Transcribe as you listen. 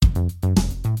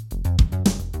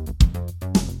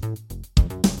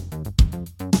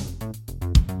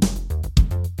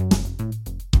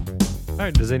All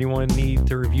right, does anyone need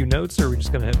to review notes, or are we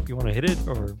just gonna you want to hit it,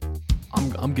 or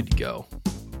I'm good to go.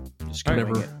 Just All right.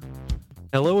 whenever.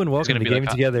 hello and welcome gonna to be Gaming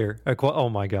like a- Together. Oh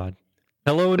my god.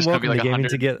 Hello and It's gonna welcome be to like Gaming 100.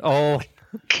 Together. Oh,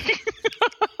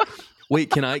 Wait,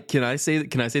 can I say the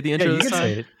yeah, intro you this can time?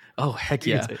 say it. Oh heck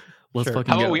You can yeah! say it. Let's Sure.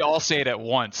 fucking How go. about we all say it at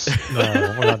once?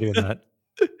 No, we're not doing that.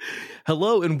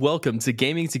 Hello and welcome to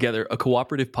Gaming Together, a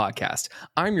cooperative podcast.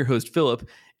 I'm your host Philip,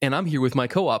 and I'm here with my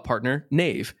co-op partner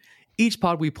Nave. Each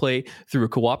pod we play through a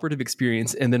cooperative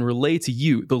experience and then relay to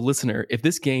you, the listener, if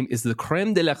this game is the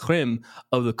creme de la creme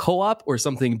of the co-op or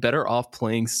something better off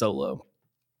playing solo.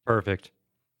 Perfect.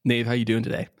 Nave, how you doing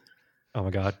today? Oh my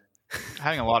god.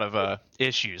 Having a lot of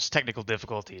issues, technical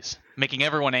difficulties, making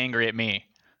everyone angry at me.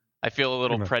 I feel a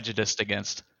little Pretty much. prejudiced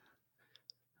against.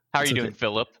 How are It's you okay. doing,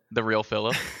 Philip? The real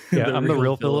Philip? Yeah, I'm the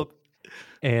real Philip.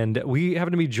 And we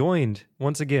happen to be joined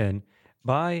once again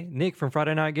by Nick from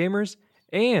Friday Night Gamers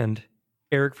and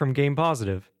Eric from Game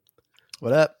Positive.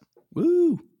 What up?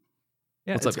 Woo!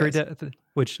 Yeah, What's it's up, great guys?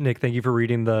 which Nick, thank you for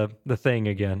reading the thing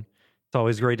again. It's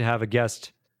always great to have a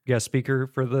guest speaker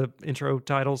for the intro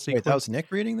title sequence. Wait, that was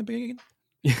Nick reading the beginning?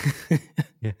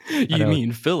 Yeah, I You know.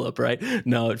 mean Philip, right?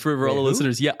 No, for all Wait, the who?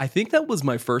 listeners, yeah, I think that was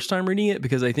my first time reading it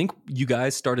because I think you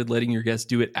guys started letting your guests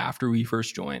do it after we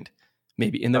first joined,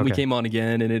 maybe, and then we Okay. came on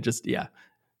again, and it just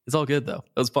it's all good though.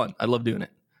 It was fun. I love doing it.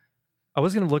 I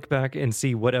was going to look back and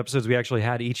see what episodes we actually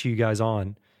had each of you guys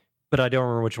on, but I don't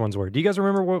remember which ones were. Do you guys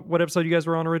remember what episode you guys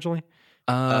were on originally?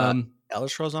 Elder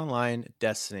Scrolls Online,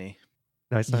 Destiny.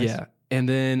 Nice. Yeah, and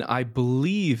then I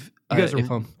believe You guys if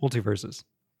are I'm multiverses.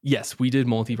 yes, we did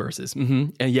multiverses,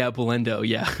 and yeah, Blendo,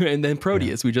 yeah, and then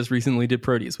Proteus. We just recently did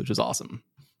Proteus, which was awesome.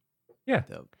 Yeah.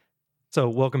 Dope. So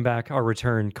welcome back, our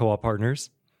return co-op partners.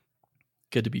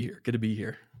 Good to be here. Good to be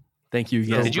here. Thank you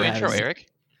again. Did you for intro having me. Eric?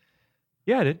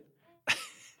 Yeah, I did.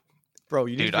 Bro,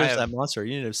 you need Dude, to I finish have- that monster.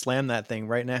 You need to slam that thing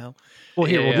right now. Well,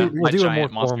 here Yeah, we'll my do a more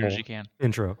giant monster formal as you can.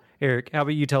 intro. Eric, how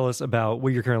about you tell us about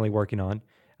what you're currently working on?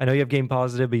 I know you have Game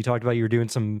Positive, but you talked about you were doing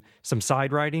some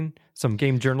side writing, some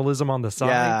game journalism on the side.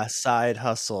 Yeah, side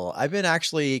hustle. I've been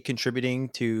actually contributing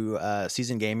to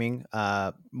Season Gaming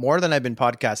more than I've been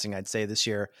podcasting, I'd say, this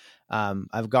year.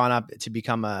 I've gone up to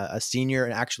become a senior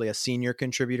and actually a senior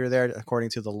contributor there, according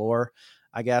to the lore,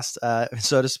 I guess,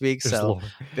 so to speak. There's So lore.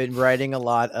 been writing a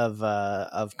lot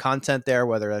of content there,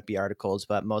 whether that be articles,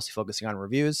 but mostly focusing on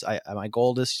reviews. My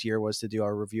goal this year was to do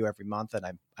a review every month, and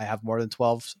I have more than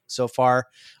 12 so far.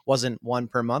 Wasn't one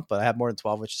per month, but I have more than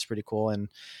 12, which is pretty cool. And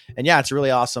yeah, it's a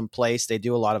really awesome place. They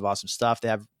do a lot of awesome stuff. They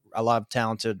have a lot of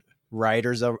talented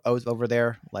writers over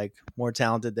there, like more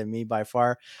talented than me by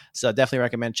far. So definitely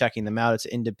recommend checking them out. It's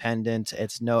independent.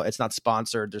 It's not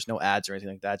sponsored. There's no ads or anything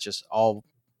like that. It's just all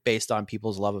based on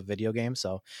people's love of video games.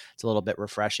 So it's a little bit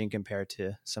refreshing compared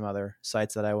to some other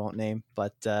sites that I won't name.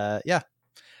 But yeah,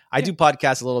 I do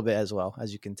podcasts a little bit as well,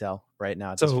 as you can tell right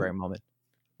now at this So- very moment.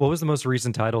 What was the most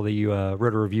recent title that you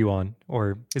wrote a review on,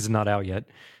 or is it not out yet?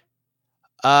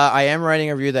 I am writing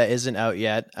a review that isn't out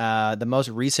yet. The most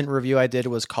recent review I did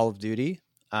was Call of Duty.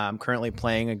 I'm currently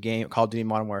playing a game, Call of Duty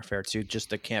Modern Warfare 2, just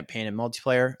the campaign and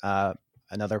multiplayer.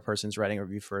 Another person's writing a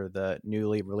review for the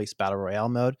newly released Battle Royale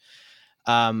mode.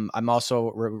 I'm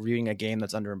also reviewing a game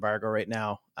that's under embargo right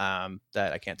now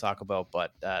that I can't talk about,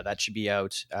 but that should be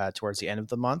out towards the end of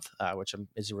the month, which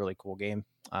is a really cool game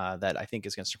that I think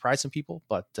is going to surprise some people.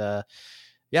 But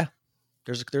yeah,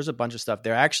 there's a bunch of stuff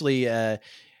there. Actually,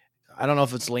 I don't know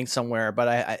if it's linked somewhere,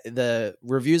 but the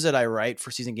reviews that I write for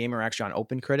Season Gamer are actually on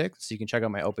OpenCritic, so you can check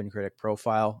out my OpenCritic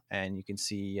profile and you can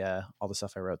see all the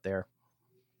stuff I wrote there.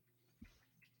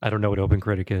 I don't know what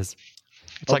OpenCritic is.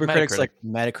 It's like OpenCritic's Metacritic. like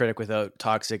Metacritic without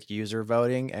toxic user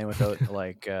voting and without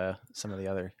like some of the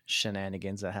other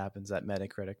shenanigans that happens at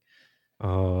Metacritic.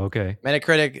 Oh, okay.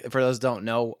 Metacritic, for those who don't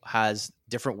know, has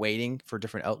different weighting for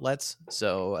different outlets.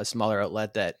 So a smaller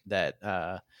outlet that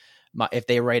if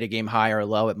they rate a game high or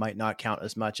low, it might not count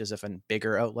as much as if a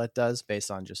bigger outlet does, based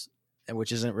on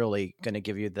which isn't really going to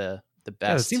give you the best.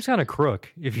 Yeah, it seems kind of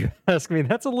crook, if you ask me.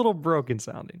 That's a little broken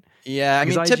sounding. Yeah, I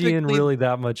mean, Is typically, IGN really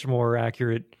that much more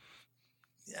accurate?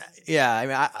 yeah,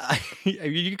 I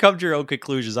mean, you can come to your own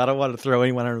conclusions. I don't want to throw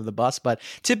anyone under the bus, but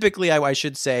typically, I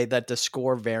should say that the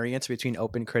score variance between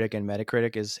OpenCritic and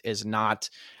Metacritic is not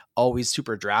always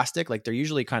super drastic. Like they're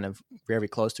usually kind of very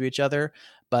close to each other,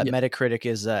 but Yep. Metacritic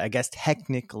is, I guess,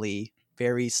 technically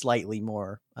very slightly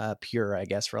more pure, I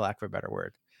guess, for lack of a better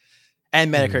word.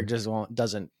 And Metacritic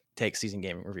doesn't take Season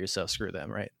Gaming reviews, so screw them,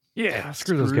 right? Yeah,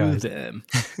 screw those guys. them.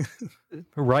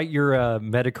 Write your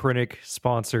Metacritic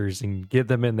sponsors and get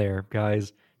them in there,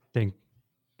 guys. Get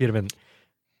them in.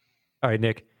 All right,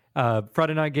 Nick.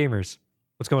 Friday Night Gamers.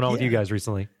 What's going on with you guys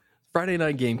recently? Friday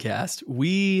Night Gamecast.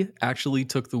 We actually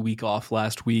took the week off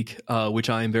last week, which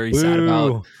I am very sad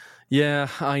about. Yeah,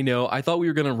 I know. I thought we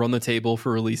were going to run the table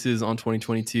for releases on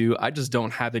 2022. I just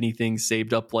don't have anything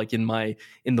saved up like in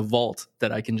the vault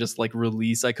that I can just like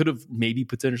release. I could have maybe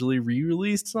potentially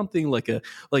re-released something like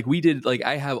we did. Like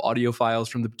I have audio files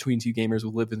from the Between Two Gamers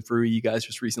with Liv and Free. You guys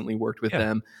just recently worked with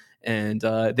them. And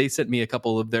they sent me a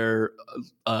couple of their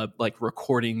like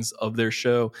recordings of their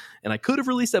show, and I could have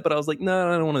released that, but I was like, no,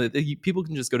 I don't want to. People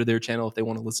can just go to their channel if they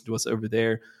want to listen to us over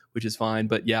there, which is fine.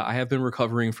 But yeah, I have been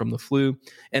recovering from the flu,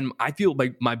 and I feel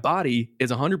like my body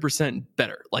is 100%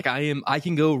 better. Like I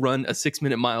can go run a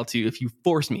 6-minute mile too if you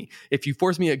force me. If you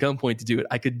force me at gunpoint to do it,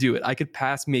 I could do it. I could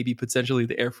pass maybe potentially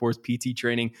the Air Force PT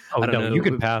training. Oh, I don't know. You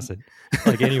can pass it.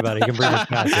 Like anybody can pretty much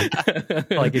pass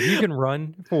it. Like if you can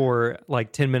run for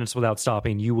like 10 minutes without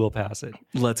stopping, you will pass it.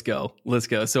 Let's go.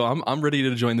 So I'm ready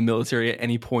to join the military at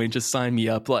any point. Just sign me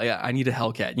up. Like I need a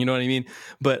Hellcat. You know what I mean?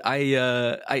 But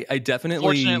I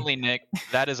definitely. Fortunately, Nick,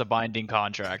 that is a binding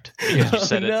contract because you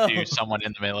said it to someone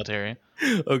in the military.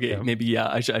 Okay, maybe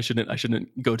I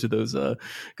shouldn't go to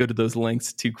those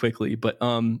lengths too quickly. But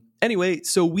anyway,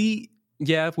 so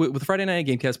with Friday Night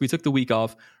Gamecast, we took the week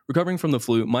off, recovering from the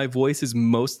flu. My voice is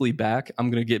mostly back.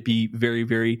 I'm going to be very,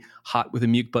 very hot with a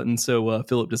mute button, so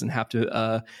Philip doesn't have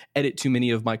to edit too many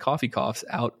of my coffee coughs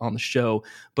out on the show.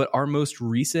 But our most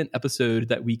recent episode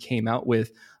that we came out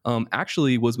with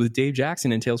actually was with Dave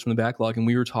Jackson and Tales from the Backlog, and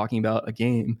we were talking about a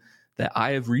game that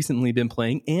I have recently been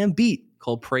playing and beat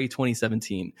called Prey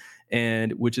 2017,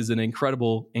 and which is an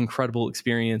incredible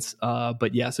experience.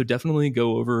 But yeah, so definitely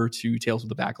go over to Tales of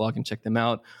the Backlog and check them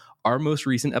out. Our most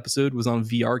recent episode was on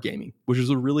VR gaming, which was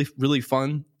a really, really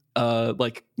fun,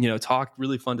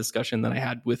 really fun discussion that I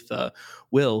had with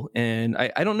Will. And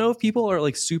I don't know if people are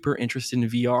like super interested in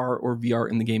VR or VR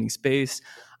in the gaming space.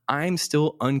 I'm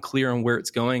still unclear on where it's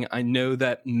going. I know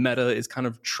that Meta is kind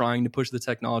of trying to push the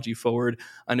technology forward.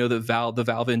 I know that the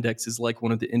Valve Index is like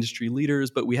one of the industry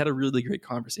leaders, but we had a really great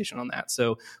conversation on that.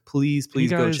 So please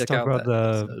go check out about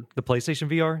the PlayStation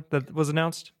VR that was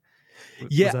announced.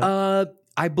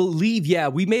 I believe,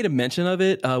 we made a mention of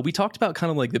it. We talked about kind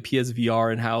of like the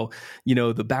PSVR and how,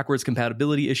 the backwards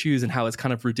compatibility issues and how it's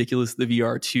kind of ridiculous. The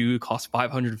VR2 costs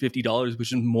 $550,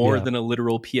 which is more than a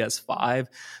literal PS5.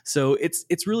 So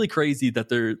it's really crazy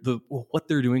that what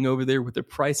they're doing over there with their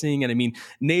pricing. And I mean,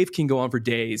 Nave can go on for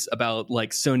days about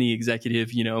like Sony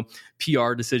executive,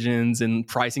 PR decisions and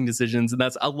pricing decisions. And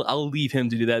I'll leave him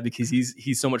to do that because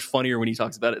he's so much funnier when he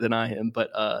talks about it than I am.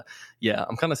 But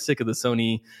I'm kind of sick of the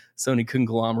Sony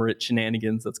conglomerate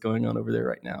shenanigans that's going on over there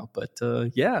right now. But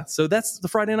so that's the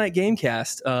Friday Night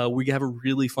Gamecast. We have a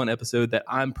really fun episode that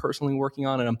I'm personally working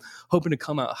on, and I'm hoping to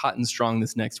come out hot and strong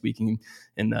this next week and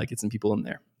get some people in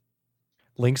there.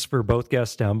 Links for both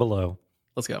guests down below.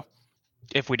 Let's go.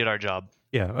 If we did our job.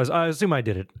 Yeah, I assume I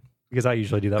did it because I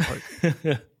usually do that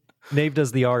part. Nave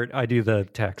does the art, I do the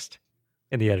text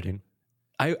and the editing.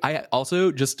 I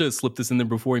also, just to slip this in there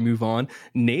before we move on,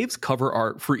 Nave's cover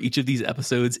art for each of these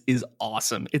episodes is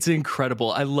awesome. It's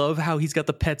incredible. I love how he's got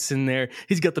the pets in there.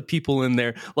 He's got the people in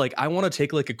there. Like, I want to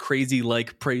take like a crazy,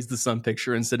 like, Praise the Sun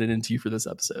picture and send it into you for this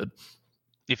episode.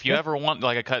 If you ever want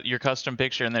like your custom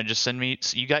picture and then just send me,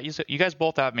 you guys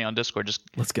both have me on Discord. Just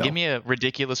let's go. Give me a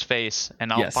ridiculous face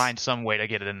and I'll find some way to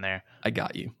get it in there. I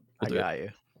got you. I got you.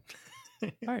 All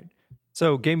right.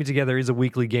 So Gaming Together is a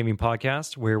weekly gaming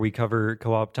podcast where we cover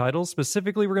co-op titles.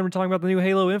 Specifically, we're going to be talking about the new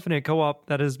Halo Infinite co-op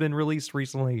that has been released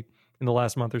recently in the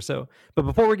last month or so. But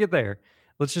before we get there,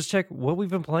 let's just check what we've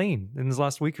been playing in this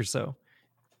last week or so.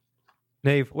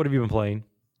 Nave, what have you been playing?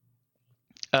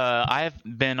 I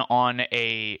have been on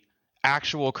a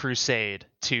actual crusade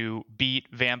to beat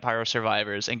Vampire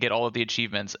Survivors and get all of the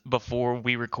achievements before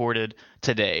we recorded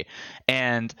today.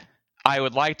 And I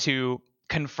would like to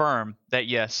confirm that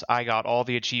yes, I got all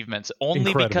the achievements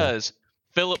only because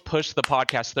Philip pushed the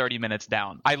podcast 30 minutes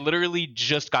down. I literally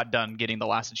just got done getting the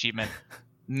last achievement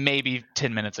maybe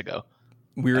 10 minutes ago.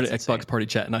 We were in an Xbox party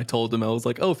chat and I told him, I was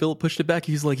like, oh, Philip pushed it back.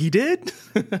 He's like, he did?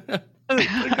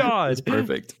 Oh, God. It's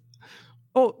perfect.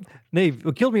 Oh, Nave,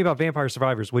 what killed me about Vampire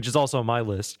Survivors, which is also on my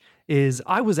list, is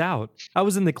I was out. I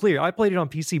was in the clear. I played it on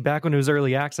PC back when it was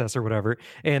early access or whatever,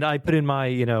 and I put in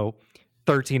my,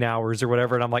 13 hours or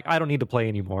whatever, and I'm like, I don't need to play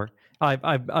anymore.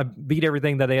 I beat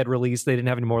everything that they had released. They didn't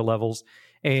have any more levels.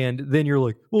 And then you're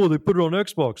like, oh, they put it on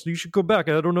Xbox. You should go back.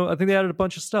 I don't know. I think they added a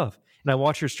bunch of stuff. And I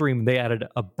watched your stream, and they added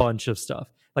a bunch of stuff.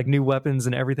 like new weapons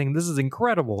and everything. This is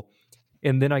incredible.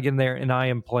 And then I get in there and I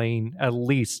am playing at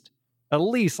least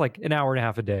like an hour and a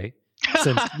half a day.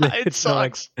 Since It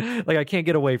sucks. Like I can't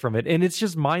get away from it, and it's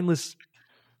just mindless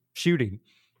shooting.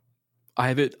 I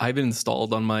have it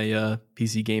installed on my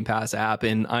PC Game Pass app,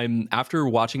 and I'm after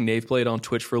watching Nave play it on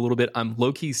Twitch for a little bit, I'm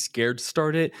low-key scared to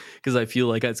start it because I feel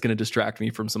like it's going to distract me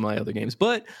from some of my other games.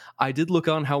 But I did look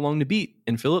on how long to beat,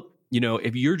 and Philip,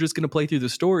 if you're just going to play through the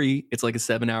story, it's like a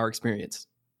 7-hour experience.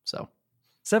 So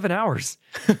 7 hours.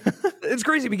 It's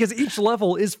crazy because each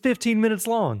level is 15 minutes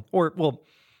long,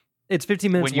 it's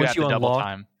 15 minutes when you once have you the double unlock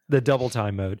time. the double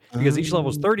time mode, because each level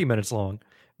is 30 minutes long.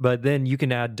 But then you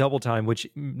can add double time, which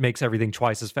makes everything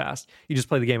twice as fast. You just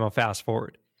play the game on fast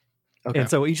forward. Okay. And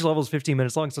so each level is 15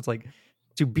 minutes long. So it's like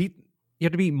you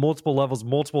have to beat multiple levels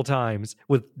multiple times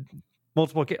with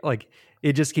multiple, like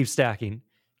it just keeps stacking.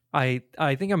 I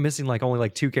think I'm missing like only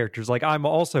like 2 characters. Like I'm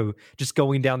also just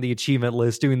going down the achievement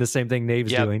list, doing the same thing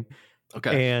Nave's doing.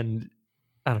 Okay. And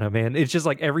I don't know, man. It's just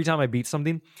like every time I beat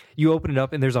something, you open it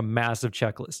up and there's a massive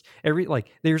checklist.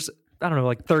 There's I don't know,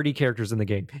 like 30 characters in the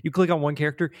game. You click on one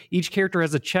character, each character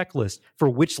has a checklist for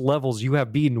which levels you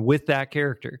have beaten with that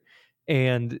character.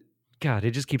 And God,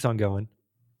 it just keeps on going.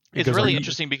 It's really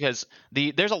interesting because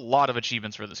there's a lot of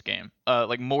achievements for this game,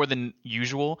 like more than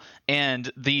usual,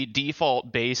 and the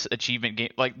default base achievement game,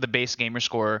 like the base gamer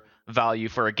score value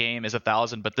for a game is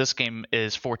 1,000, but this game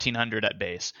is 1,400 at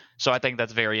base. So I think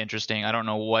that's very interesting. I don't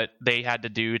know what they had to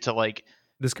do to like.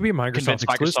 This could be a Microsoft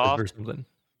exclusive or something,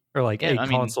 or like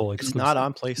console exclusive. It's not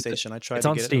on PlayStation. I tried it's to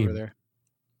on get Steam. it over there.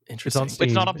 Interesting.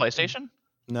 It's not on PlayStation?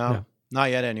 No, not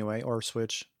yet anyway, or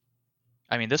Switch.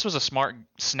 I mean, this was a smart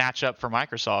snatch up for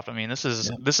Microsoft. I mean, this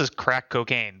is crack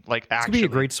cocaine. Like, It's actually, gonna be a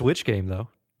great Switch game, though.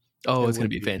 Oh, it's It going to would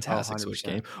be a be fantastic Switch 100%.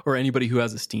 game. Or anybody who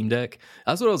has a Steam Deck.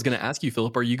 That's what I was going to ask you,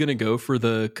 Philip. Are you going to go for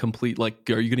the complete, like,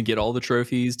 are you going to get all the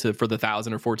trophies for the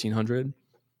 1,000 or 1,400?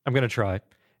 I'm gonna try.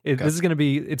 This is going to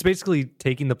be, it's basically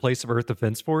taking the place of Earth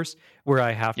Defense Force, where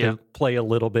I have to play a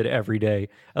little bit every day.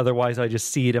 Otherwise, I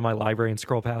just see it in my library and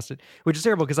scroll past it, which is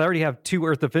terrible because I already have 2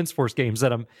 Earth Defense Force games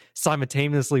that I'm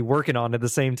simultaneously working on at the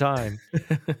same time.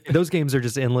 Those games are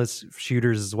just endless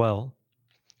shooters as well.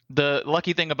 The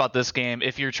lucky thing about this game,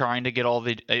 if you're trying to get all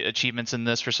the achievements in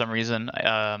this for some reason,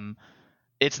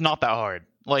 it's not that hard.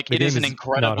 Like, The it is game an is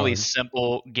incredibly not hard.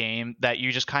 simple game that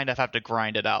you just kind of have to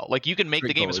grind it out. Like, you can make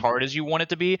the game as Straightforward. hard as you want it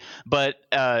to be, but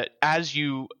as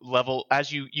you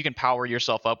can power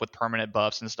yourself up with permanent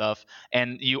buffs and stuff,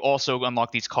 and you also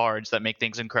unlock these cards that make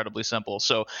things incredibly simple.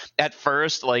 So at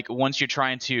first, like, once you're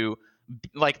trying to,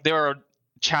 like, there are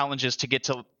challenges to get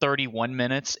to 31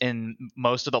 minutes in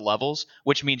most of the levels,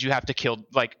 which means you have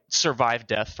to survive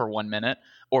death for 1 minute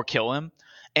or kill him.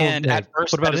 And Well, at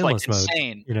first, what about that is like endless mode?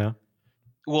 insane. You know?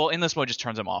 Well, endless mode just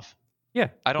turns them off. Yeah,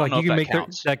 I don't know if that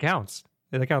counts. that counts.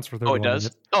 Yeah, that counts for 31 Oh, it does?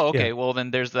 minutes. Oh, okay. Yeah. Well,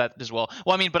 then there's that as well.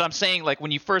 Well, I mean, but I'm saying, like,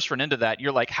 when you first run into that,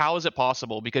 you're like, how is it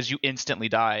possible? Because you instantly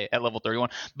die at level 31.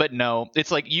 But no, it's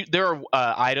like there are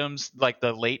items, like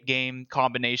the late game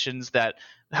combinations that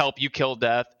help you kill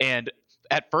death. And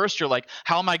at first, you're like,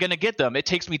 how am I going to get them? It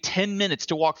takes me 10 minutes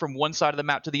to walk from one side of the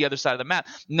map to the other side of the map.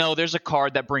 No, there's a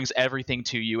card that brings everything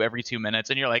to you every 2 minutes.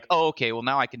 And you're like, oh, okay, well,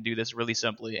 now I can do this really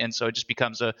simply. And so it just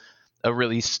becomes a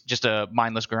really just a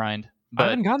mindless grind. But I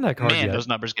haven't gotten that card man, yet. those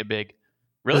numbers get big. Does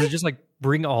Really? it just like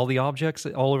bring all the objects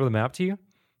all over the map to you?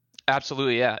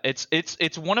 Absolutely, yeah.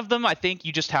 It's one of them. I think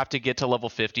you just have to get to level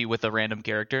 50 with a random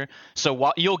character. So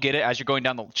while you'll get it as you're going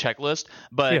down the checklist,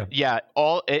 but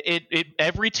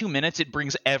every 2 minutes it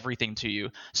brings everything to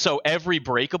you. So every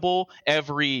breakable,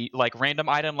 every like random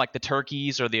item like the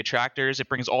turkeys or the attractors, it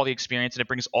brings all the experience and it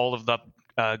brings all of the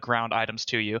ground items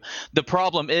to you. The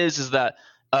problem is that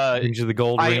Brings you the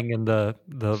gold ring and the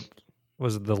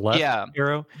was it the left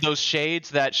arrow? those shades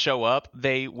that show up,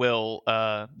 they will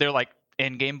they're like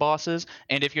in-game bosses,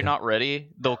 and if you're not ready,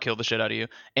 they'll kill the shit out of you.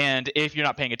 And if you're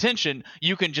not paying attention,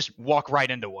 you can just walk right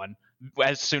into one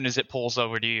as soon as it pulls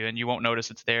over to you, and you won't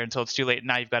notice it's there until it's too late.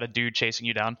 Now you've got a dude chasing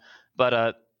you down.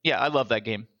 But yeah, I love that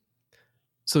game.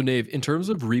 So, Nave, in terms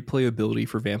of replayability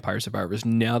for Vampire Survivors,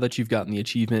 now that you've gotten the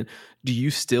achievement, do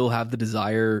you still have the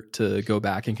desire to go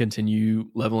back and continue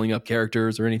leveling up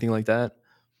characters or anything like that?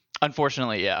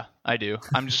 Unfortunately, yeah, I do.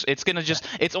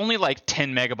 It's only like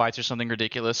 10 megabytes or something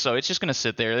ridiculous, so it's just gonna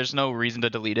sit there. There's no reason to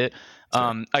delete it,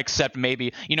 except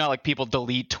maybe, like people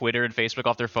delete Twitter and Facebook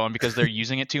off their phone because they're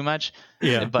using it too much.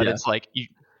 But it's like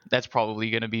that's probably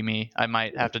gonna be me. I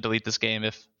might have to delete this game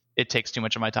if it takes too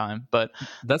much of my time. But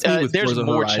That's me with there's Forza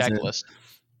more Horizon. checklist.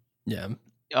 Yeah.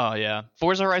 Oh yeah,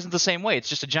 Forza Horizon's the same way. It's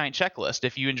just a giant checklist.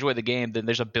 If you enjoy the game, then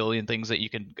there's a billion things that you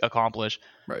can accomplish.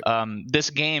 Right. This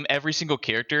game, every single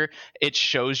character, it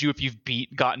shows you if you've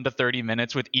gotten to 30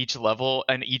 minutes with each level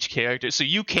and each character, so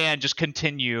you can just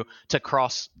continue to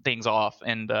cross things off.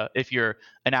 And if you're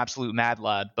an absolute mad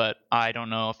lad, but I don't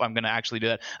know if I'm gonna actually do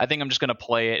that. I think I'm just gonna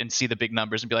play it and see the big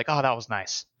numbers and be like, oh, that was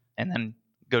nice, and then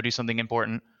go do something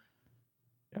important.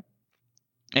 Yeah.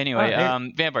 Anyway,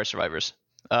 Hey. Vampire Survivors.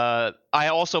 I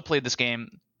also played this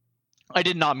game. I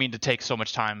did not mean to take so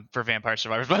much time for Vampire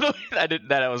Survivors, by the way.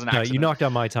 That was an No, accident. you knocked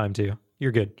out my time too.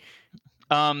 You're good.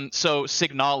 So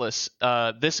Signalis,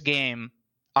 this game,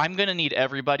 I'm gonna need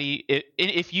everybody.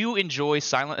 If you enjoy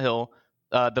Silent Hill,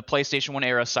 the PlayStation 1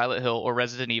 era Silent Hill or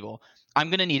Resident Evil, I'm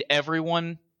gonna need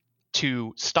everyone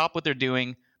to stop what they're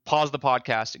doing, pause the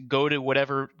podcast, go to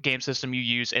whatever game system you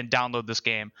use, and download this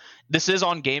game. This is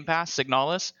on Game Pass,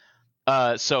 Signalis.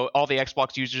 So all the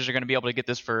Xbox users are going to be able to get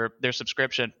this for their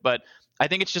subscription, but I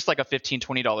think it's just like a $15,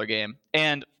 $20 game.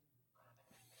 And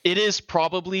it is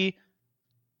probably,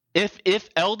 if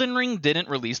Elden Ring didn't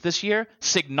release this year,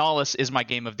 Signalis is my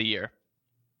game of the year.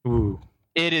 Ooh.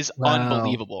 It is Wow.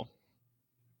 unbelievable.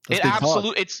 That's big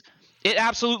talk. It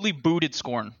absolutely booted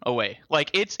Scorn away.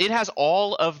 Like it has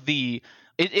all of the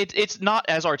it's not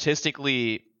as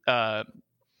artistically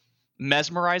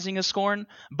mesmerizing as Scorn,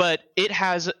 but it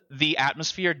has the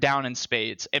atmosphere down in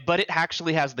spades. But it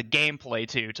actually has the gameplay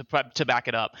too to back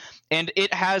it up, and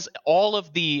it has all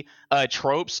of the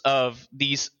tropes of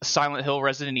these Silent Hill,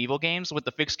 Resident Evil games with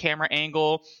the fixed camera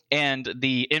angle and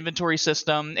the inventory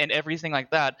system and everything like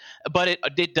that. But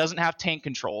it doesn't have tank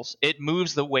controls. It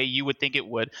moves the way you would think it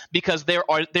would, because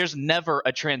there's never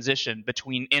a transition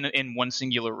between in one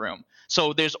singular room.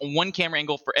 So there's one camera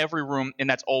angle for every room, and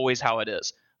that's always how it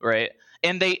is. Right,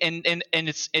 and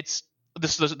it's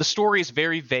the story is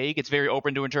very vague. It's very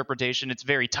open to interpretation. It's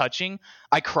very touching.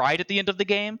 I cried at the end of the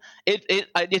game.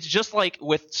 It's just like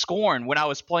with Scorn. When I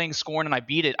was playing Scorn and I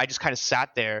beat it, I just kind of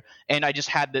sat there and I just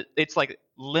had it's like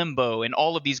Limbo and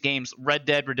all of these games, Red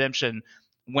Dead Redemption,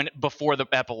 before the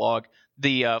epilogue,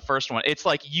 the first one. It's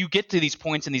like you get to these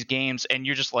points in these games and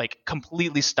you're just like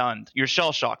completely stunned. You're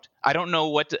shell shocked. I don't know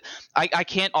what to. I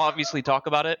can't obviously talk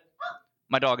about it.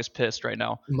 My dog is pissed right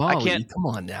now. Molly, I can't. come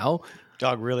on now.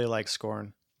 Dog really likes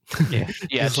Scorn. Yeah.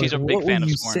 Yeah, It's she's like, a big what fan were of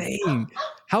you Scorn. saying?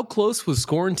 How close was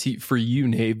Scorn for you,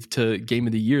 Nave, to Game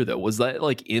of the Year, though? Was that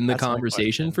like in the That's my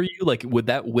conversation question. for you? Like, would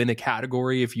that win a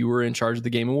category if you were in charge of the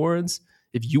Game Awards?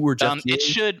 If you were Jeff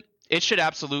Keighley? It should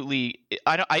absolutely.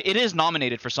 It is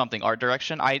nominated for something. Art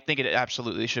direction. I think it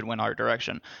absolutely should win art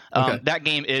direction. Okay. That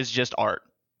game is just art.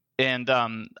 And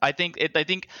I think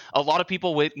a lot of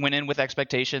people went in with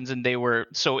expectations, and they were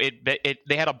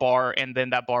they had a bar, and then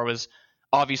that bar was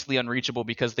obviously unreachable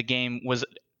because the game was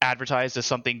advertised as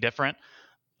something different.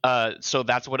 So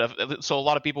that's so a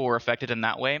lot of people were affected in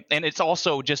that way, and it's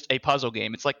also just a puzzle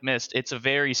game. It's like Myst. It's a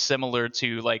very similar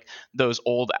to like those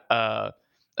old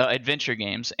adventure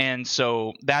games, and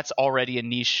so that's already a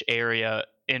niche area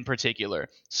in particular.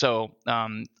 So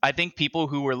I think people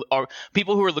who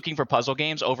are looking for puzzle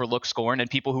games overlook Scorn, and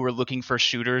people who are looking for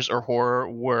shooters or horror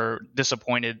were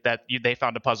disappointed that they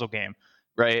found a puzzle game,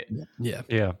 right? Yeah.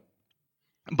 Yeah.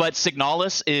 But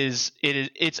Signalis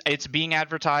it's being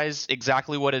advertised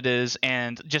exactly what it is,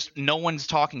 and just no one's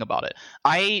talking about it.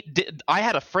 I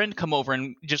had a friend come over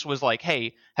and just was like,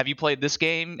 "Hey, have you played this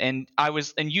game?" And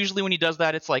usually when he does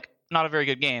that, it's like not a very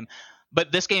good game.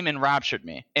 But this game enraptured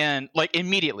me, and like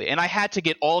immediately, and I had to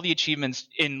get all the achievements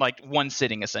in like one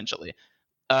sitting, essentially.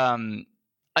 I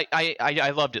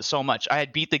loved it so much. I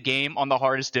had beat the game on the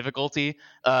hardest difficulty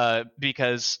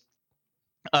because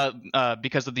of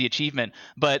the achievement,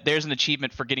 but there's an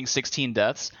achievement for getting 16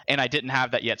 deaths, and I didn't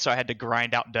have that yet, so I had to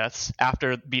grind out deaths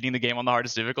after beating the game on the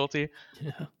hardest difficulty.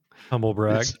 Yeah. Humble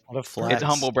brag. What a flex. It's a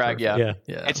humble brag, yeah. Yeah.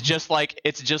 Yeah. It's just like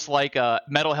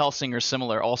Metal Hellsinger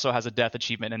similar also has a death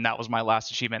achievement, and that was my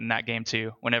last achievement in that game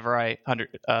too. Whenever I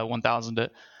 1000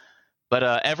 it, but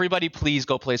everybody, please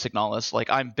go play Signalis. Like,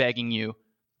 I'm begging you.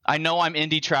 I know I'm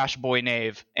indie trash boy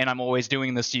Nave, and I'm always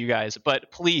doing this to you guys,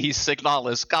 but please,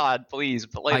 Signalis, God, please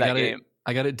play that game.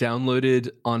 I got it downloaded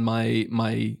on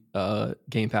my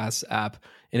Game Pass app,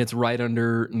 and it's right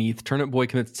underneath Turnip Boy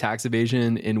Commits Tax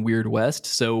Evasion in Weird West,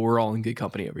 so we're all in good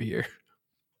company over here.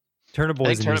 Turnip I Boy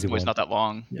think is an Turnip easy Boy's one. not that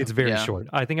long. It's very Yeah. short.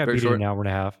 I think I Very beat it short. in an hour and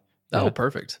a half. Oh, Yeah.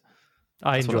 perfect.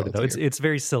 I That's what enjoyed I it though. like to It's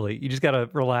very silly. You just gotta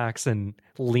relax and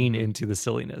lean Mm-hmm. into the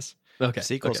silliness. Okay.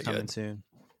 Sequel's okay, coming good. soon.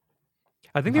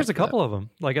 I think I'm there's a hyped for that. couple of them.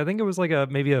 Like I think it was like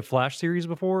maybe a Flash series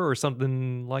before or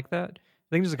something like that. I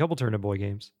think there's a couple Turnip Boy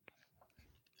games.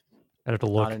 I'd have to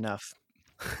look. Not enough.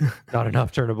 Not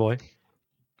enough Turnip Boy.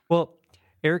 Well,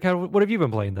 Eric, what have you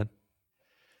been playing then?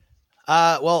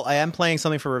 Well, I am playing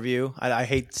something for review. I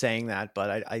hate saying that,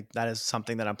 but I that is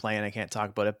something that I'm playing. I can't talk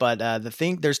about it. But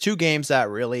there's two games that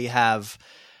really have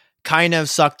kind of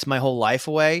sucked my whole life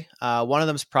away. One of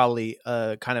them is probably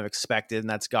kind of expected, and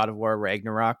that's God of War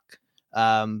Ragnarok.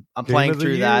 I'm playing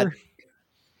through that.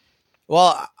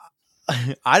 Well,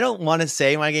 I don't want to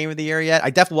say my game of the year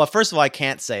yet. Well, first of all, I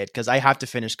can't say it because I have to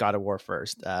finish God of War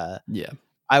first. Yeah.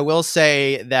 I will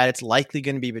say that it's likely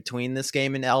going to be between this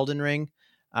game and Elden Ring.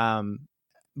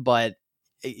 But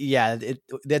yeah,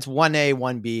 that's 1A,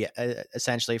 1B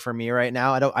essentially for me right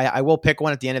now. I will pick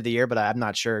one at the end of the year, but I'm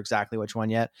not sure exactly which one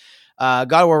yet.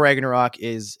 God of War Ragnarok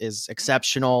is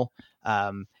exceptional.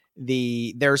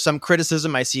 There's some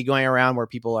criticism I see going around where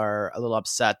people are a little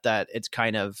upset that it's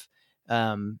kind of,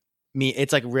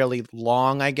 it's like really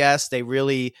long, I guess. They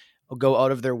really go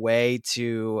out of their way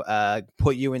to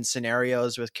put you in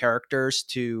scenarios with characters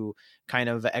to kind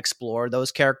of explore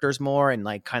those characters more and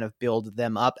like kind of build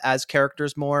them up as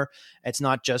characters more. It's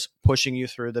not just pushing you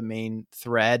through the main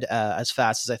thread as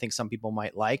fast as I think some people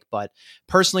might like. But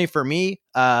personally for me,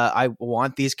 I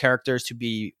want these characters to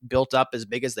be built up as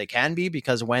big as they can be,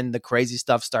 because when the crazy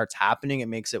stuff starts happening, it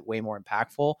makes it way more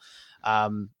impactful.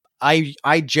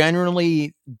 I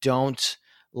generally don't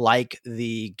like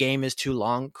the game is too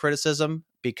long criticism,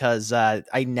 because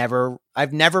I've never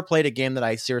played a game that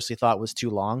I seriously thought was too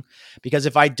long, because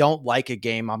if I don't like a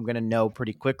game, I'm going to know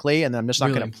pretty quickly, and then I'm just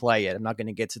not going to play it. I'm not going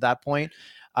to get to that point.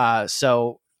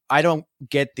 So I don't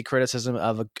get the criticism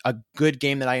of a good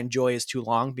game that I enjoy is too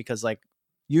long, because like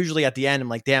usually at the end, I'm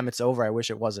like, damn, it's over. I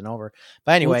wish it wasn't over.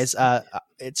 But anyways,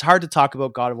 it's hard to talk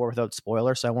about God of War without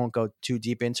spoilers, so I won't go too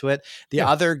deep into it. The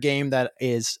other game that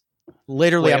is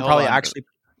literally, I'm probably actually...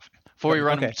 Before we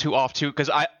run because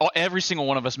every single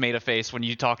one of us made a face when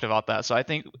you talked about that. So I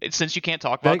think since you can't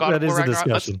talk about God of War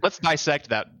Ragnarok, let's dissect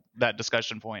that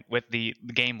discussion point with the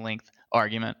game length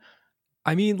argument.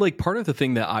 I mean, like, part of the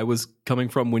thing that I was coming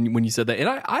from when you said that, and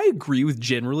I agree with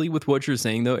generally with what you're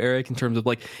saying though, Eric, in terms of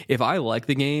like, if I like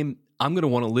the game, I'm going to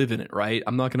want to live in it, right?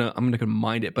 I'm not going to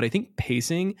mind it. But I think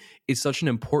pacing is such an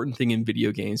important thing in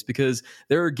video games, because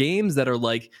there are games that are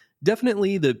like,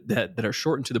 definitely that are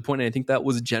short and to the point. And I think that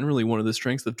was generally one of the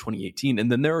strengths of 2018.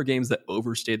 And then there are games that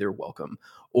overstay their welcome,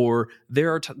 or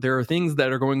there are things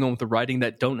that are going on with the writing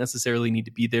that don't necessarily need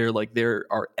to be there. Like there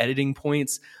are editing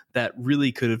points that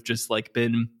really could have just like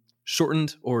been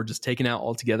shortened or just taken out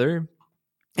altogether.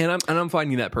 And I'm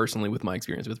finding that personally with my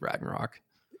experience with Ragnarok.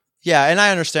 Yeah, and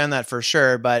I understand that for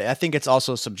sure, but I think it's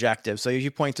also subjective. So if you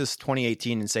point to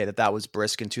 2018 and say that was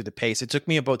brisk and to the pace, it took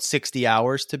me about 60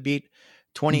 hours to beat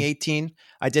 2018.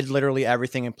 I did literally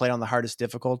everything and played on the hardest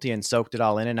difficulty and soaked it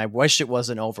all in, and I wish it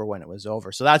wasn't over when it was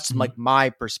over. So that's like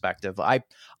my perspective.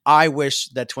 I wish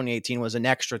that 2018 was an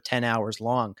extra 10 hours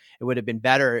long. It would have been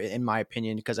better in my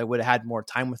opinion, because I would have had more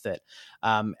time with it.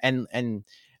 And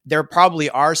there probably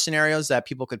are scenarios that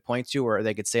people could point to where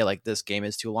they could say like, this game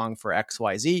is too long for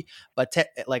XYZ. But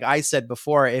like I said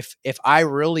before, if I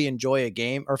really enjoy a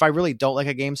game, or if I really don't like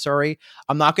a game,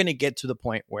 I'm not going to get to the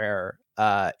point where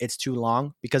it's too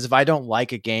long, because if I don't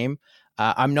like a game,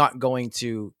 I'm not going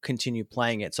to continue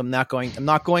playing it. So I'm not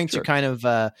going to kind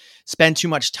of spend too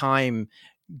much time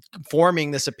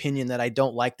forming this opinion that I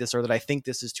don't like this, or that I think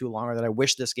this is too long, or that I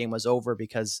wish this game was over,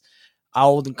 because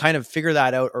I'll kind of figure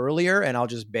that out earlier and I'll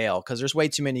just bail, because there's way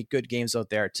too many good games out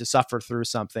there to suffer through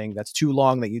something that's too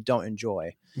long that you don't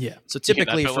enjoy. Yeah. So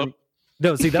typically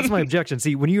No, see, that's my objection.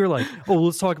 See, when you were like, oh,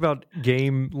 let's talk about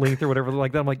game length or whatever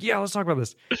like that, I'm like, yeah, let's talk about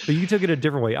this. But you took it a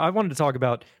different way. I wanted to talk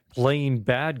about playing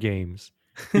bad games,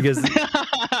 because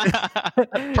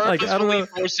purposefully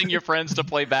forcing your friends to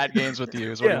play bad games with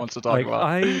you is what he wants to talk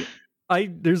about.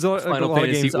 There's a Final lot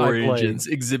Fantasy of games Origins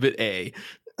Exhibit A.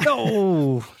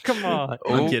 No, come on.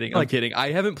 I'm kidding.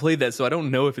 I haven't played that, so I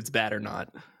don't know if it's bad or not.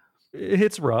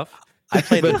 It's rough. I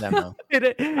played the demo.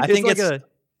 I think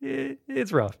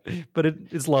it's rough, but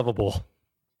it's lovable.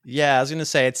 Yeah, I was gonna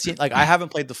say, it seemed like, I haven't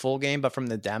played the full game, but from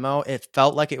the demo, it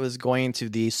felt like it was going to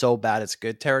the so bad it's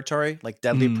good territory, like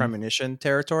Deadly Premonition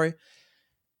territory.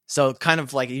 So kind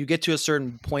of like you get to a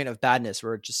certain point of badness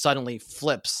where it just suddenly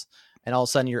flips, and all of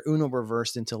a sudden you're Uno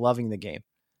reversed into loving the game.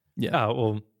 Yeah. Oh,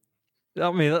 well,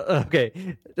 I mean,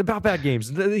 okay, about bad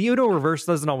games, the Uno reverse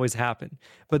doesn't always happen,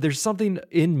 but there's something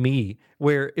in me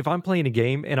where if I'm playing a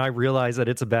game and I realize that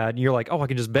it's a bad, and you're like, oh, I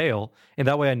can just bail, and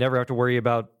that way I never have to worry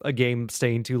about a game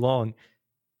staying too long.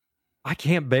 I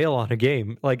can't bail on a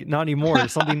game, like not anymore.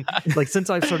 Something like since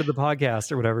I've started the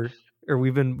podcast or whatever, or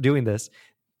we've been doing this,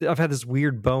 I've had this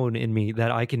weird bone in me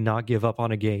that I cannot give up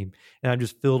on a game, and I'm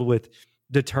just filled with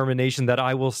determination that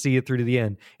I will see it through to the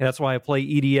end. And that's why I play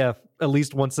EDF at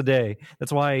least once a day.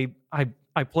 That's why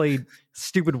I played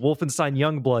stupid Wolfenstein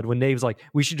Youngblood when Nave's like,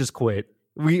 we should just quit.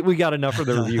 We got enough for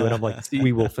the review, and I'm like,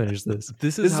 we will finish this.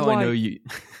 This is how I know you.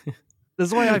 This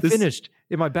is why I finished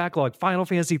in my backlog Final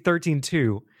Fantasy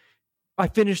 13-2. I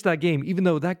finished that game, even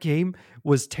though that game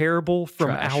was terrible from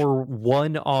Trash. hour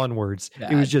 1 onwards.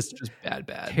 Bad. It was just bad.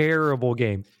 terrible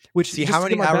game. Which See, just how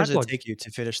many in my hours backlog, did it take you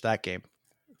to finish that game?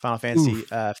 Final Fantasy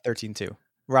 13-2.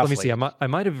 Roughly. Let me see. I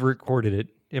might have recorded it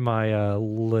in my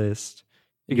list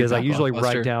because I backlog usually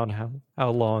buster. write down how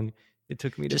long it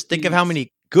took me to Just think of how many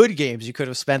good games you could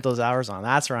have spent those hours on.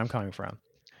 That's where I'm coming from.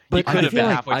 You But could I have feel been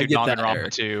like halfway I through get that, Danganronpa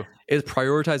Eric. too. Is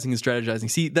prioritizing and strategizing.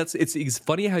 See, it's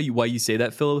funny why you say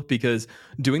that, Philip, because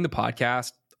doing the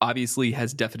podcast obviously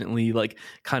has definitely like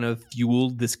kind of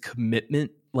fueled this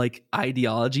commitment like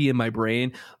ideology in my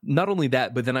brain. Not only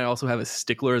that, but then I also have a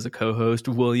stickler as a co-host,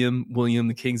 William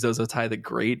the King Zozotai the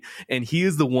Great, and he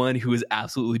is the one who is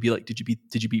absolutely be like, did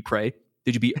you beat Prey?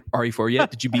 Did you beat RE4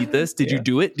 yet? Did you beat this? Did you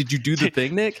do it? Did you do the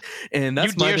thing, Nick? And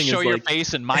that's You my dare thing. show is your like,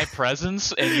 face in my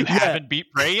presence, and you haven't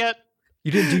beat Prey yet?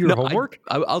 You didn't do your homework?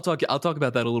 I'll talk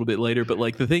about that a little bit later. But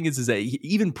like the thing is that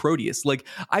even Proteus, like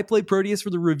I played Proteus for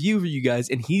the review for you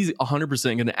guys, and he's 100%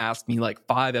 going to ask me like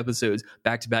 5 episodes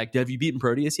back to back. Have you beaten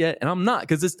Proteus yet? And I'm not,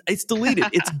 because it's deleted.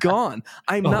 It's gone.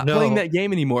 I'm not playing that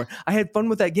game anymore. I had fun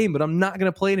with that game, but I'm not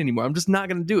going to play it anymore. I'm just not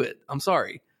going to do it. I'm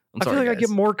sorry. I feel like I get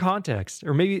more context,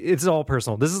 or maybe it's all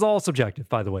personal. This is all subjective,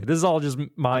 by the way. This is all just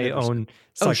my 100%. own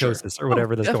psychosis or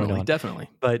whatever that's going on. Definitely.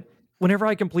 But whenever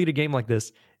I complete a game like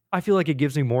this, I feel like it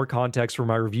gives me more context for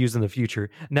my reviews in the future.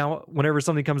 Now, whenever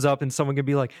something comes up and someone can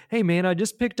be like, hey man, I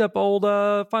just picked up old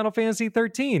Final Fantasy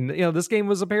 13. You know, this game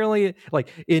was apparently like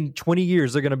in 20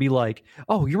 years, they're going to be like,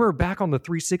 oh, you were back on the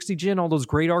 360 gen, all those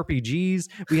great RPGs.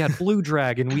 We had Blue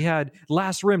Dragon, we had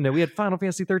Last Remnant, we had Final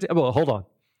Fantasy 13. Well, hold on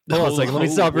a second. Let me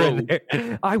stop right there.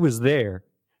 I was there.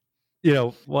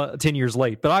 10 years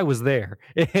late, but I was there.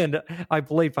 And I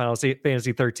played Final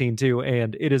Fantasy 13 too,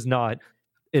 and it is not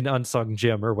an unsung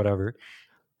gem or whatever.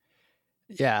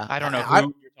 Yeah. I don't know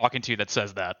who you're talking to that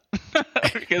says that.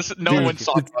 Because no one's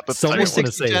talking about the someone title.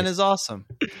 wanna say 360 gen it. is awesome.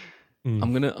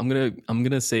 I'm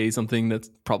gonna say something that's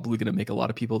probably gonna make a lot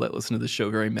of people that listen to the show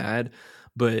very mad,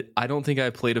 but I don't think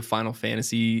I played a Final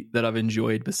Fantasy that I've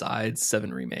enjoyed besides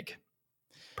 7 Remake.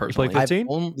 Personally, played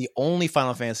 15? The only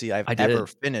Final Fantasy I've I did. ever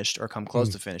finished or come close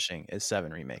to finishing is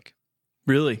 7 Remake.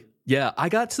 Really? Yeah, I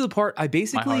got to the part. I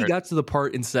basically heart. got to the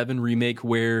part in 7 Remake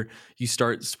where you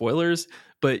start spoilers,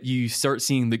 but you start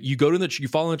seeing you go to you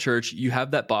fall in the church, you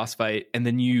have that boss fight, and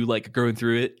then you like going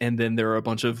through it, and then there are a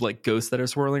bunch of like ghosts that are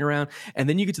swirling around, and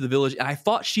then you get to the village. And I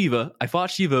fought Shiva,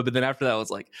 but then after that, I was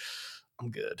like,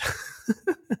 I'm good.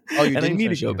 Oh, you and I didn't need to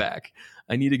finish go it. back.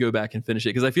 I need to go back and finish it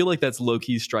because I feel like that's low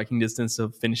key striking distance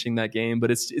of finishing that game, but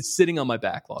it's sitting on my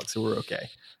backlog, so we're okay.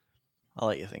 I'll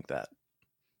let you think that.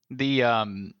 The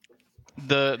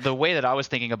way that I was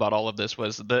thinking about all of this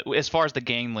was as far as the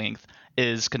game length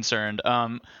is concerned.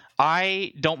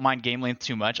 I don't mind game length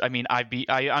too much. I mean, I'm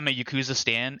a Yakuza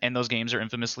stan, and those games are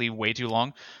infamously way too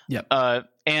long. Yep.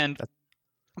 And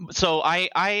so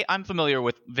I'm familiar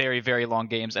with very, very long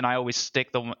games, and I always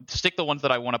stick the ones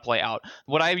that I want to play out.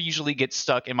 What I usually get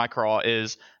stuck in my craw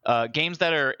is games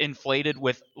that are inflated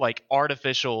with like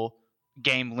artificial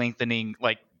game lengthening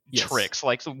like Yes. tricks,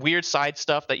 like some weird side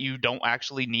stuff that you don't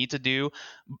actually need to do.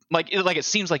 Like it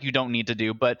seems like you don't need to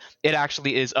do, but it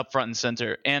actually is up front and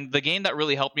center. And the game that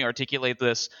really helped me articulate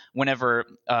this whenever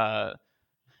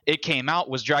it came out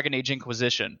was Dragon Age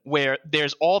Inquisition, where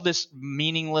there's all this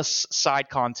meaningless side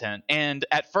content. And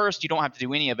at first you don't have to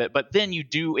do any of it, but then you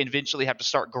do eventually have to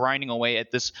start grinding away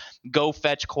at this go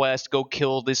fetch quest, go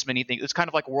kill this many things. It's kind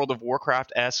of like World of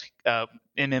Warcraft-esque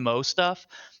MMO stuff.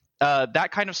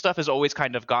 That kind of stuff has always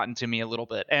kind of gotten to me a little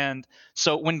bit. And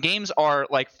so when games are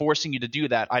like forcing you to do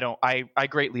that, I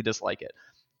greatly dislike it.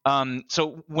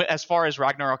 So as far as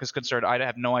Ragnarok is concerned, I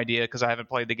have no idea because I haven't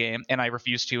played the game, and I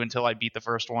refuse to until I beat the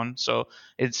first one. So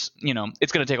it's going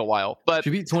to take a while. But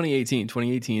Should be 2018.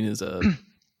 2018 is a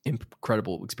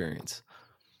incredible experience.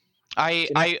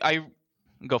 I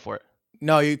go for it.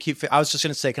 No, you keep. I was just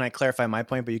going to say, can I clarify my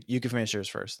point? But you can finish yours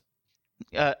first.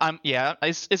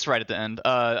 It's right at the end.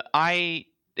 I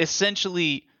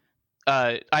essentially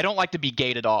I don't like to be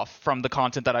gated off from the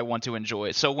content that I want to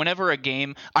enjoy. So whenever a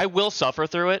game, I will suffer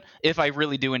through it if I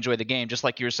really do enjoy the game. Just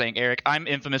like you were saying, Eric, I'm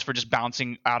infamous for just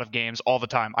bouncing out of games all the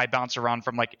time. I bounce around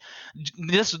from like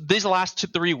these last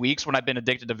 3 weeks when I've been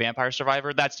addicted to Vampire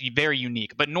Survivor. That's very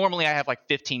unique. But normally I have like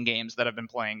 15 games that I've been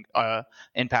playing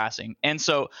in passing. And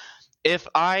so if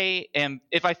I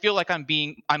feel like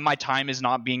my time is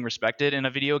not being respected in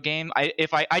a video game,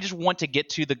 I just want to get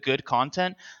to the good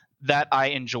content, that I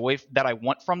enjoy, that I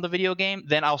want from the video game,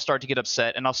 then I'll start to get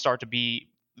upset and I'll start to be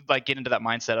like get into that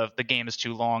mindset of the game is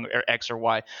too long or X or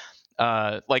Y.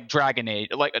 Like Dragon Age,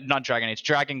 like not Dragon Age,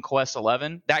 Dragon Quest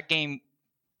 11. That game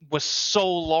was so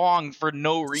long for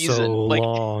no reason. So like,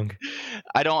 long.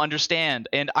 I don't understand.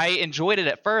 And I enjoyed it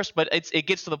at first, but it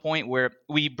gets to the point where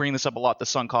we bring this up a lot, the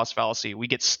sunk cost fallacy. We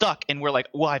get stuck and we're like,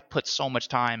 well, I've put so much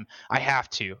time. I have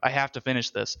to finish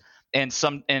this. And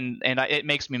it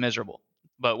makes me miserable.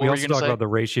 But what We were also you going talk to say? about the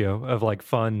ratio of like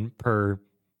fun per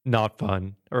not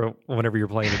fun, or whenever you're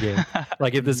playing a game.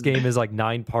 Like if this game is like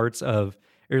 9 parts of,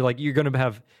 or like you're going to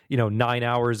have, 9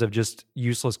 hours of just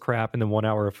useless crap and then 1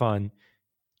 hour of fun,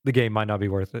 the game might not be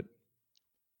worth it.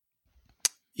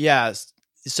 Yeah.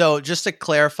 So just to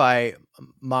clarify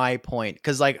my point,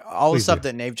 because like all the Please stuff do.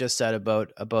 that Nave just said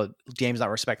about games not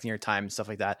respecting your time and stuff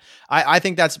like that, I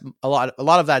think that's a lot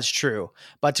of that's true.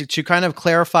 But to kind of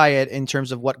clarify it in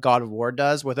terms of what God of War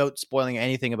does, without spoiling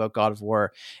anything about God of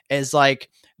War, is like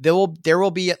there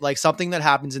will be like something that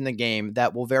happens in the game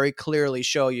that will very clearly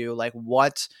show you like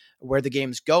where the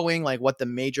game's going, like what the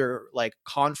major like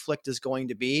conflict is going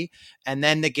to be. And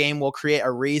then the game will create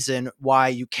a reason why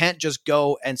you can't just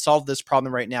go and solve this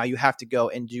problem right now. You have to go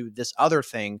and do this other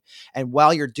thing. And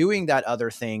while you're doing that other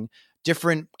thing,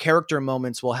 different character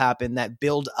moments will happen that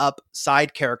build up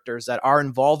side characters that are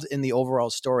involved in the overall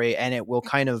story. And it will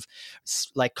kind of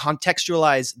like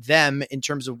contextualize them in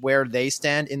terms of where they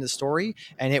stand in the story.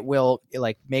 And it will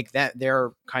like make that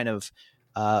their kind of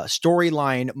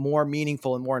storyline more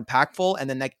meaningful and more impactful. And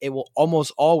then like it will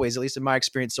almost always, at least in my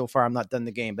experience so far, I'm not done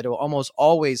the game, but it will almost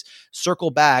always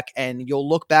circle back and you'll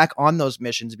look back on those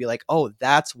missions and be like, oh,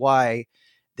 that's why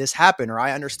this happened, or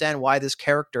I understand why this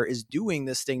character is doing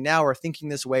this thing now, or thinking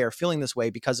this way, or feeling this way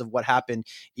because of what happened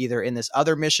either in this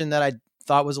other mission that I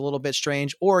thought was a little bit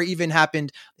strange, or even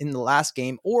happened in the last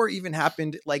game, or even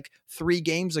happened like 3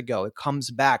 games ago. It comes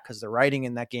back because the writing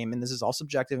in that game, and this is all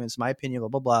subjective and it's my opinion, blah,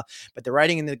 blah, blah, but the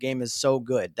writing in the game is so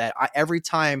good that every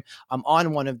time I'm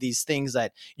on one of these things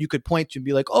that you could point to and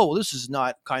be like, oh, well, this is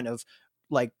not kind of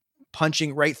like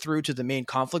punching right through to the main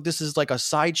conflict. This is like a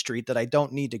side street that I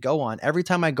don't need to go on. Every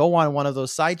time I go on one of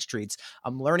those side streets,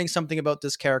 I'm learning something about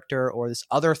this character, or this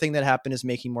other thing that happened is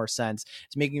making more sense.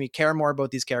 It's making me care more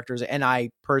about these characters, and I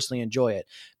personally enjoy it.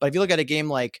 But if you look at a game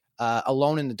like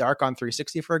Alone in the Dark on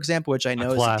 360, for example, which I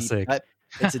know is a deep cut.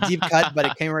 It's a deep cut, but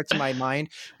it came right to my mind.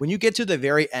 When you get to the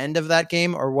very end of that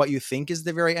game, or what you think is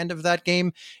the very end of that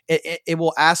game, it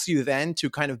will ask you then to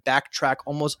kind of backtrack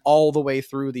almost all the way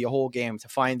through the whole game to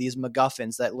find these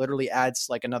MacGuffins that literally adds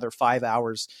like another 5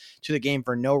 hours to the game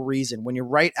for no reason. When you're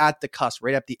right at the cusp,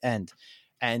 right at the end.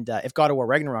 And if God of War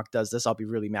Ragnarok does this, I'll be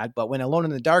really mad. But when Alone in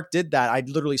the Dark did that, I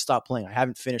literally stopped playing. I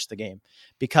haven't finished the game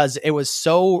because it was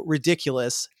so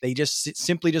ridiculous. They just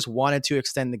simply just wanted to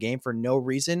extend the game for no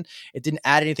reason. It didn't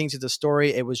add anything to the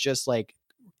story. It was just like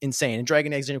insane. And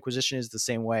Dragon Age Inquisition is the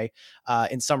same way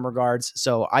in some regards.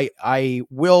 So I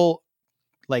will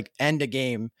like end a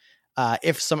game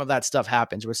if some of that stuff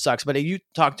happens, which sucks. But you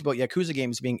talked about Yakuza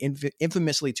games being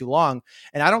infamously too long,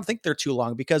 and I don't think they're too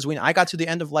long, because when I got to the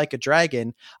end of Like a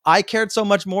Dragon, I cared so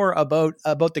much more about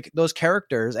those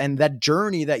characters and that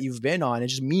journey that you've been on. It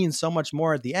just means so much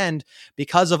more at the end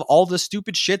because of all the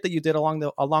stupid shit that you did along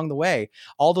the way,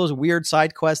 all those weird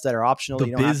side quests that are optional. The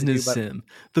you don't business have to do, sim.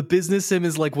 The business sim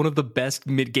is like one of the best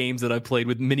mid games that I've played,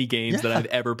 with mini games that I've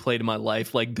ever played in my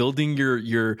life. Like building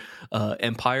your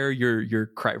empire, your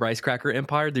rice cracker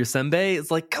empire, their senbei.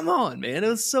 It's like, come on, man, it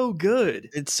was so good.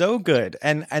 It's so good.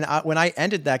 And when I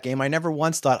ended that game, I never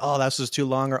once thought, oh, this was too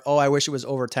long, or oh, I wish it was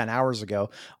over 10 hours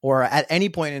ago, or at any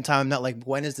point in time, I'm not like,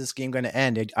 when is this game going to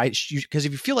end? Because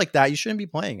if you feel like that, you shouldn't be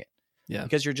playing it. Yeah,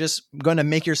 because you're just going to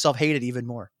make yourself hate it even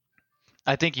more.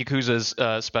 I think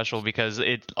Yakuza's special because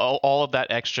all of that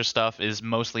extra stuff is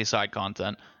mostly side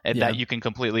content that you can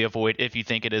completely avoid if you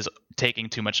think it is taking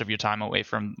too much of your time away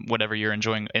from whatever you're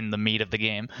enjoying in the meat of the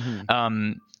game. Mm-hmm.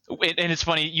 And it's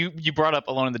funny, you brought up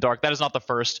Alone in the Dark. That is not the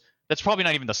first. That's probably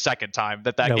not even the second time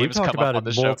that game has come up on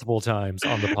the show. Multiple times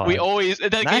on the pod.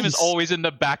 Game is always in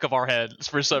the back of our heads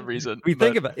for some reason. We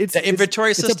think about it. The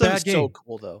inventory system is game. so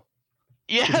cool, though.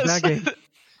 Yes. It's a bad game.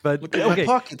 But okay,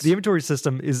 the inventory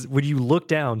system is when you look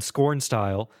down Scorn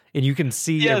style and you can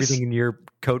see everything in your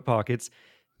coat pockets.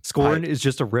 Scorn is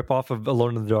just a ripoff of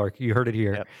Alone in the Dark. You heard it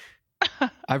here.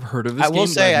 Yep. I've heard of this game. I will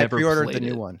say I never pre-ordered the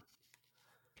new one.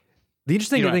 The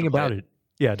interesting thing about it,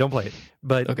 don't play it.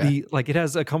 But it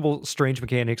has a couple strange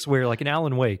mechanics where, like in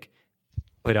Alan Wake,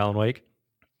 played Alan Wake?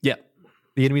 Yeah.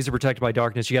 The enemies are protected by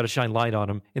darkness. You got to shine light on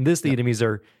them. In this, the enemies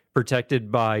are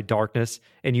protected by darkness,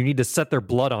 and you need to set their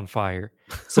blood on fire.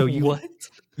 So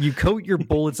you coat your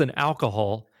bullets in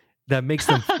alcohol, that makes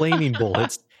them flaming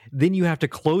bullets. Then you have to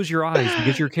close your eyes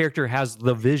because your character has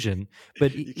the vision.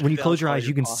 But when you close your eyes,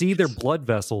 you can see their blood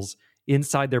vessels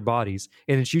inside their bodies.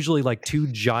 And it's usually like 2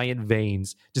 giant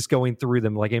veins just going through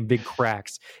them, like in big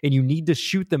cracks. And you need to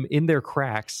shoot them in their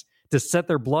cracks to set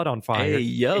their blood on fire and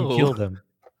kill them.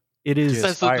 It is.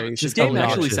 This game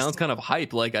actually sounds kind of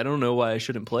hype. Like, I don't know why I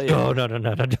shouldn't play it. Oh, no.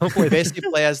 Don't play Basically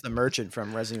play as the merchant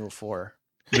from Resident Evil 4.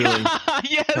 Really?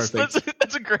 Yes, that's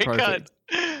a great cut.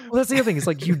 Well, that's the other thing. It's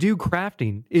like you do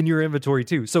crafting in your inventory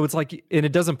too. So it's like, and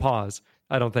it doesn't pause,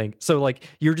 I don't think. So like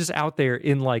you're just out there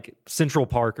in like Central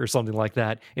Park or something like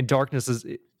that, and darkness is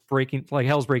breaking, like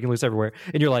hell's breaking loose everywhere.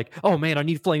 And you're like, oh man, I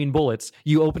need flaming bullets.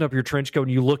 You open up your trench coat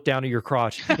and you look down at your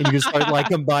crotch and you just start like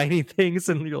combining things.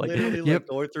 And you're like, literally yep. like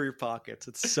going through your pockets.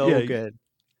 It's so good.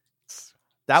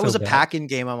 That was a pack-in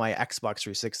game on my Xbox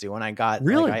 360 when I got.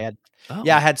 Really? Like, I had. Oh.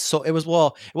 Yeah, I had. So it was.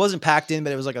 Well, it wasn't packed in,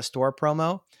 but it was like a store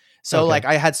promo. So like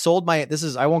I had sold my.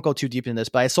 I won't go too deep in this,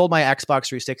 but I sold my Xbox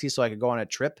 360 so I could go on a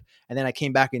trip, and then I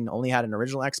came back and only had an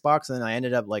original Xbox, and then I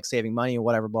ended up like saving money or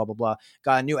whatever, blah blah blah.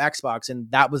 Got a new Xbox, and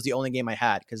that was the only game I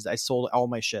had because I sold all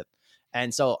my shit,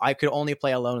 and so I could only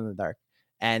play Alone in the Dark,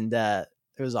 and it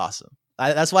was awesome.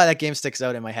 That's why that game sticks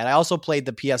out in my head. I also played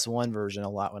the PS1 version a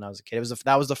lot when I was a kid.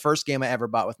 That was the first game I ever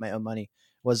bought with my own money.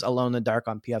 Was Alone in the Dark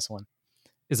on PS1.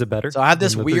 Is it better? So I have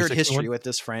this weird history with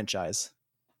this franchise.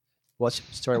 What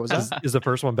story was that? Is the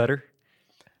first one better?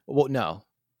 Well, no.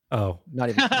 Oh, not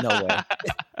even. No way.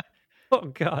 Oh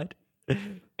God. All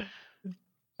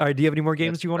right. Do you have any more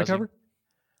games you want to cover?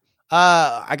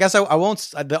 I guess I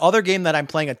won't. The other game that I'm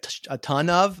playing a ton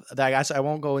of that I guess I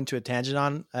won't go into a tangent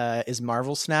on is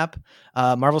Marvel Snap.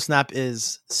 Marvel Snap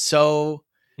is so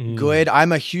good.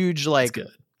 I'm a huge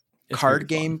card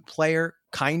game player.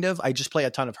 Kind of. I just play a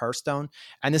ton of Hearthstone,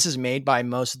 and this is made by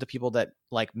most of the people that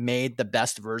like made the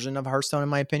best version of Hearthstone, in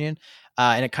my opinion.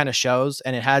 And it kind of shows.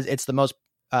 And it's the most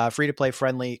free to play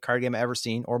friendly card game I've ever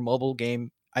seen, or mobile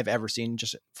game I've ever seen,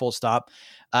 just full stop.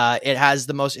 It has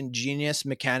the most ingenious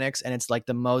mechanics, and it's like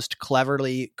the most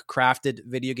cleverly crafted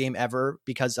video game ever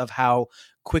because of how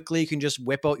quickly you can just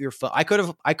whip out your phone. I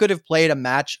could have played a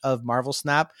match of Marvel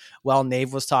Snap while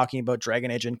Nave was talking about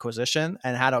Dragon Age Inquisition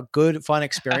and had a good fun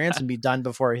experience and be done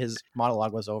before his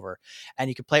monologue was over. And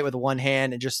you could play it with one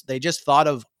hand, and they just thought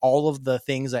of all of the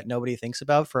things that nobody thinks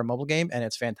about for a mobile game, and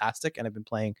it's fantastic. And I've been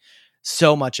playing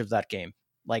so much of that game.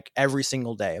 Like every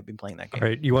single day I've been playing that game. All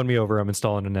right, you won me over. I'm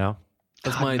installing it now.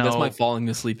 That's my falling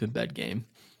asleep in bed game.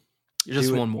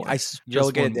 Just one more.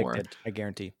 You'll get addicted, I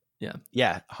guarantee.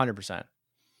 Yeah, 100%.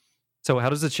 So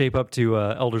how does it shape up to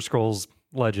Elder Scrolls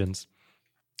Legends?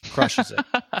 Crushes it.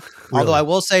 Although I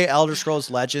will say Elder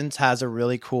Scrolls Legends has a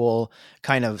really cool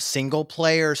kind of single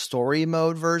player story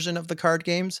mode version of the card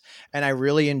games. And I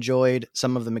really enjoyed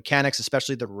some of the mechanics,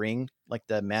 especially the ring, like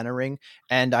the mana ring.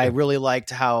 And I really liked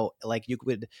how like you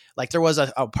could, like there was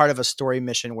a part of a story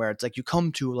mission where it's like you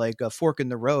come to like a fork in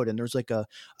the road and there's like a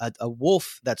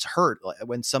wolf that's hurt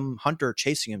when some hunter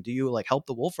chasing him. Do you like help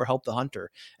the wolf or help the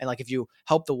hunter? And like if you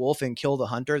help the wolf and kill the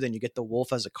hunter, then you get the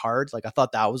wolf as a card. Like I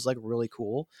thought that was like really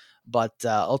cool. But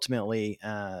ultimately,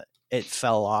 it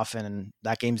fell off, and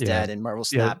that game's dead. And Marvel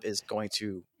Snap is going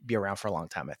to be around for a long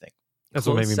time, I think. That's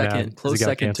what made me mad. Close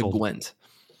second to Gwent.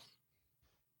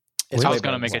 I was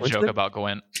going to make a joke about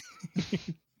Gwent.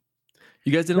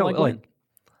 You guys didn't like Gwent?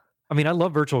 I mean, I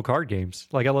love virtual card games.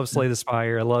 Like, I love Slay the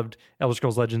Spire. I loved Elder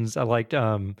Scrolls Legends. I liked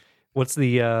what's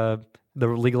the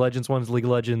League of Legends ones? League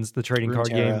of Legends, the trading card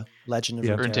game. Legend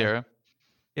of Runeterra.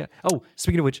 Yeah. Oh,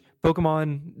 speaking of which,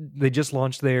 Pokemon, they just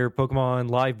launched their Pokemon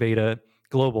Live Beta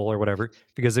Global or whatever,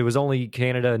 because it was only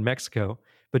Canada and Mexico.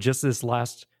 But just this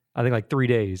last, I think like 3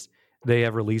 days, they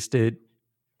have released it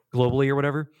globally or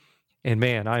whatever. And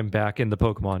man, I'm back in the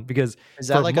Pokemon because is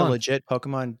that like a legit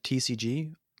Pokemon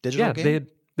TCG digital game? Yeah,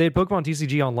 they had Pokemon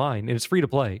TCG online and it's free to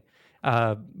play.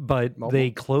 But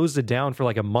they closed it down for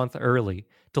like a month early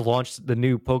to launch the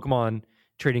new Pokemon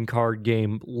trading card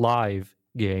game live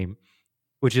game,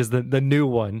 which is the new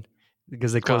one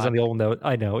because they closed on the old one.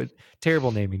 I know,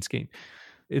 terrible naming scheme.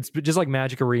 It's just like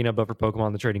Magic Arena, but for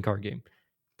Pokemon, the trading card game.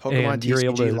 Pokemon and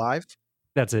TCG Live?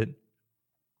 That's it.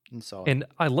 And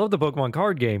I love the Pokemon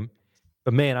card game,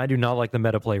 but man, I do not like the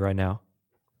meta play right now.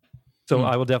 So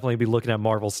I will definitely be looking at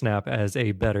Marvel Snap as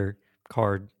a better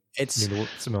card. It's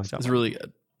really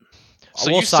good. So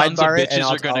you sons of bitches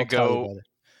are going to go...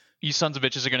 You sons of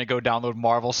bitches are going to go download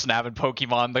Marvel Snap and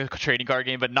Pokemon, the trading card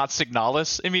game, but not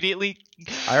Signalis immediately?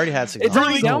 I already had Signalis. It's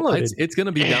already downloaded. It's going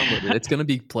to be downloaded. It's going to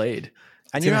be played.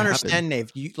 And you don't understand, Nave.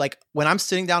 You like when I'm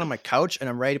sitting down on my couch and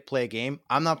I'm ready to play a game,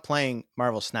 I'm not playing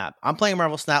Marvel Snap. I'm playing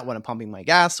Marvel Snap when I'm pumping my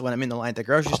gas, when I'm in the line at the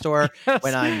grocery store,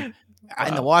 when I'm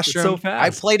In the Wow, washroom. it's so fast. I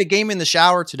played a game in the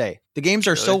shower today. The games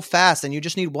are so Good. fast, and you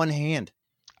just need one hand.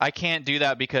 I can't do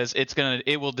that because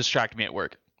it will distract me at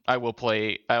work. I will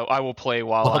play while I'm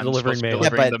delivering supposed to be mail. Yeah,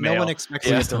 delivering but the no mail. one expects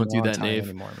Yeah, you to don't do do that, that Nave.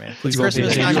 anymore, man. Please It's don't do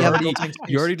Christmas that. time. You You have already, built-in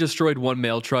you already space. destroyed one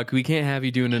mail truck. We can't have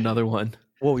you doing another one.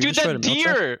 Whoa, you Dude, destroyed that a mail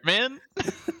truck? deer, man.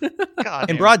 God, In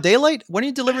damn. broad daylight? When are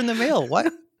you delivering the mail?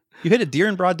 What? You hit a deer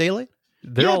in broad daylight?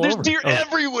 They're Yeah, all there's over. deer Oh,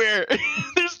 everywhere.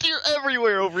 There's deer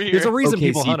everywhere over here. There's a reason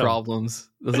people OKC hunt 'em. problems.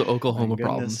 Those are Oklahoma goodness.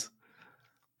 problems.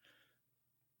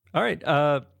 All right.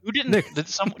 Who didn't? Nick.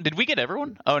 Did we get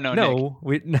everyone? Oh no, Nick. No,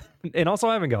 we and also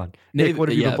I haven't gone. Nick, what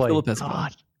have you been playing? Philip has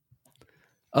gone.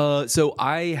 God. So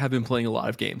I have been playing a lot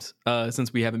of games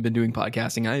since we haven't been doing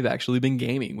podcasting. I've actually been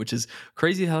gaming, which is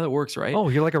crazy how that works, right? Oh,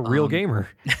 you're like a real Um, gamer.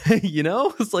 You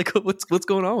know, it's like what's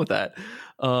going on with that?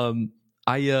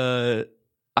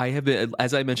 I have been,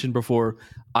 as I mentioned before,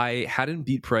 I hadn't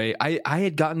beat Prey. I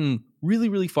had gotten really,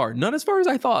 really far, not as far as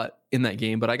I thought in that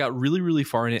game, but I got really, really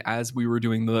far in it as we were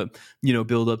doing the,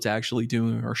 build up to actually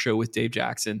doing our show with Dave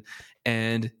Jackson.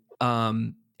 And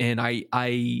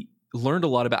I learned a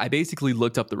lot about, I basically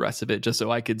looked up the rest of it just so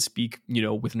I could speak,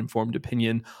 with an informed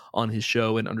opinion on his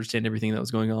show and understand everything that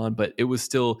was going on. But it was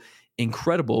still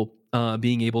incredible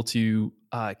being able to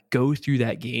go through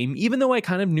that game. Even though I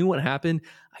kind of knew what happened,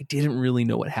 I didn't really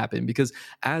know what happened because,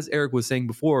 as Eric was saying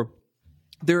before,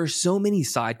 there are so many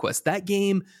side quests. That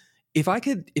game, if I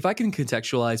can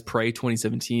contextualize Prey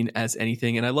 2017 as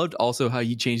anything, and I loved also how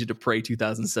you changed it to Prey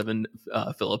 2007,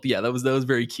 Philip. Yeah, that was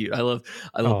very cute. I love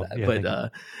Oh, that.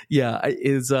 yeah,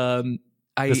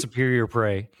 But The superior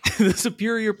prey. the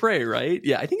superior Prey, right?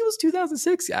 Yeah, I think it was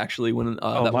 2006 actually when that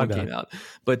my one bad. came out.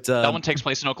 But That one takes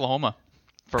place in Oklahoma.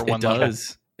 For one level.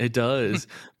 It does.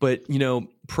 But,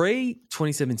 Prey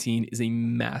 2017 is a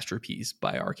masterpiece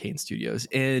by Arcane Studios.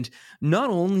 And not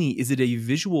only is it a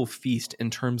visual feast in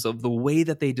terms of the way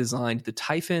that they designed the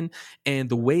Typhon and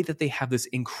the way that they have this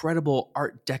incredible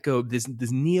Art Deco, this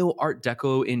neo Art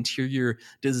Deco interior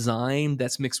design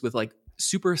that's mixed with like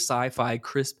super sci-fi,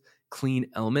 crisp, clean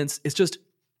elements.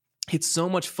 It's so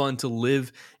much fun to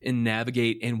live and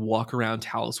navigate and walk around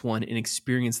Talos One and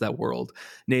experience that world.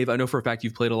 Nave, I know for a fact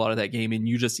you've played a lot of that game and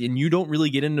you don't really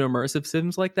get into immersive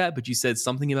sims like that, but you said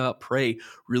something about Prey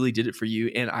really did it for you.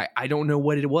 And I don't know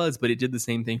what it was, but it did the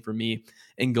same thing for me.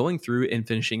 And going through and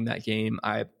finishing that game,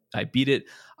 I beat it.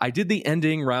 I did the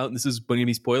ending route. This is going to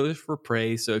be spoilers for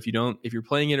Prey. So if you're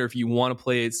playing it or if you want to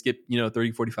play it, skip,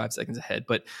 30, 45 seconds ahead.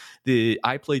 But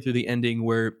I played through the ending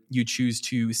where you choose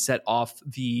to set off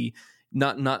the,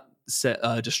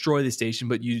 destroy the station,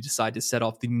 but you decide to set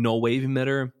off the null wave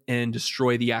emitter and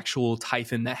destroy the actual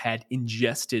Typhon that had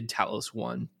ingested Talos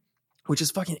One, which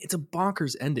is it's a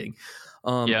bonkers ending.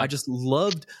 Yeah.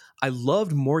 I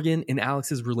loved Morgan and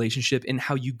Alex's relationship and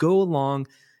how you go along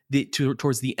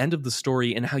towards the end of the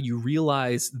story and how you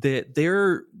realize that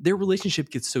their relationship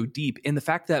gets so deep, and the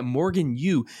fact that Morgan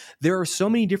Yu, there are so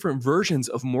many different versions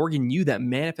of Morgan Yu that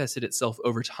manifested itself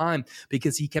over time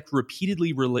because he kept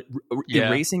repeatedly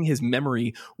erasing his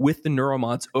memory with the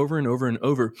neuromods over and over and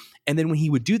over. And then when he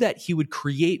would do that, he would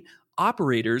create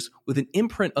operators with an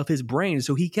imprint of his brain,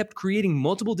 so he kept creating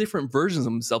multiple different versions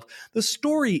of himself. The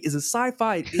story is a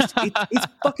sci-fi. It's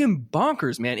fucking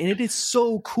bonkers, man, and it is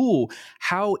so cool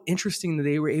how interesting that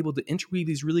they were able to interweave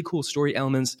these really cool story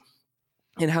elements,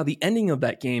 and how the ending of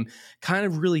that game kind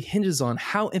of really hinges on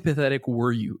how empathetic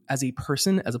were you as a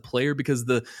person, as a player, because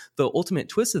the ultimate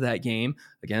twist of that game,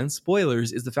 again,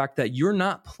 spoilers, is the fact that you're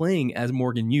not playing as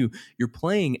Morgan Yu, you're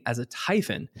playing as a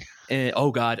Typhon. And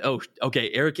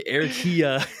Eric, he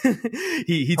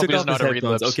he took off his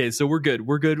headphones. Okay, so we're good.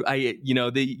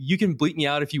 You can bleep me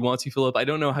out if you want to, Philip. I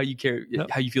don't know how you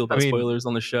feel about spoilers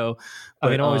on the show.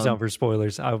 But, always down for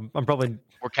spoilers. I'm probably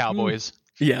We're cowboys.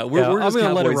 Yeah, we're I'm just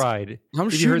gonna let it cowboys. ride. I'm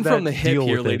If you shooting heard from that, the hip deal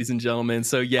here, with it. ladies and gentlemen.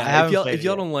 So I yeah, haven't if y'all played it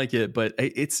don't like it, but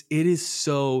it is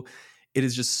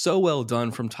just so well done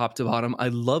from top to bottom. I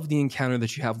love the encounter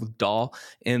that you have with Dahl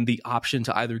and the option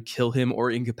to either kill him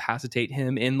or incapacitate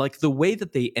him, and like the way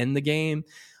that they end the game.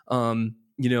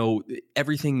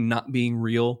 Everything not being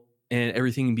real and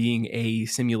everything being a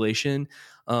simulation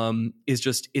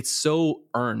it's so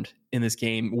earned in this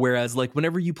game. Whereas like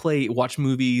whenever you watch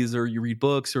movies or you read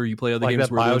books or you play other Like games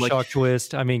that where Bioshock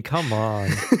twist. I mean, come on.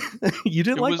 you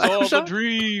didn't It like was all Bioshock? the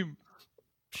dream.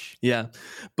 Yeah,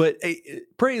 but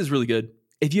Prey is really good.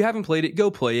 If you haven't played it, go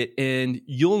play it, and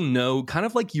you'll know. Kind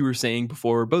of like you were saying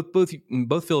before, both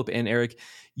Philip and Eric,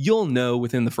 you'll know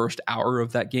within the first hour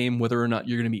of that game whether or not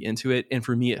you're going to be into it. And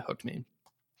for me, it hooked me.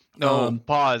 No,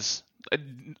 pause.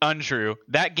 Untrue.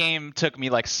 That game took me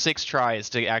like 6 tries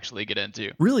to actually get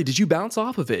into. Really, did you bounce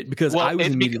off of it? Because I was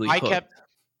immediately hooked.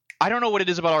 I don't know what it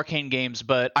is about arcane games,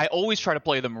 but I always try to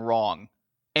play them wrong.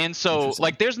 And so,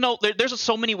 like, there's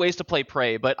so many ways to play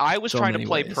Prey, but I was trying to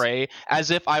play Prey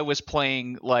as if I was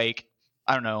playing, like,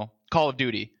 I don't know, Call of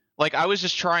Duty. Like, I was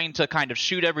just trying to kind of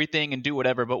shoot everything and do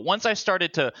whatever. But once I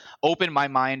started to open my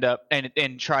mind up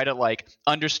and try to, like,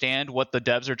 understand what the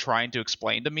devs are trying to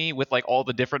explain to me with, like, all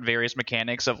the different various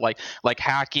mechanics of, like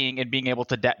hacking and being able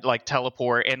to, like,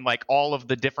 teleport and, like, all of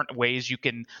the different ways you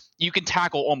can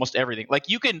tackle almost everything. Like,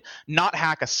 you can not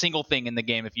hack a single thing in the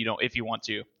game if you want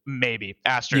to. Maybe.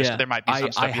 Asterisk. Yeah, there might be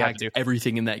some stuff you have to do.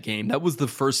 Everything in that game. That was the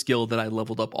first skill that I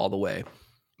leveled up all the way.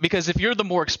 Because if you're the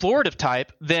more explorative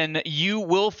type, then you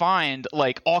will find,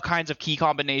 like, all kinds of key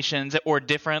combinations or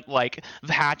different, like,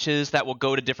 hatches that will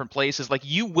go to different places. Like,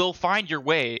 you will find your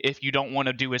way if you don't want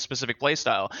to do a specific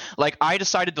playstyle. Like, I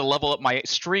decided to level up my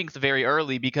strength very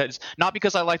early not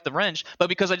because I liked the wrench, but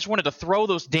because I just wanted to throw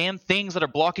those damn things that are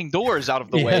blocking doors out of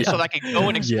the way so that I could go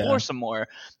and explore some more.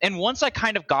 And once I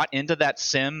kind of got into that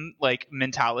sim, like,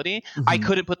 mentality, I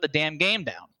couldn't put the damn game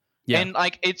down. Yeah. And,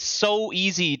 like, it's so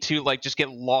easy to, like, just get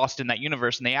lost in that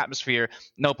universe and the atmosphere,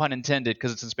 no pun intended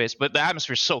because it's in space, but the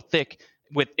atmosphere is so thick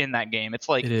within that game. It's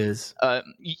like, it is.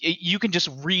 You can just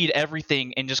read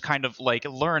everything and just kind of, like,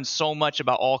 learn so much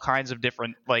about all kinds of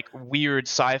different, like, weird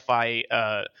sci-fi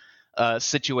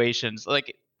situations.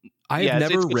 Like,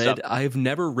 I've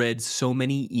never read so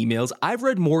many emails. I've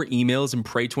read more emails in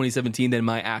Prey 2017 than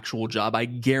my actual job. I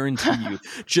guarantee you,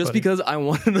 just because I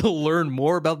wanted to learn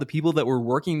more about the people that were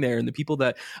working there and the people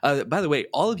that, by the way,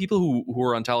 all the people who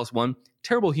were on Talos 1,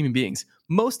 terrible human beings,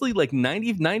 mostly like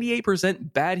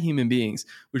 98% bad human beings,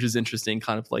 which is interesting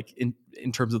kind of like in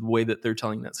terms of the way that they're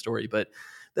telling that story, but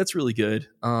that's really good.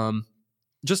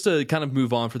 Just to kind of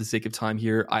move on for the sake of time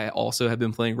here, I also have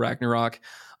been playing Ragnarok.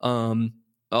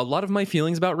 A lot of my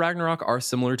feelings about Ragnarok are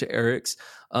similar to Eric's.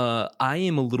 I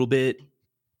am a little bit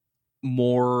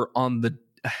more on the...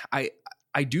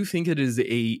 I do think it is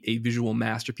a visual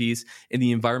masterpiece, and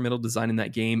the environmental design in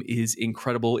that game is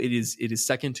incredible. It is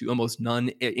second to almost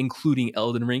none, including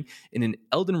Elden Ring. And in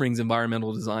Elden Ring's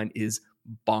environmental design is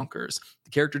bonkers.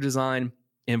 The character design,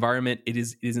 environment, it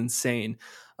is insane,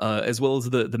 as well as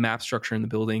the map structure in the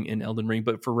building in Elden Ring.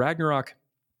 But for Ragnarok,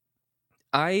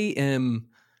 I am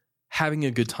having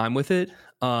a good time with it.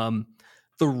 The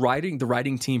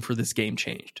writing team for this game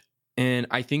changed, and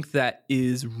I think that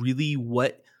is really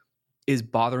what is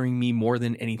bothering me more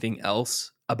than anything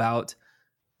else about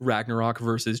Ragnarok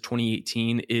versus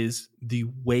 2018 is the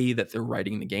way that they're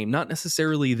writing the game, not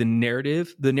necessarily the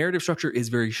narrative. The narrative structure is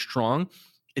very strong.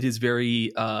 It is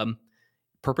very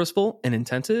purposeful and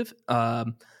intensive,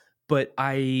 but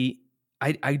I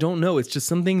don't know. It's just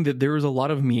something that there is a lot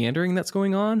of meandering that's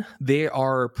going on. They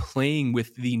are playing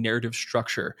with the narrative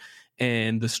structure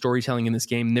and the storytelling in this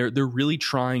game. They're really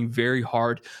trying very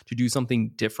hard to do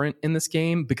something different in this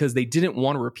game because they didn't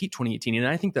want to repeat 2018. And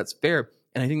I think that's fair.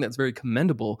 And I think that's very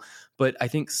commendable. But I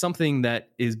think something that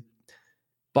is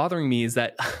bothering me is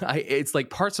that it's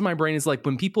like parts of my brain is like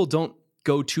when people don't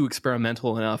go too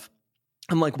experimental enough,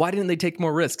 I'm like, why didn't they take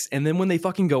more risks? And then when they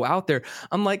fucking go out there,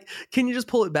 I'm like, can you just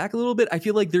pull it back a little bit? I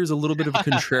feel like there's a little bit of a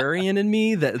contrarian in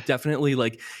me that definitely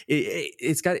like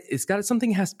it's got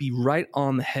something has to be right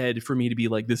on the head for me to be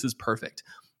like, this is perfect.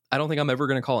 I don't think I'm ever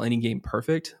going to call any game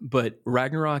perfect, but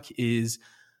Ragnarok is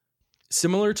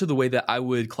similar to the way that I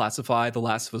would classify The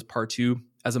Last of Us Part 2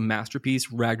 as a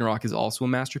masterpiece. Ragnarok is also a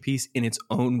masterpiece in its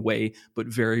own way, but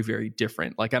very, very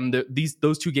different. Like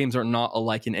those two games are not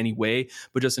alike in any way,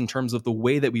 but just in terms of the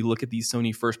way that we look at these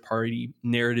Sony first-party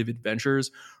narrative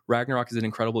adventures, Ragnarok is an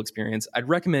incredible experience. I'd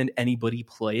recommend anybody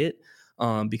play it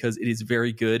because it is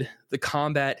very good. The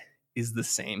combat is the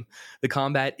same. The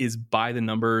combat is by the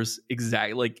numbers.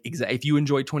 Exactly. If you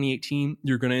enjoyed 2018,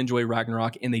 you're going to enjoy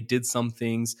Ragnarok, and they did some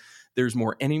things. There's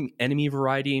more enemy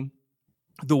variety.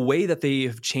 The way that they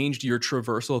have changed your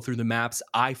traversal through the maps,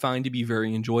 I find to be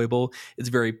very enjoyable. It's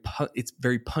very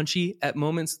punchy at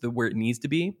moments, where it needs to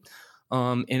be,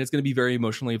 and it's going to be very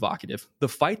emotionally evocative. The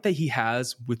fight that he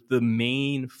has with the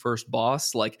main first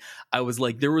boss, like I was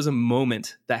like, there was a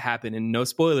moment that happened, and no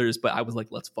spoilers, but I was like,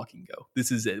 let's fucking go.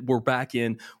 This is it. We're back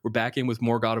in with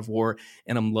more God of War,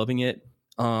 and I'm loving it.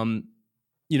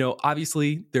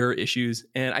 Obviously there are issues,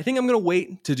 and I think I'm going to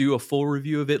wait to do a full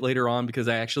review of it later on because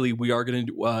we are going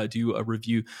to do a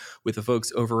review with the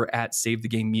folks over at Save the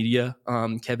Game Media.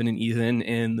 Kevin and Ethan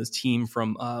and the team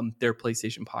from their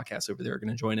PlayStation podcast over there are going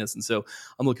to join us, and so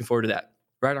I'm looking forward to that.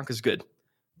 Ragnarok is good.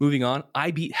 Moving on,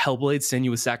 I beat Hellblade: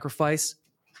 Senua's Sacrifice.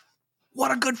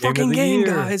 What a good fucking game,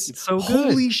 guys. It's so good.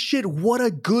 Holy shit, what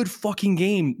a good fucking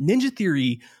game. Ninja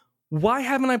Theory why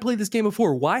haven't I played this game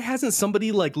before? Why hasn't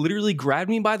somebody like literally grabbed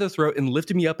me by the throat and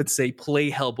lifted me up and say, play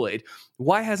Hellblade?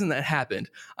 Why hasn't that happened?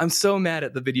 I'm so mad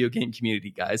at the video game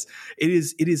community, guys. It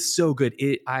is so good.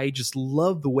 I just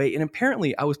love the way, and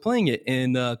apparently I was playing it,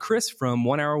 and Chris from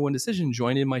 1 Hour 1 Decision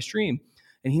joined in my stream,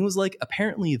 and he was like,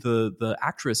 apparently the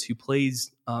actress who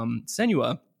plays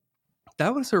Senua,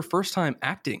 that was her first time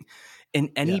acting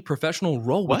in any professional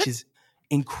role, which is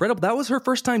incredible. That was her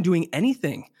first time doing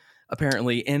anything,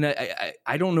 apparently. And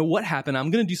I don't know what happened.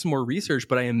 I'm going to do some more research,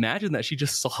 but I imagine that she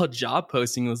just saw a job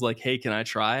posting and was like, hey, can I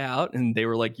try out? And they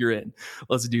were like, you're in,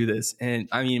 let's do this. And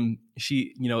I mean,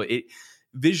 she,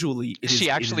 visually. Is she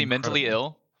actually mentally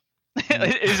ill?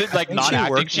 Is it like not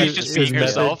acting? She's just being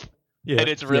herself and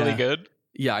it's really good.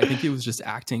 Yeah, I think it was just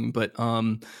acting, but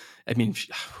I mean,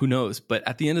 who knows? But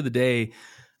at the end of the day,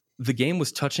 the game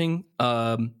was touching.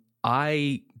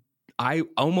 I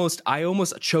almost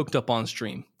choked up on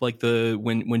stream, like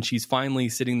when she's finally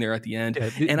sitting there at the end,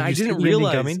 and I didn't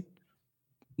realize.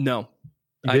 No,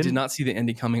 I did not see the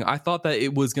ending coming. I thought that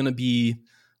it was going to be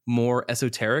more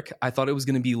esoteric. I thought it was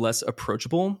going to be less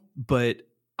approachable, but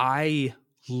I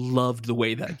loved the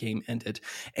way that game ended,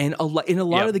 and a lot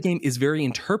of the game is very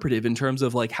interpretive in terms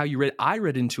of like how you read. I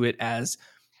read into it as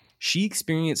she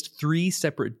experienced 3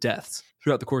 separate deaths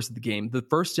throughout the course of the game. The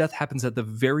first death happens at the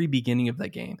very beginning of that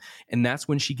game, and that's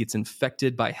when she gets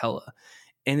infected by Hela.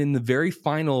 And in the very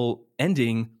final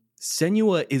ending,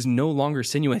 Senua is no longer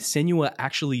Senua. Senua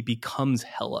actually becomes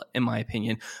Hela, in my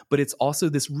opinion. But it's also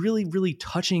this really, really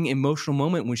touching emotional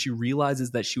moment when she realizes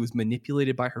that she was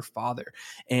manipulated by her father.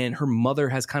 And her mother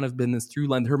has kind of been this through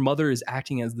line. Her mother is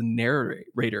acting as the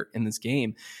narrator in this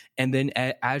game. And then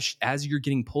as you're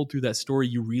getting pulled through that story,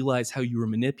 you realize how you were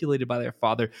manipulated by their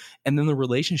father. And then the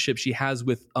relationship she has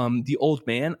with the old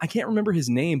man. I can't remember his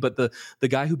name, but the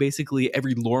guy who basically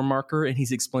every lore marker, and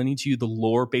he's explaining to you the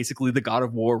lore, basically the God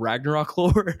of War Ragnarok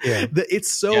lore. Yeah.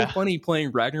 It's so funny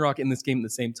playing Ragnarok in this game at the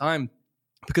same time,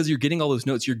 because you're getting all those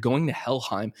notes. You're going to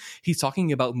Helheim. He's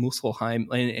talking about Muspelheim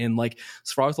and like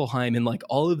Svartalheim and like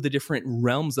all of the different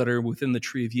realms that are within the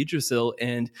Tree of Yggdrasil.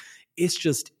 And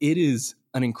it is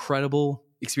an incredible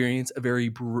experience, a very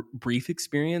brief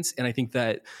experience. And I think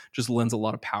that just lends a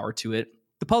lot of power to it.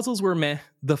 The puzzles were meh.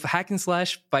 The hack and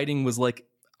slash fighting was like,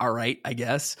 all right, I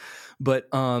guess. But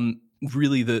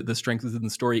really the strength is in the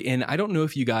story. And I don't know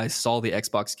if you guys saw the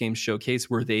Xbox Games Showcase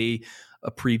where they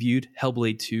previewed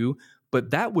Hellblade 2,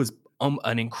 but that was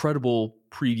an incredible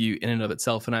preview in and of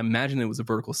itself. And I imagine it was a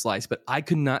vertical slice, but I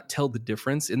could not tell the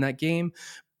difference in that game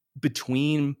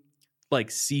between like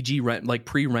CG, like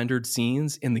pre-rendered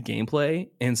scenes in the gameplay.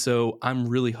 And so I'm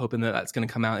really hoping that that's going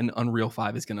to come out and Unreal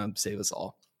 5 is going to save us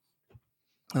all.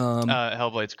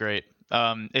 Hellblade's great.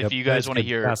 If you guys want to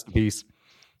hear, masterpiece.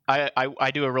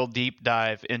 I do a real deep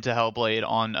dive into Hellblade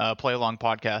on Play Along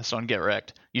podcast on Get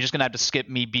Wrecked. You're just gonna have to skip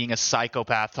me being a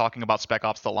psychopath talking about Spec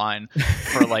Ops: The Line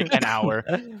for like an hour.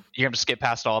 You're gonna skip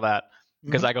past all that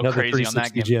because I go crazy on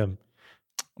that game. Gym.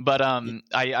 But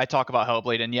I talk about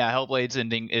Hellblade, and yeah, Hellblade's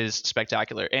ending is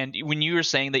spectacular. And when you were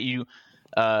saying that you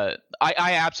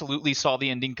I absolutely saw the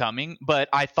ending coming, but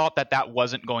I thought that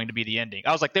wasn't going to be the ending.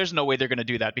 I was like, there's no way they're going to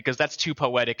do that because that's too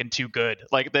poetic and too good.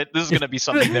 Like this is going to be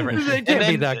something different. They can't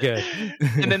be that good.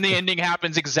 And then the ending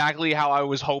happens exactly how I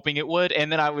was hoping it would.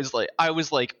 And then I was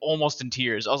like almost in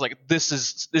tears. I was like, this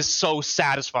is so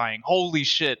satisfying. Holy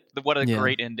shit. What a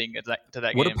great ending to that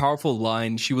game. What a powerful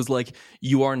line. She was like,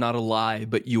 you are not a lie,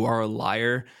 but you are a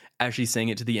liar. Actually saying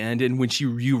it to the end, and when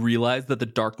you realize that the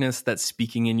darkness that's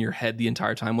speaking in your head the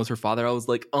entire time was her father, I was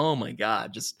like, oh my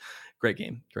god, just great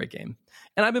game.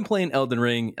 And I've been playing Elden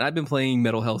Ring and I've been playing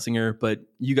Metal Hellsinger, but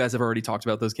you guys have already talked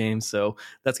about those games, so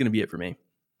that's going to be it for me.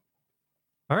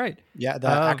 All right. Yeah, the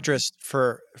actress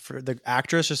for the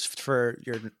actress, just for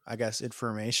your, I guess,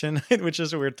 information, which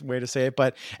is a weird way to say it,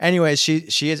 but anyways,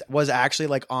 she was actually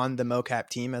like on the mocap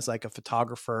team as like a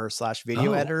photographer /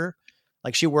 video editor.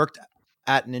 Like she worked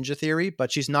at Ninja Theory,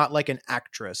 but she's not like an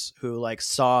actress who like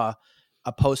saw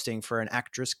a posting for an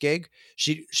actress gig.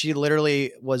 She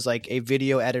literally was like a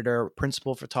video editor,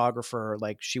 principal photographer.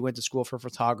 Like she went to school for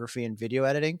photography and video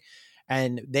editing,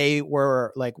 and they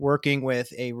were like working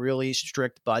with a really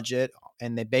strict budget,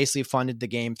 and they basically funded the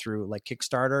game through like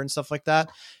Kickstarter and stuff like that.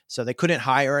 So they couldn't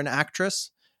hire an actress,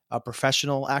 a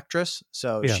professional actress.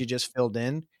 So she just filled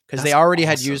in because they already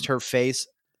had used her face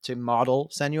to model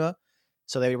Senua.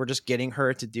 So they were just getting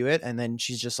her to do it, and then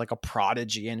she's just like a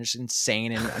prodigy and just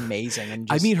insane and amazing. And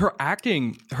just, I mean, her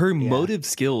acting, her motive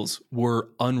skills were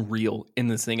unreal in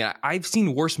this thing. I've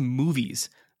seen worse movies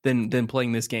than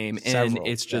playing this game, and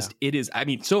it's just it is. I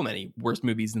mean, so many worse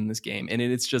movies in this game, and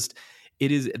it's just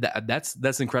it is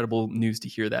that's incredible news to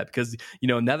hear that, because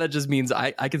now that just means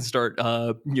I can start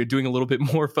doing a little bit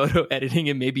more photo editing,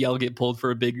 and maybe I'll get pulled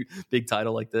for a big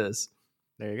title like this.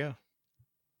 There you go.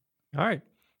 All right.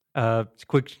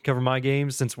 Quick cover my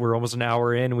games since we're almost an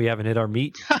hour in and we haven't hit our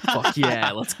meat. Fuck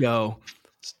yeah, let's go.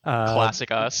 Classic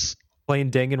us.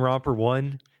 Playing Danganronpa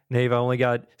 1. Nave, I only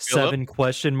got 7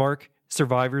 question mark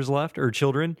survivors left, or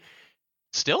children.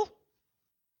 Still?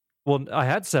 Well, I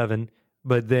had 7,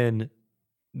 but then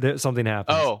something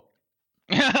happened. Oh.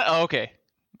 Okay.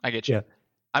 I get you. Yeah.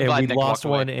 I'm and glad we Nick lost walked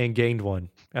away. one and gained one,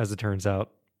 as it turns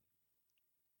out.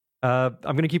 I'm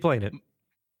going to keep playing it.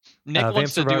 Nick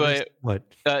wants to do what?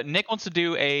 Nick wants to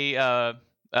do a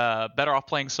better off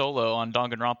playing solo on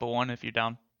Danganronpa 1 if you're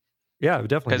down. Yeah, I would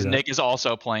definitely. Because Nick is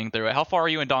also playing through it. How far are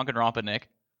you in Danganronpa, Nick?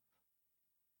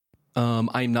 I'm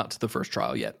not to the first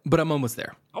trial yet, but I'm almost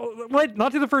there. Oh, what?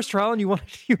 Not to the first trial, and you want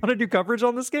to do coverage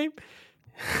on this game?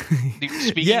 Dude,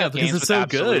 speaking of because games it's so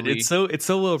good. absolutely- It's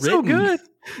so well written. So good.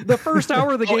 The first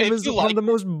hour of the Oh, game if is you one of like- the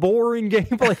most boring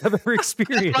gameplay I've ever That's what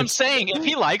I'm experienced. saying. If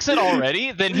he likes it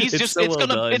already, then he's It's just so well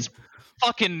done. it's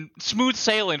fucking smooth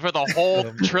sailing for the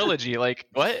whole trilogy. Like,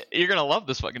 what? You're gonna love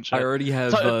this fucking shit. I already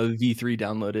have V3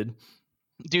 downloaded.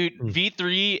 Dude,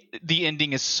 V3, the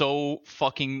ending is so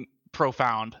fucking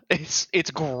profound. It's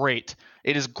great.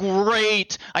 It is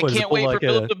great. I What, is can't it wait for like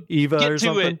Philip to Eva get or to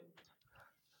something? it.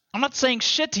 I'm not saying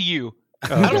shit to you.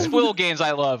 Oh, I don't okay. spoil games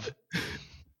I love.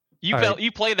 You All right. you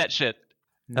play that shit.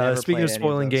 Never Speaking played of any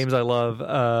spoiling those. games I love,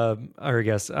 or I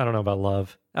guess I don't know about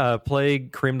love.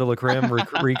 Plague, Creme de la Creme,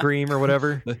 Recream, or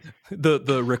whatever.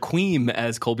 The Requiem,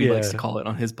 as Colby likes to Yeah. call it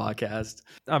on his podcast.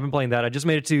 I've been playing that. I just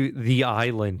made it to The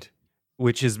Island,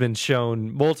 which has been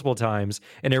shown multiple times,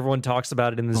 and everyone talks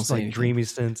about it in Don't this say like anything. dreamy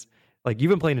sense. Like you've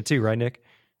been playing it too, right, Nick?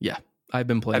 Yeah, I've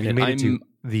been playing Have you it. made it to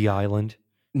The Island?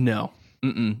 No.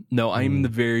 No, I'm in the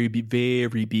Mm.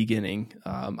 very beginning.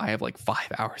 I have like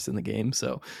 5 hours in the game,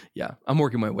 so yeah, I'm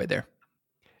working my way there.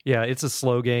 Yeah, it's a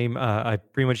slow game. I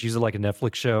pretty much use it like a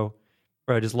Netflix show,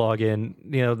 where I just log in.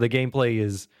 The gameplay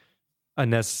is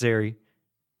unnecessary.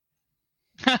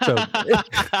 So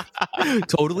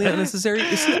Totally unnecessary.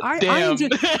 See, Damn.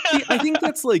 I think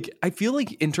that's like, I feel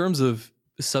like in terms of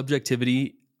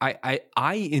subjectivity,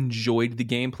 I enjoyed the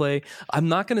gameplay. I'm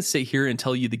not going to sit here and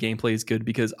tell you the gameplay is good,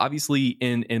 because obviously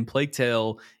in Plague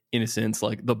Tale Innocence,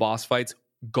 like the boss fights,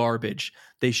 garbage.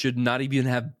 They should not even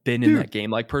have been in Dude, that game.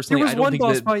 Like there personally, was I don't one think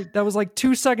boss that. fight that was like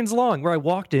 2 seconds long, where I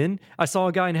walked in, I saw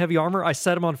a guy in heavy armor, I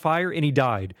set him on fire, and he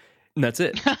died. And that's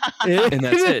it. And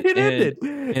that's it. It ended.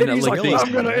 And And he's like like, these-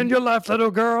 "I'm gonna end your life,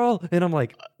 little girl." And I'm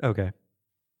like, okay.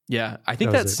 Yeah, I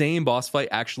think That that was it. same boss fight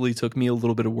actually took me a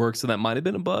little bit of work, so that might have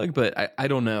been a bug, but I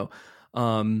don't know.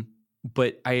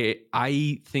 But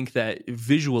I think that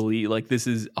visually, like, this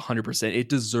is 100%. It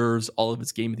deserves all of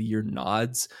its Game of the Year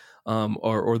nods,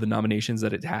 or the nominations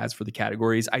that it has for the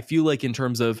categories. I feel like in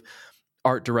terms of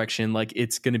art direction, like,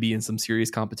 it's going to be in some serious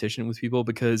competition with people,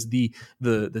 because the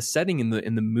setting and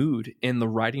the mood and the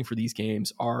writing for these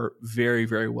games are very,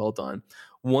 very well done.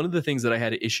 One of the things that I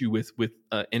had an issue with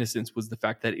Innocence was the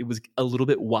fact that it was a little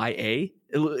bit YA.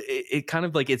 It kind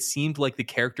of like, it seemed like the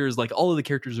characters, like all of the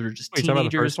characters are just Wait, you talking about the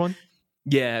teenagers. first one?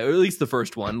 Yeah, or at least the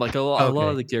first one. Like a lot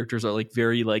of the characters are like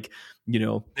very like, They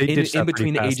ditched in that pretty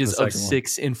between the fast in ages the of second one.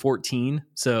 6 and 14.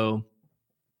 So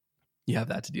you have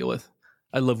that to deal with.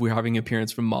 I love we're having an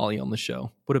appearance from Molly on the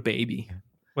show. What a baby.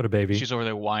 What a baby. She's over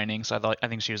there whining, so I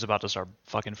think she was about to start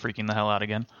fucking freaking the hell out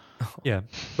again. Yeah,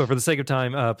 but for the sake of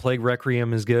time, Plague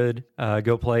Requiem is good.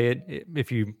 Go play it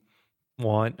if you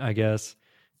want, I guess.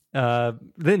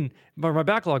 Then my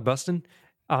backlog busting.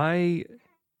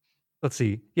 Let's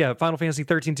see. Yeah, Final Fantasy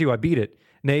 13 2. I beat it.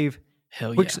 Nave.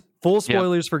 Hell Quick, yeah. full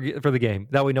spoilers for the game.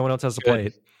 That way, no one else has to play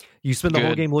it. You spend the whole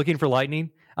Good. game looking for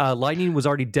Lightning. Lightning was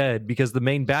already dead because the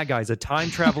main bad guy is a time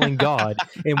traveling god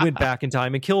and went back in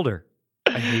time and killed her.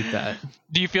 I hate that.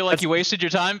 Do you feel like you wasted your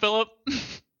time, Philip?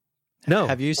 No,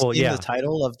 Have you well, seen yeah. the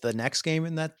title of the next game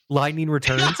in that? Lightning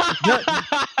Returns? No,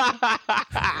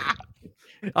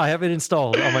 I have it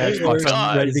installed on my Xbox.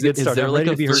 I'm ready to get Is started. there I'm like ready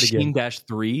a to be heard again.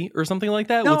 13-3 or something like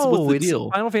that? No, what's the it's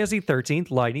deal? Final Fantasy 13th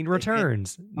Lightning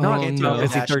Returns. Not Oh, Final no.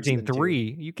 Fantasy Dash is 13 the two.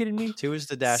 3. You kidding me? 2 is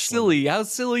the dash. Silly. How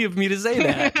silly of me to say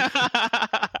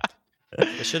that.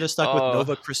 They should have stuck with Oh.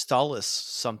 Nova Crystallis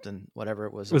something, whatever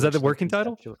it was. Was that the originally working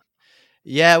title? conceptual.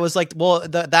 Yeah, it was like, well,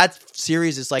 that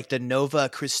series is like the Nova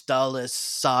Crystallis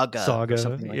Saga Saga, or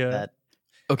something like yeah. that.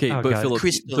 Okay, Oh, but God. Philip,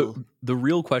 Crystal. the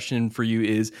real question for you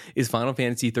is Final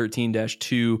Fantasy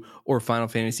 13-2 or Final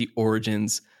Fantasy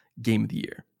Origins Game of the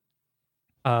Year?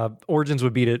 Origins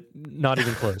would beat it. Not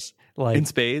even close. Like in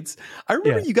spades. I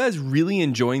remember Yeah. you guys really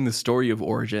enjoying the story of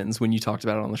Origins when you talked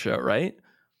about it on the show, right?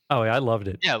 oh yeah, I loved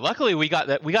it. Yeah, luckily we got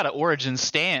that. We got an Origin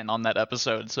stan on that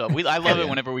episode, so I love Yeah. it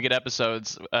whenever we get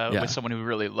episodes with someone who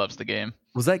really loves the game.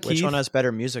 Was that Keith? Which one has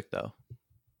better music though?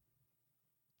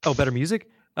 Oh, better music.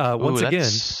 Once Ooh, again,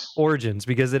 that's- Origins,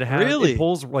 because it has Really? it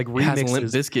pulls like It has Limp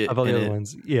remixes Bizkit of other in it.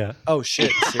 ones. Yeah. Oh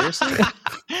shit! Seriously?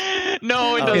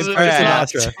 no, it Oh, doesn't. sorry, It's I not.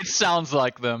 asked. It sounds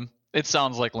like them. It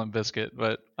sounds like Limp Bizkit,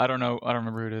 but I don't know. I don't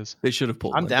remember who it is. They should have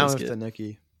pulled. I'm Limp down Bizkit. with the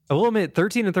Nookie. I will admit,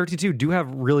 13 and 32 do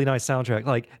have really nice soundtrack.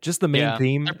 Like just the main Yeah,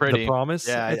 theme, they're pretty. The Promise,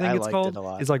 Yeah, I think I it's liked it called, a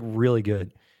lot. is like really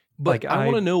good. But Like, I I-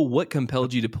 want to know what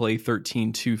compelled you to play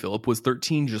 13 too, Philip. Was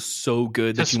 13 just so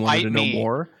good that To you wanted to spite know me.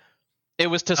 more? It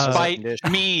was to Uh, spite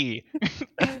condition. me.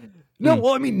 No,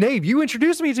 well, I mean, Nave, you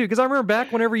introduced me to because I remember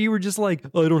back whenever you were just like,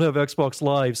 oh, I don't have Xbox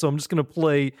Live, so I'm just gonna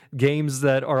play games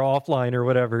that are offline or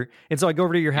whatever. And so I go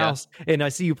over to your Yeah. house and I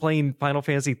see you playing Final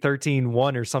Fantasy 13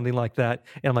 1 or something like that,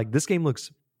 and I'm like, this game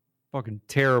looks fucking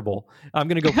terrible. I'm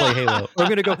gonna go play Halo. I'm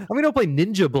gonna go play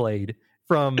Ninja Blade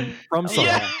from Software.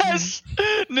 Yes,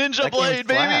 Ninja That Blade, game's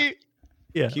flat. baby.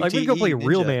 Yeah, like we go play a QTE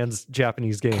real Ninja. man's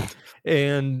Japanese game,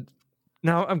 and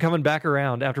now I'm coming back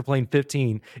around after playing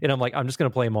 15, and I'm like, I'm just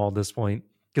gonna play them all at this point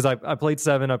because I played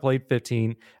 7, I played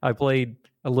 15, I played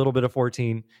a little bit of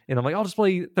 14, and I'm like, I'll just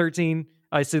play 13.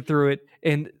 I sit through it,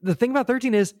 and the thing about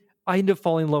 13 is I end up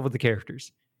falling in love with the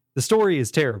characters. The story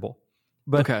is terrible,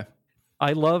 but Okay.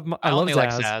 I love I love only like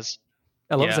Zaz. Zaz.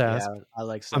 I love Yeah. Zaz. Yeah, I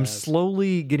like. I'm Zaz.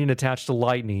 slowly getting attached to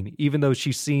Lightning, even though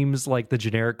she seems like the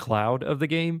generic Cloud of the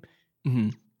game,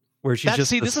 Mhm. where she's just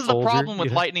This is the soldier, problem with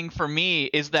you know? Lightning for me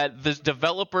is that the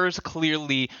developers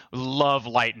clearly love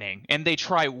Lightning and they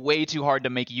try way too hard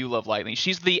to make you love Lightning.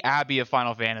 She's the Abby of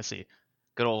Final Fantasy.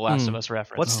 Good old Last of Us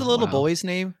reference. What's the Oh, little wow. boy's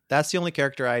name? That's the only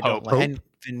character I don't Hope. like. And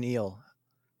Vanille.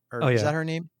 Or Oh, is yeah. that her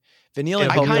name? Vanille Yeah,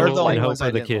 and I Hope kind are of the only and ones Hope I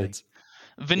for the didn't like. kids.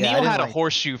 Vanille I didn't had a like-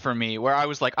 horseshoe for me where I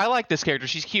was like, I like this character,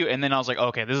 she's cute, and then I was like,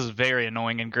 okay, this is very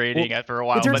annoying and grating after a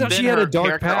while. it turns but out then she had her a dark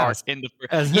character arc past. in the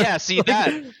As- yeah, see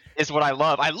that is what I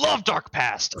love. I love Dark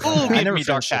Past. Ooh, I give never me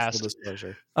Dark finished it, full Past.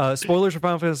 disclosure. Spoilers for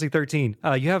Final Fantasy 13.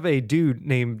 You have a dude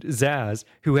named Zaz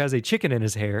who has a chicken in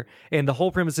his hair, and the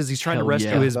whole premise is he's trying Hell to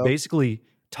rescue yeah. his basically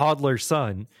toddler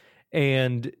son.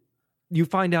 And you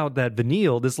find out that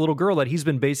Vanille, this little girl that he's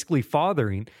been basically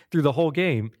fathering through the whole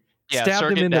game, Yeah, stabbed him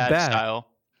circuit in the dad back style.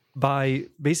 by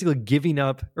basically giving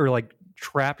up or like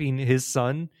trapping his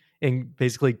son and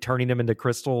basically turning him into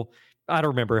crystal. I don't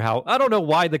remember how. I don't know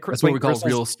why the That's what we call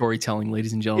crystals- real storytelling,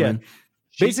 ladies and gentlemen.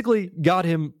 basically got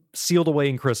him sealed away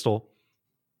in crystal,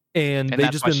 and And they've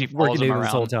that's just why been she follows working him together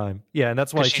this whole around. time. Yeah, and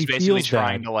that's why 'Cause she she's basically feels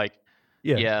trying bad. to like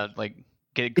Yeah. like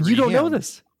get And you don't greedy. know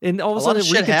this, and all of a A lot sudden of it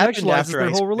shit happened recontextualizes after their I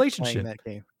whole started playing relationship. that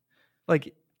game.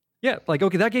 Like, yeah, like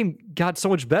okay, that game got so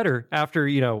much better after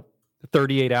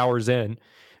 38 hours in,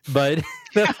 but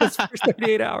that's the first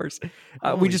 38 hours. We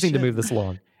Holy just need to shit. move this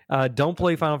along. Don't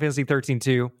play Final Fantasy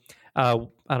 13-2. I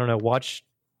don't know. Watch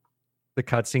the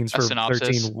cutscenes A for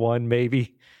synopsis. 13-1,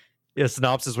 maybe. Yeah,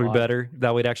 synopsis would be Wow. better.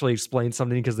 That would actually explain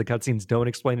something because the cutscenes don't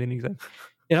explain anything.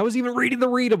 And I was even reading the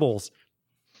readables.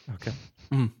 Okay.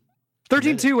 Mm.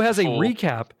 13-2 has a Cool.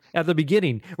 recap at the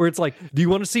beginning where it's like, do you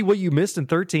want to see what you missed in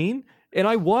 13? And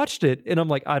I watched it and I'm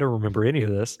like, I don't remember any of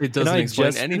this. It doesn't and I explain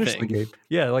just finished anything. The game.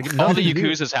 Yeah, like All the nothing new.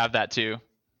 Yakuzas have that too.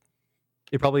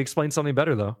 It probably explains something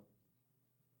better though.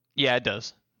 Yeah, it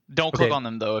does. Don't click Okay. on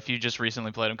them though if you just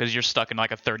recently played them because you're stuck in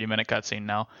like a 30-minute cutscene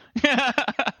now.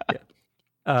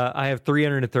 I have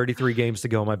 333 games to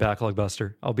go on my backlog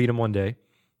buster. I'll beat them one day.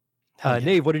 Hell yeah.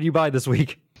 Nave, what did you buy this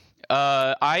week?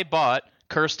 I bought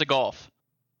Curse to Golf.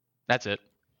 That's it.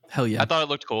 Hell yeah. I thought it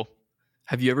looked cool.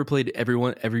 Have you ever played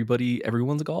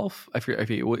everyone's golf? I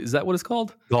forget. What, is that what it's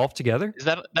called? Golf together?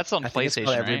 That's on I think it's called PlayStation,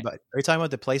 right? Everybody. Are you talking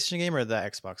about the PlayStation game or the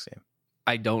Xbox game?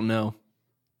 I don't know.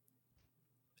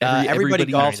 Everybody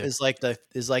Golf United.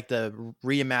 is like the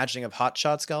reimagining of Hot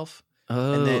Shots Golf.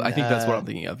 Oh, then, I think that's what uh, I'm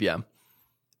thinking of. Yeah.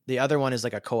 The other one is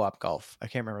like a co-op golf. I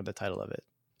can't remember the title of it.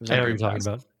 It was I know on what you're Game talking Pass.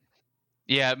 about.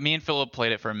 Yeah, me and Philip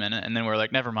played it for a minute, and then we're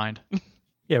like, never mind.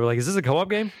 Yeah, we're like, is this a co-op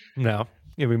game? No.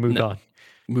 Yeah, we moved No. on.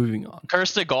 Moving on.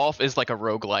 Curse to Golf is like a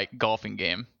roguelike golfing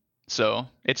game. So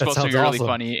it's That supposed to be sounds really awesome.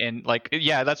 funny and like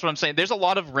yeah, that's what I'm saying. There's a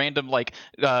lot of random like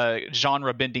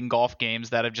genre bending golf games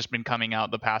that have just been coming out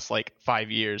the past like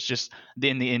 5 years, just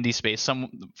in the indie space.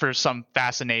 For some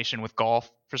fascination with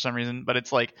golf for some reason, but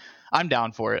it's like I'm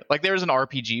down for it. Like there's an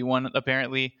RPG one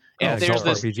apparently, and Oh, there's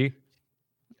golf this. RPG.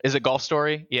 Is it Golf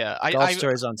Story? Yeah, Golf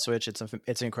Stories on Switch. It's an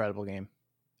incredible game.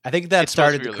 I think that It's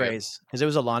supposed to started be the really good. craze because it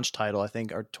was a launch title. I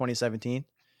think or 2017,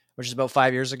 which is about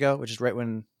 5 years ago, which is right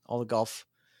when all the golf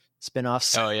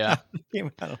spin-offs Oh yeah.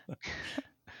 came out.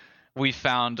 we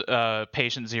found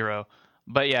Patient Zero.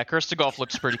 But yeah, Curse to Golf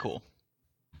looks pretty cool.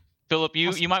 Philip,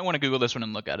 you might want to Google this one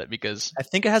and look at it because I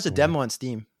think it has a demo on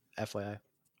Steam. FYI,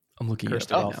 I'm looking Curse at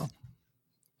to it Golf. now.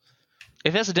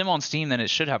 if it has a demo on Steam, then it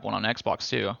should have one on Xbox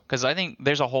too. Because I think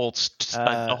there's a whole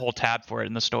tab for it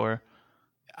in the store.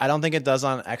 I don't think it does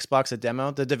on Xbox, a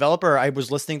demo. The developer, I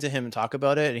was listening to him talk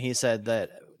about it, and he said that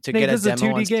to get a this is a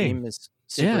demo 2D on game. Steam is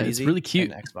super Yeah, it's easy. really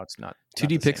cute. And Xbox not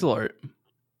 2D the same. pixel art. It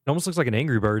almost looks like an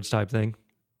Angry Birds type thing.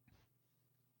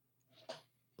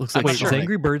 Looks I'm like not Wait, sure. is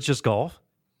Angry Birds just golf?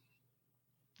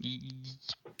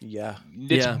 Yeah,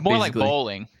 It's Yeah, more like basically.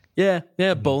 bowling.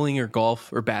 Yeah, bowling or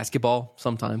golf or basketball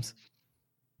sometimes.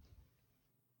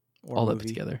 or All of it movie.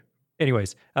 together.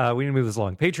 Anyways, we need to move this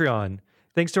along. Patreon.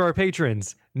 Thanks to our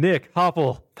patrons, Nick,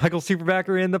 Hopple, Michael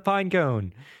Superbacker, and the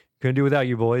Pinecone. Couldn't do without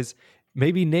you boys.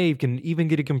 Maybe Nave can even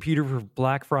get a computer for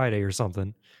Black Friday or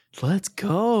something. Let's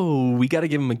go. We got to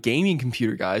give him a gaming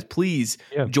computer, guys. Please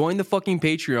Yeah. join the fucking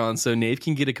Patreon so Nave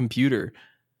can get a computer.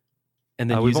 And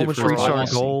then We've use it almost for reached our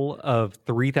policy. goal of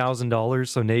 $3,000,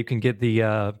 so Nave can get the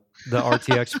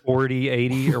RTX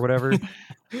 4080 or whatever.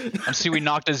 See, we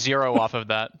knocked a 0 off of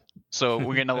that. So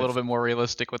we're getting a little bit more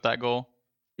realistic with that goal.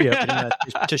 Yeah, Getting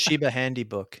a Toshiba handy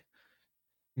book.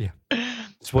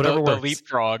 it's whatever the works.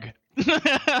 leapfrog.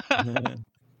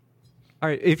 All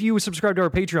right, if you subscribe to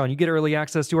our Patreon, you get early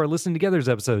access to our Listen Together's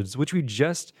episodes, which we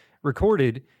just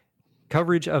recorded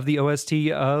coverage of the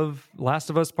OST of Last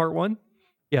of Us Part 1.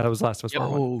 Yeah, that was Last of Us Part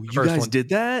 1. Oh, The you first guys one. did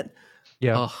that?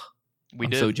 Yeah. Ugh, We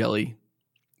I'm did. so jelly.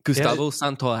 Gustavo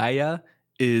Santaolalla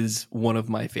is one of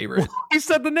my favorite. You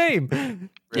said the name.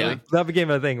 Yeah. That became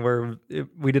a thing where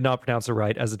we did not pronounce it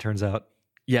right, as it turns out.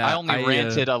 Yeah, I only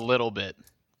ranted a little bit.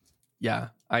 Yeah,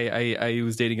 I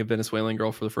was dating a Venezuelan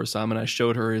girl for the first time, and I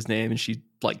showed her his name, and she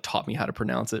like taught me how to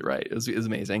pronounce it right. It was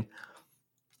amazing.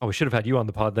 Oh, we should have had you on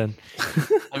the pod then.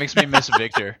 That makes me miss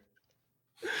Victor.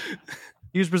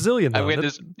 He was Brazilian, I though. went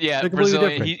That's- this, yeah, they're completely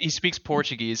Brazilian. different. He speaks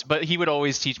Portuguese, but he would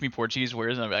always teach me Portuguese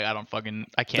words, and I'm like,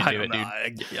 I can't do it,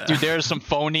 dude. Yeah. Dude, there are some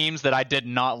phonemes that I did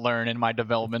not learn in my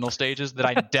developmental stages that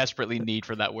I desperately need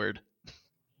for that word.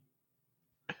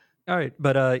 All right,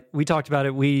 but we talked about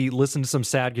it. We listened to some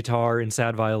sad guitar and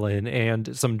sad violin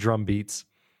and some drum beats.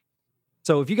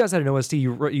 So if you guys had an OST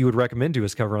you would recommend to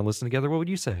us cover on Listen Together, what would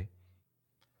you say?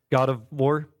 God of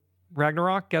War,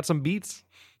 Ragnarok, got some beats?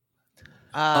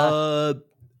 A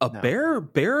No. Bear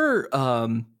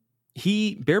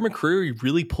McCreary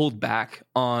really pulled back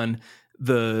on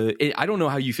I don't know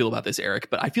how you feel about this, Eric,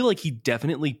 but I feel like he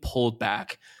definitely pulled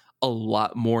back a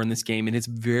lot more in this game, and it's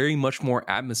very much more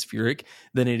atmospheric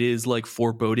than it is like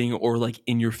foreboding or like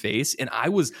in your face. And I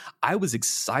was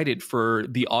excited for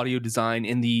the audio design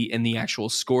and the actual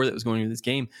score that was going into this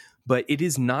game, but it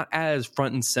is not as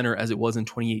front and center as it was in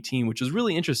 2018, which is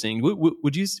really interesting.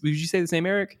 Would you say the same,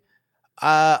 Eric?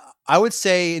 I would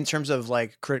say in terms of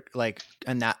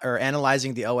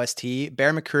analyzing the OST,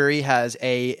 Bear McCreary has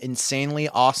a insanely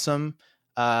awesome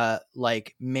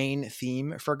main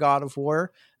theme for God of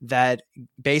War that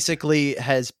basically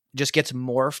just gets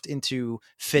morphed into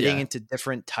fitting Yeah. into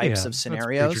different types Yeah, of that's pretty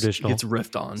scenarios. It traditional. gets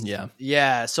riffed on, yeah.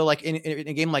 Yeah, so like in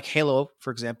a game like Halo,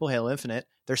 for example, Halo Infinite,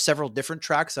 there's several different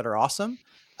tracks that are awesome.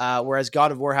 Whereas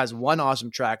God of War has one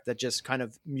awesome track that just kind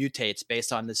of mutates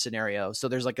based on the scenario. So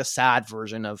there's like a sad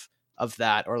version of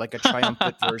that, or like a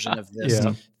triumphant version of this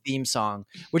Yeah. theme song,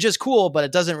 which is cool, but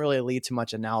it doesn't really lead to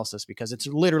much analysis because it's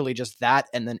literally just that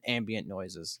and then ambient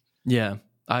noises. Yeah,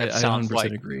 I It sounds 100%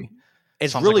 like- agree.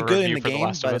 It's Sounds really like a good in review the for The game,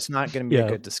 Last of but Us. it's not going to be Yeah. a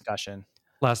good discussion.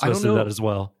 Last I of Us don't did know. that as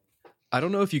well. I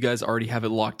don't know if you guys already have it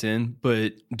locked in,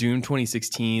 but Dune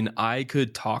 2016, I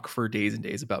could talk for days and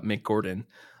days about Mick Gordon.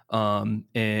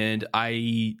 And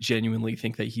I genuinely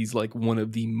think that he's like one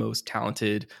of the most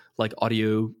talented like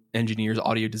audio engineers,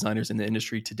 audio designers in the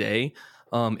industry today.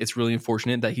 It's really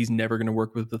unfortunate that he's never going to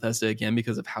work with Bethesda again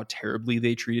because of how terribly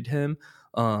they treated him.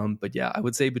 But yeah, I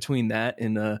would say between that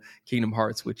and Kingdom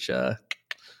Hearts, which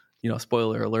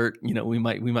spoiler alert, we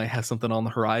might have something on the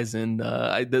horizon.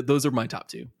 Those are my top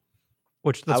two.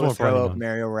 Which I that's would one throw for out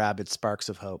Mario Rabbids Sparks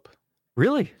of Hope.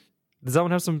 Really? Does that one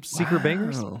have some secret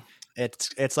bangers? Wow.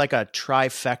 It's like a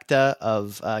trifecta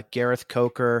of Gareth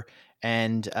Coker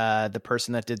and the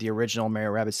person that did the original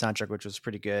Mario Rabbids soundtrack, which was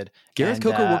pretty good. Gareth And,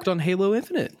 Coker worked on Halo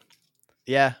Infinite.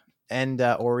 Yeah, and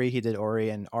Ori, he did Ori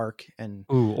and Ark, and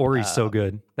Ooh, Ori's so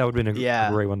good. That would have been a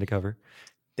yeah. great one to cover.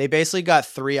 they basically got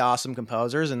three awesome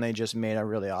composers, and they just made a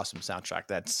really awesome soundtrack.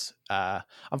 That's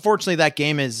unfortunately that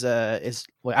game is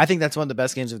well, I think that's one of the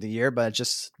best games of the year, but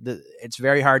it's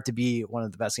very hard to be one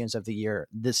of the best games of the year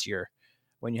this year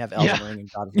when you have Elden Ring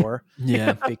and God of War.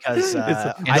 Yeah. Because It's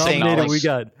I think nominated. We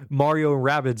got Mario and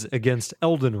Rabbids against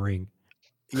Elden Ring.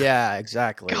 Yeah,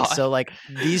 exactly. God. So like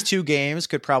these two games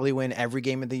could probably win every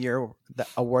game of the year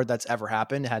award that's ever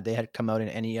happened had they had come out in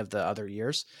any of the other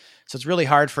years. So it's really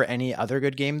hard for any other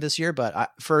good game this year.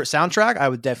 But for soundtrack, I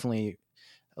would definitely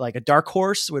like a dark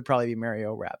horse would probably be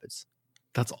Mario Rabbids.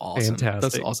 That's awesome. Fantastic.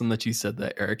 That's awesome that you said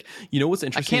that, Eric. You know what's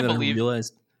interesting can't that believe- I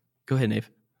realized? Go ahead, Nave.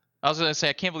 I was gonna say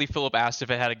I can't believe Philip asked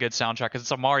if it had a good soundtrack because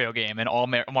it's a Mario game and all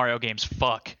Mario games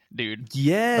fuck, dude.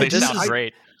 Yeah, They this sound is-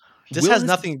 great. This Will has this-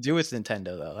 nothing to do with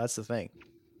Nintendo though. That's the thing.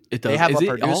 It does. They have Is a it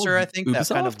all producer, I think, that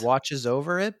kind of Ubisoft? watches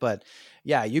over it. But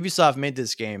yeah, Ubisoft made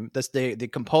this game. That's the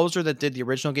composer that did the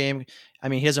original game. I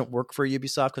mean, he doesn't work for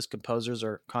Ubisoft because composers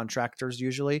are contractors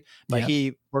usually, but Yeah.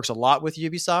 he works a lot with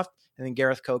Ubisoft. And then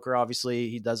Gareth Coker, obviously,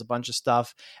 he does a bunch of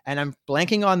stuff. And I'm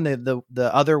blanking on the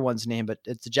other one's name, but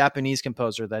it's a Japanese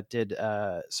composer that did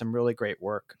some really great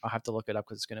work. I'll have to look it up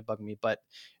because it's going to bug me. But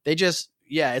they just,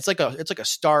 it's like a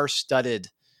star-studded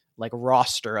like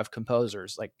roster of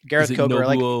composers. Like Gareth Is it Coker,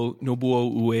 like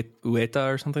Nobuo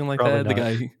Ueta or something like Probably that? The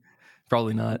not. guy,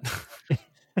 probably not.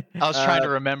 I was trying to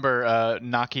remember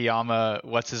Nakayama,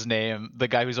 what's his name? The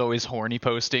guy who's always horny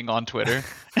posting on Twitter.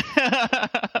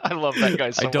 I love that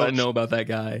guy so I much. don't know about that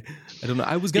guy. I don't know.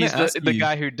 I was gonna He's ask the you.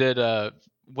 guy who did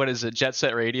what is it, Jet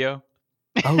Set Radio?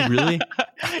 Oh, really?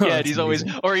 Yeah, and That's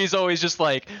he's always just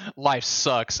like, life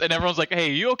sucks, and everyone's like,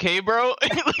 hey, you okay, bro?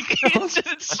 Like,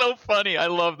 it's so funny. I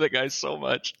love that guy so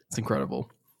much. It's incredible.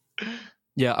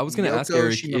 Yeah, I was gonna ask Yoko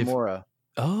Eric if. Shimomura.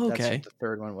 Oh, That's okay. what the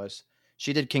third one was.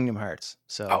 She did Kingdom Hearts.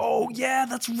 So Oh yeah,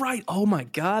 that's right. Oh my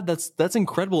god, that's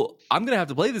incredible. I'm gonna have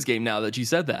to play this game now that you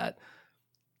said that.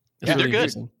 That's Yeah, they're good.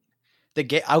 interesting. the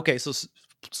game. Okay, so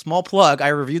small plug. I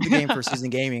reviewed the game for Season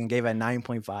Gaming and gave it a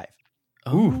 9.5.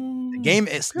 Oh, The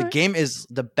game is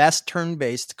the best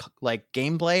turn-based like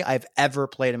gameplay I've ever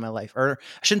played in my life. Or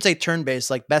I shouldn't say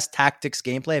turn-based, like best tactics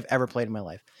gameplay I've ever played in my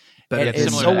life. Better it than is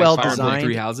Similar so to well Fire Emblem designed.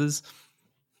 Three Houses.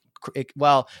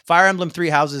 Well, Fire Emblem Three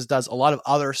Houses does a lot of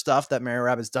other stuff that Mario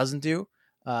Rabbids doesn't do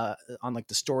on like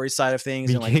the story side of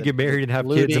things. You and like can't the get married and have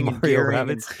kids looting in and Mario gearing and-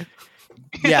 Rabbids.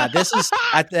 Yeah, this is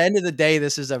at the end of the day,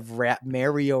 this is a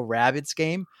Mario Rabbids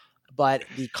game, but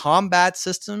the combat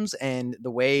systems and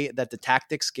the way that the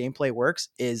tactics gameplay works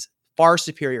is far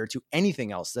superior to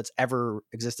anything else that's ever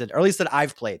existed, or at least that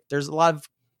I've played. There's a lot of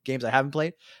games I haven't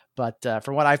played, but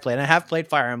from what I've played, and I have played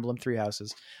Fire Emblem Three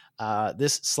Houses.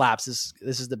 This slaps.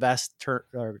 This is the best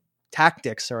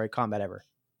tactics or combat ever.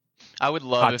 I would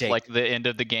love Hot if take. like the end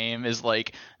of the game is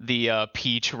like the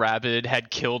Peach Rabbid had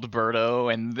killed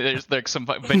Birdo and there's like some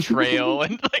betrayal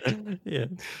and like Yeah,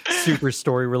 super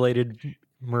story related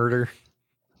murder.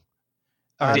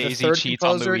 The Daisy third cheats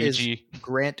on composer is Luigi.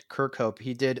 Grant Kirkhope.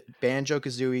 He did Banjo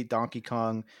Kazooie, Donkey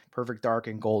Kong, Perfect Dark,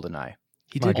 and GoldenEye.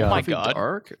 He My did God. Oh my Perfect God.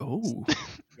 Dark. Oh,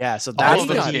 Yeah, so All that's of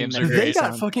the those team games that are they great.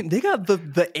 got they got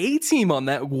the A team on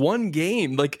that one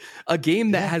game, like a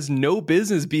game that has no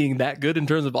business being that good in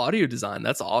terms of audio design.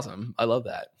 That's awesome. I love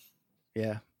that. Yeah.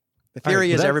 The All right, theory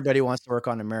well, is that- everybody wants to work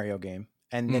on a Mario game,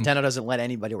 and Hmm. Nintendo doesn't let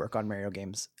anybody work on Mario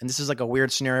games. And this is like a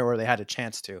weird scenario where they had a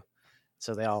chance to,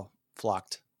 so they all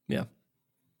flocked.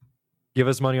 Give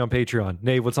us money on Patreon.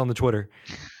 Nate, what's on the Twitter?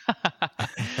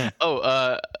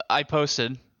 I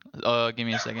posted. Give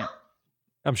me a second.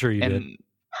 I'm sure you did.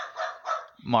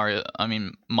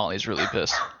 And Molly's really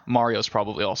pissed. Mario's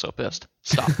probably also pissed.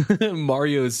 Stop.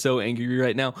 Mario is so angry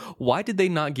right now. Why did they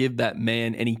not give that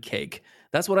man any cake?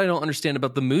 That's what I don't understand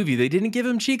about the movie. They didn't give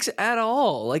him cheeks at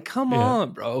all. Like, come Yeah.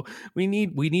 on, bro. We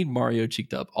need Mario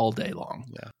cheeked up all day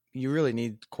long. You really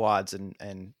need quads and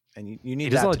you need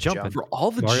does a that lot to of jumping. jump. For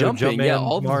all the Mario jumping, Jumpman, yeah,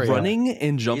 all the Mario. running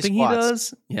and jumping he squats.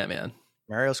 does. Yeah, man.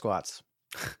 Mario squats.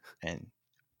 And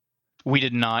We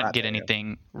did not Crap, get Mario.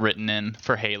 anything written in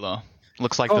for Halo.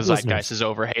 Looks like Oh, the listeners. zeitgeist is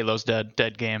over. Halo's dead.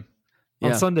 Dead game.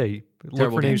 On Yeah. Sunday, look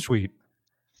Terrible for game. Name's tweet.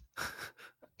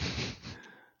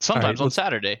 Sometimes on let's-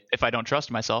 Saturday, if I don't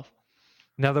trust myself.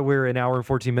 Now that we're an hour and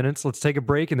 14 minutes, let's take a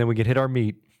break and then we can hit our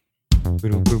meat. Boom,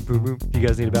 boom, boom, boom. Do you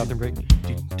guys need a bathroom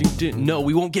break? No,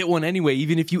 we won't get one anyway,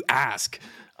 even if you ask.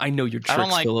 I know your I don't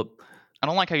tricks, like- Philip. I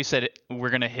don't like how you said it.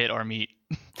 We're gonna hit our meat.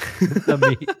 The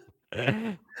meat.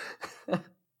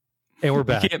 And we're You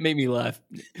back. can't make me laugh.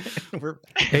 we're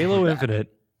Halo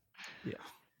Infinite.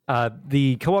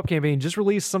 The co-op campaign just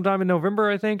released sometime in November,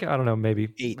 I think. I don't know, maybe.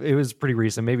 Eight. It was pretty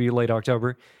recent, maybe late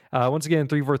October. Once again,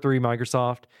 343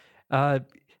 Microsoft.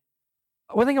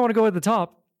 One thing I want to go at the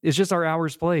top is just our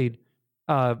hours played.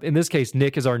 in this case,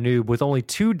 Nick is our noob with only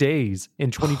 2 days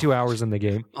and 22 hours in the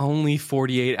game. Only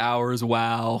 48 hours.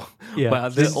 Wow. Yeah. Wow.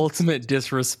 The ultimate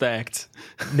disrespect.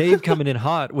 Nave coming in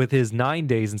hot with his 9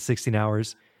 days and 16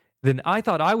 hours. Then I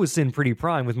thought I was in pretty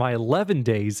prime with my 11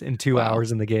 days and 2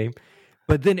 hours in the game.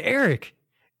 But then Eric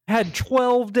had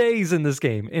 12 days in this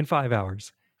game in 5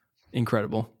 hours.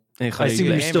 Incredible. I assume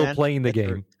you're still playing the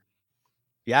game.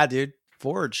 Yeah, dude.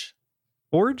 Forge.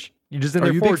 Forge? You just in Are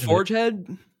there you a big forging Forge it.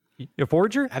 head? You a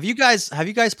forger? Have you guys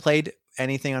played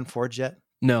anything on Forge yet?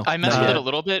 No. I messed with it a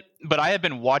little bit, but I have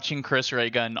been watching Chris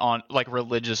Reagan on like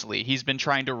religiously. He's been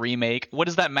trying to remake. What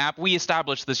is that map? We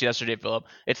established this yesterday, Philip.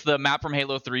 It's the map from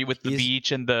Halo 3 with the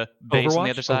beach and the base on the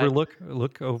other side.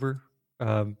 Look over.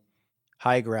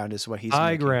 High Ground is what he's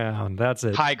High making. Ground. That's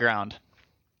it. High Ground.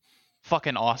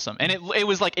 Fucking awesome. And it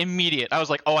was like immediate. I was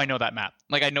like, oh, I know that map.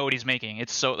 Like I know what he's making.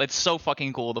 It's so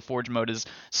fucking cool. The Forge mode is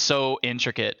so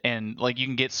intricate and like you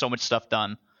can get so much stuff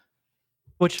done.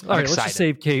 All right, let's just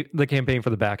save the campaign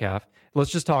for the back half. Let's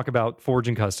just talk about Forge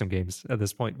and custom games at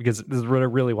this point because this is what I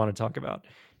really want to talk about.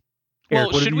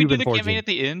 Eric, Well, should we do the campaign at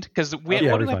the end? Because what do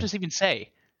we have to even say?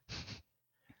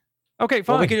 Okay,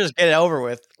 fine. Well, we can just get it over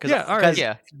with. Yeah, all right.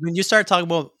 Yeah. When you start talking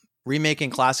about remaking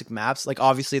classic maps, like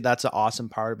obviously that's an awesome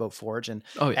part about Forge, and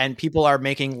and people are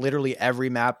making literally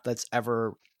every map that's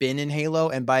ever been in Halo,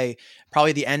 and by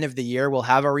probably the end of the year we'll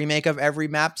have a remake of every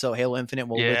map. So Halo Infinite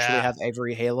will literally have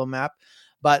every Halo map.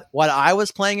 But what I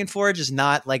was playing in Forge is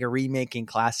not like a remaking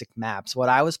classic maps. What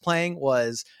I was playing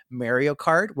was Mario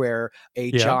Kart, where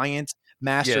a giant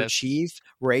Master Chief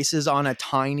races on a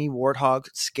tiny Warthog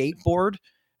skateboard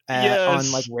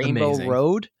on like Rainbow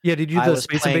Road. Yeah, did you do the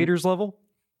Space Invaders level?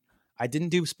 I didn't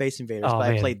do Space Invaders, but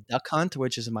I played Duck Hunt,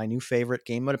 which is my new favorite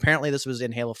game mode. Apparently, this was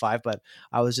in Halo 5, but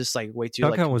I was just like way too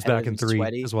Duck Hunt was back in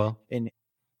 3 as well.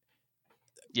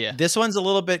 Yeah. This one's a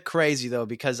little bit crazy though,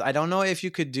 because I don't know if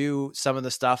you could do some of the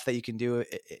stuff that you can do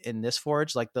in this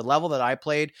Forge. Like the level that I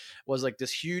played was like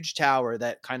this huge tower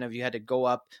that kind of you had to go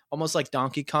up almost like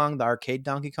Donkey Kong, the arcade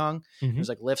Donkey Kong. There's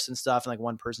like lifts and stuff, and like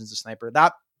one person's a sniper.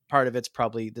 That part of it's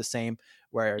probably the same,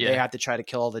 where they have to try to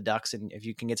kill all the ducks, and if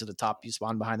you can get to the top, you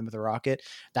spawn behind them with a rocket.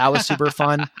 That was super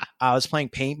fun. I was playing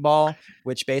paintball,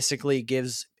 which basically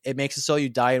makes it so you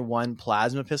die in one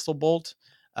plasma pistol bolt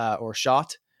or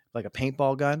shot, like a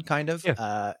paintball gun kind of.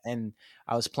 And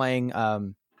I was playing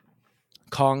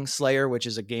Kong Slayer, which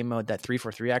is a game mode that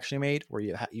 343 actually made, where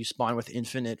you spawn with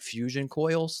infinite fusion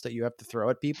coils that you have to throw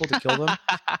at people to kill them,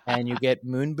 and you get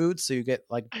moon boots, so you get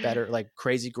like better, like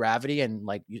crazy gravity, and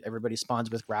like everybody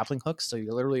spawns with grappling hooks, so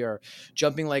you literally are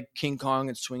jumping like King Kong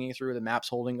and swinging through the maps,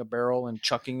 holding a barrel and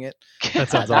chucking it. That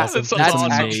sounds awesome. That's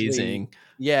amazing.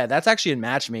 Yeah, that's actually in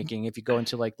matchmaking. If you go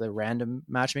into like the random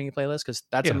matchmaking playlist, because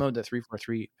that's a mode that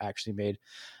 343 actually made.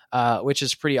 Which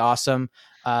is pretty awesome.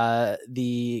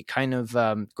 The kind of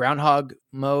groundhog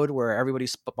mode where everybody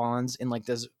spawns in like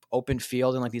this open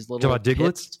field and like these little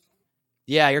Diglets.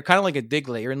 Yeah, you're kind of like a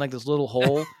Diglett. You're in like this little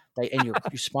hole, and you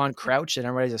spawn crouch, and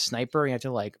everybody's a sniper. And you have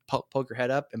to like poke your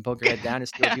head up and poke your head down to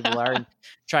see where people are and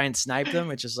try and snipe them,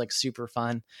 which is like super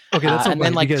fun. Okay, that's and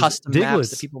then like custom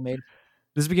maps that people made.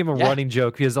 This became a running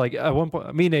joke because, like, at one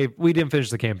point, me and Dave, we didn't finish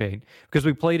the campaign because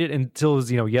we played it until it was,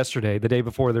 yesterday, the day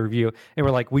before the review, and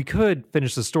we're like, we could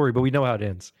finish the story, but we know how it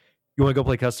ends. You want to go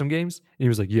play custom games? And he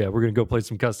was like, yeah, we're going to go play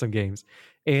some custom games.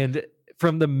 And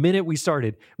from the minute we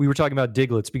started, we were talking about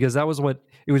Diglets because that was what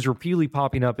it was repeatedly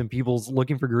popping up in people's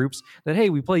looking for groups that, hey,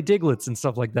 we play Diglets and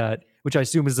stuff like that, which I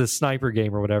assume is a sniper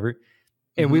game or whatever.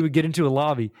 And we would get into a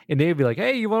lobby, and they'd be like,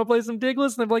 hey, you want to play some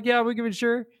Diglets? And I'm like, yeah, we're giving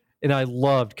sure. And I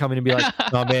loved coming and be like,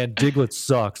 "Oh man, Diglett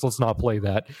sucks. Let's not play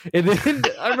that." And then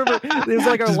I remember it was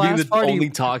like our just last being the party, only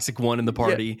toxic one in the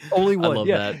party. Yeah, only one. I love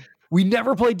yeah. that. We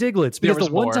never played Diglets because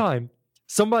the one time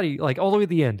somebody, like all the way at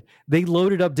the end, they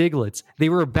loaded up Diglets. They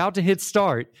were about to hit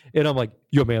start, and I'm like,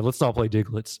 "Yo, man, let's not play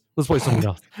Diglets. Let's play something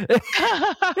else."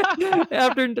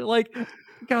 After like,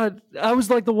 God, I was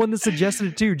like the one that suggested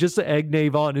it too, just to egg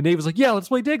Nave on, and Nave was like, "Yeah, let's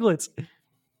play Diglets."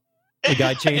 The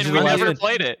guy changed and it. We never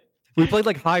played it. We played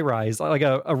like High Rise, like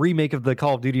a remake of the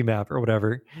Call of Duty map or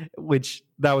whatever, which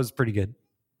that was pretty good.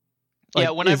 Like, yeah,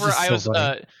 whenever I was,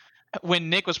 when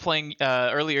Nick was playing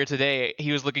earlier today,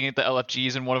 he was looking at the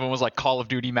LFGs and one of them was like Call of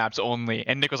Duty maps only,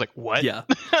 and Nick was like, "What?" Yeah,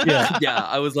 yeah.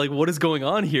 I was like, "What is going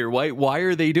on here? Why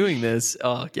are they doing this?"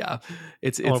 Yeah,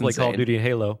 it's like Call of Duty and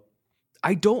Halo.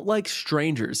 I don't like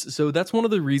strangers, so that's one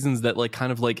of the reasons that like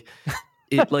kind of like.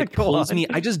 It like pulls me.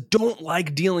 I just don't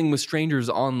like dealing with strangers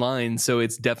online. So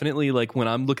it's definitely like when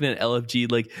I'm looking at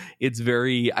LFG, like it's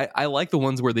very. I like the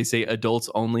ones where they say adults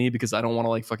only because I don't want to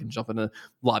like fucking jump in a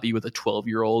lobby with a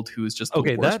 12-year-old who's just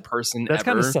the worst person. That's ever.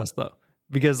 Kind of sus though.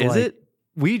 Because is like, it?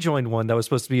 we joined one that was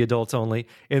supposed to be adults only,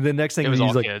 and then next thing It was he's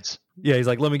all like, kids. yeah, he's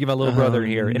like, let me get my little brother in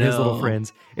here and his little no.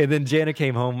 friends. And then Jana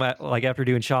came home after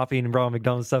doing shopping and brought on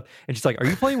McDonald's stuff, and she's like, "Are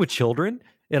you playing with children?"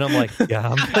 And I'm like, "Yeah,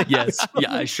 I'm playing Yes,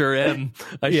 yeah, I sure am.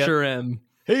 I sure am.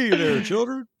 Hey there,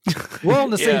 children. We're on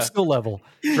the Yeah. same skill level,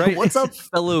 right?" What's up,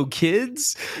 fellow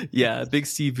kids? Yeah, big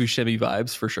Steve Buscemi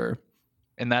vibes for sure.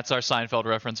 And that's our Seinfeld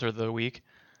reference of the week.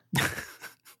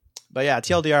 But yeah,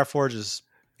 TLDR Forge is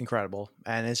incredible,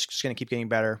 and it's just going to keep getting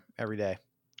better every day.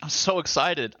 I'm so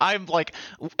excited. I'm like,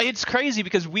 it's crazy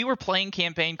because we were playing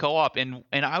campaign co-op and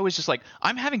I was just like,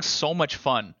 I'm having so much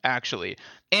fun actually.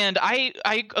 And I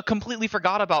completely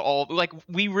forgot about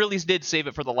we really did save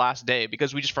it for the last day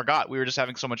because we just forgot. We were just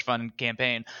having so much fun in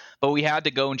campaign, but we had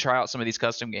to go and try out some of these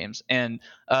custom games. And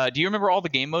do you remember all the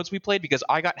game modes we played? Because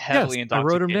I got heavily Yes, I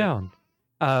intoxicated. wrote them down.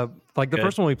 The Good.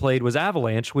 first one we played was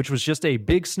Avalanche, which was just a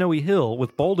big snowy hill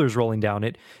with boulders rolling down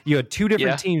it. You had two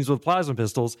different Yeah. teams with plasma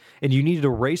pistols, and you needed to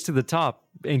race to the top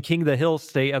and king the hill,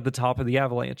 stay at the top of the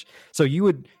avalanche. So you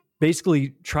would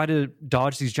basically try to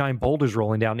dodge these giant boulders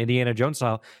rolling down Indiana Jones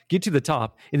style, get to the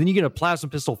top, and then you get a plasma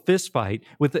pistol fist fight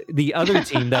with the other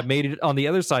team that made it on the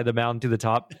other side of the mountain to the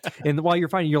top. And while you're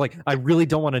fighting, you're like, I really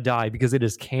don't want to die because it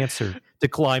is cancer to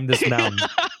climb this mountain.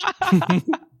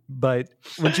 But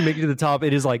once you make it to the top,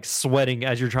 it is like sweating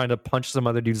as you're trying to punch some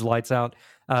other dude's lights out.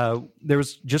 There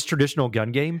was just traditional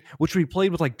gun game, which we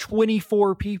played with like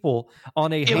 24 people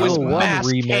on a It was Halo 1 mass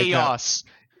remake. chaos.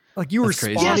 Like you were That's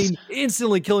crazy. spawning,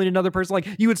 instantly killing another person. Like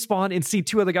you would spawn and see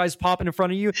two other guys popping in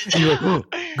front of you, and you're like, oh,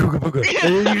 googa booga.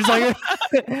 And then you're just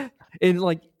like, and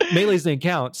like melees didn't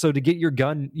count. So to get your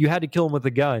gun, you had to kill him with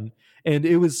a gun. And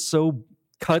it was so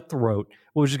cutthroat.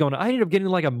 What was just going on? I ended up getting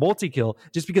like a multi-kill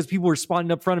just because people were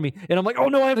spawning up front of me. And I'm like, oh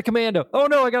no, I have the commando. Oh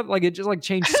no, I got like it just like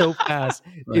changed so fast.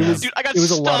 It was Dude, I got it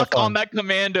was a lot of stuck fun. on that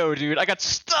commando, dude. I got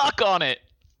stuck on it.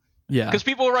 Yeah. Because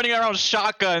people were running around with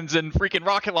shotguns and freaking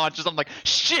rocket launchers. I'm like,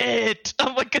 shit.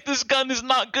 I'm like, this gun is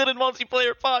not good in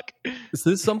multiplayer. Fuck. So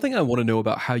this is something I want to know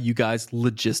about how you guys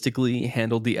logistically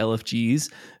handled the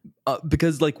LFGs,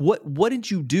 because like what did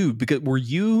you do? Because were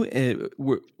you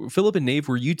Philip and Nave,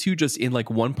 were you two just in like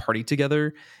one party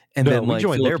together, and No, then we like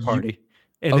joined their Philip, party.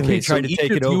 And then we tried to each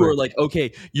take of it you over. were like,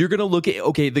 okay, you're gonna look at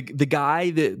the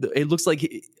guy that it looks like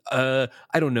I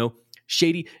don't know.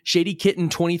 Shady Kitten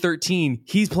 2013.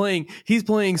 He's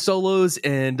playing solos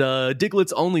and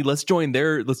Diglets only. Let's join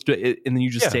there. Let's do it, and then you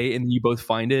just stay, and then you both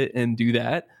find it and do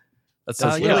that. That's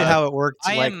That's so literally yeah. how it worked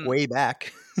I like am- way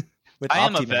back. with I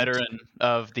am a Optimum. veteran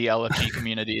of the LFG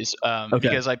communities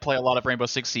because I play a lot of Rainbow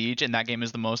Six Siege, and that game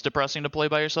is the most depressing to play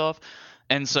by yourself.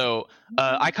 And so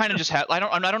I kind of just have I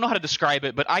don't know how to describe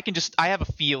it, but I have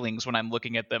feelings when I'm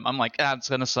looking at them. I'm like, it's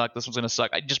gonna suck. This one's gonna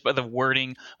suck. I just by the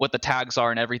wording, what the tags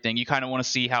are, and everything. You kind of want to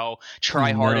see how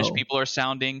try-hardish no. people are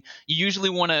sounding. You usually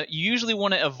want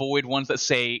to avoid ones that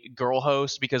say girl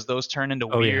host because those turn into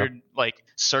weird like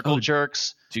circle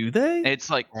jerks. Do they? It's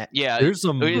like There's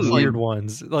some it's weird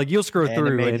ones. Like you'll scroll through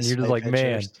Animated and you're just display like,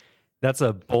 man, pictures. that's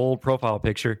a bold profile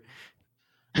picture.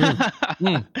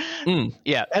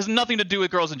 Yeah, it has nothing to do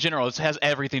with girls in general. It has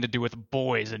everything to do with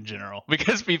boys in general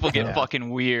because people get fucking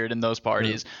weird in those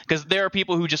parties. Because there are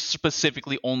people who just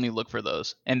specifically only look for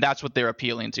those, and that's what they're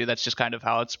appealing to. That's just kind of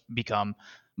how it's become.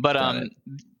 But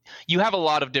you have a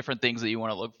lot of different things that you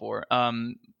want to look for.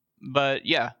 But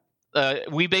yeah,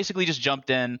 we basically just jumped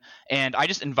in, and I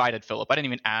just invited Philip. I didn't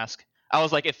even ask. I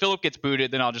was like, if Philip gets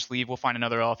booted, then I'll just leave. We'll find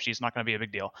another LFG. It's not going to be a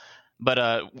big deal.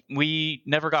 But we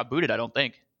never got booted, I don't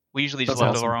think. We usually just That's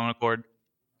left awesome. of our own accord.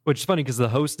 Which is funny because the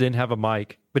host didn't have a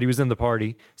mic, but he was in the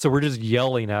party. So we're just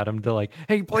yelling at him to like,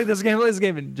 hey, play this game,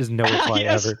 and just no reply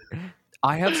Yes. ever.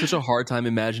 I have such a hard time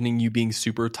imagining you being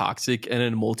super toxic in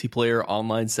a multiplayer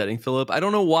online setting, Philip. I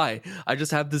don't know why. I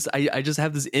just have this. I just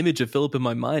have this image of Philip in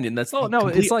my mind, and that's Oh, the no,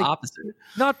 complete it's like- opposite.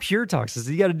 Not pure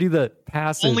toxicity. You got to do the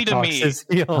passive Only to me.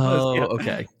 toxicity. Oh, Yeah.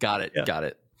 okay, got it, Yeah. got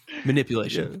it.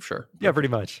 Manipulation, Yeah. sure. Yeah, pretty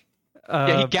much.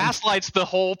 Yeah, he gaslights the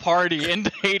whole party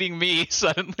into hating me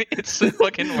suddenly. It's the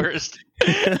fucking worst.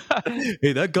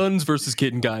 Hey, that guns versus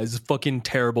kitten guy is fucking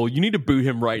terrible. You need to boot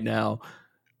him right now.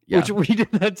 Yeah. Which we did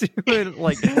that too. And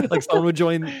like someone would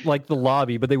join like the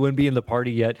lobby, but they wouldn't be in the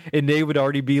party yet, and they would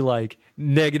already be like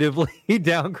negatively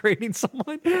downgrading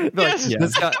someone. Like, Yes.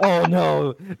 This guy, oh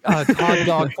no, Cod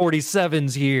Dog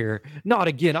 47's here. Not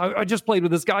again. I just played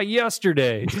with this guy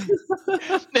yesterday.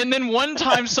 And then one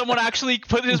time someone actually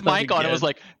put his Not mic on and again. was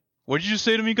like, what did you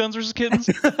say to me, Guns vs. Kittens?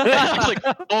 I was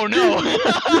like, oh no.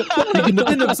 He can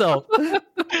defend himself.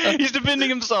 He's defending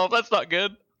himself. That's not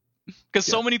good. Because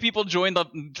so many people join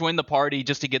the party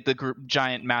just to get the group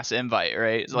giant mass invite,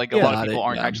 right? It's like a lot of people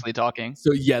aren't actually talking.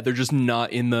 So yeah, they're just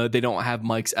not they don't have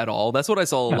mics at all. That's what I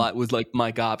saw a lot, was like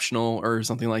mic optional or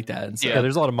something like that. And so, yeah,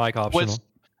 there's a lot of mic optional.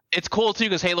 It's cool too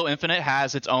because Halo Infinite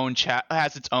has its own chat,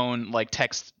 has its own like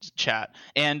text chat,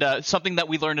 and something that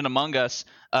we learned in Among Us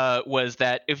was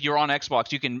that if you're on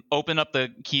Xbox, you can open up the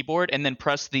keyboard and then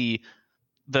press the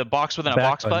box within a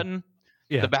box button.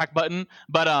 The back button,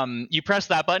 but you press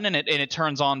that button and it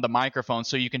turns on the microphone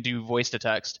so you can do voice to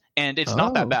text, and it's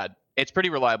not that bad. It's pretty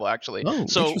reliable actually. Oh,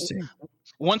 so interesting.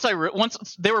 Once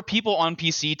there were people on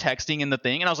PC texting in the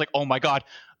thing, and I was like, oh my god,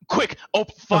 quick,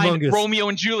 find Romeo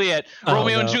and Juliet,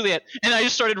 and Juliet, and I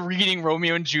just started reading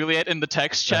Romeo and Juliet in the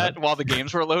text chat while the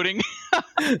games were loading.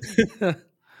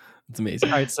 It's amazing.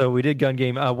 All right, so we did gun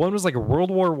game. One was like a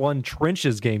World War I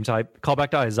trenches game type. Call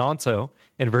back to Izonto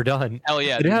in Verdun. Hell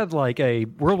yeah! It had like a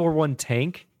World War I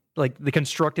tank, like the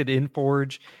constructed in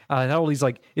Forge. It had all these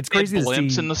like it's crazy to see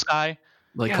blimps in the sky.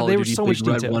 Like Call of Duty so Big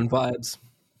Red 1 vibes.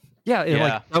 Yeah, and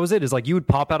like that was it. Is like you would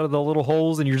pop out of the little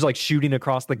holes and you're just like shooting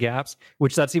across the gaps.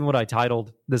 Which that's even what I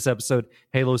titled this episode: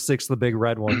 Halo 6, the big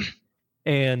red one.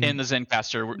 And in the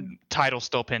Zencaster title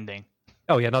still pending.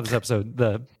 Oh yeah, not this episode.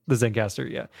 The Zencaster,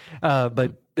 yeah.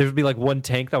 But there would be like one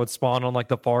tank that would spawn on like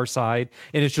the far side,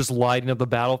 and it's just lighting up the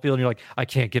battlefield. And you're like, I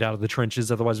can't get out of the trenches,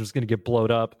 otherwise I'm just gonna get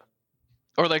blowed up.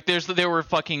 Or like they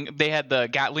had the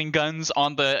Gatling guns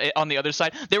on the other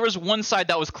side. There was one side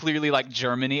that was clearly like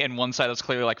Germany, and one side that was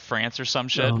clearly like France or some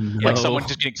shit. Like someone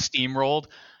just getting steamrolled.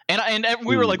 And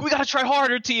we were like, we gotta try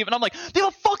harder, team. And I'm like, they have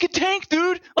a fucking tank,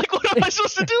 dude. Like, what am I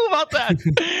supposed to do about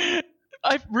that?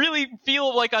 I really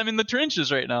feel like I'm in the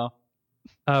trenches right now.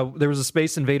 There was a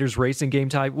Space Invaders racing game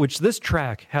type, which this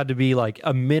track had to be like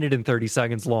 1 minute and 30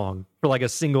 seconds long for like a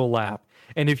single lap.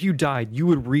 And if you died, you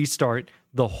would restart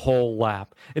the whole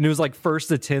lap. And it was like first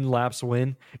to 10 laps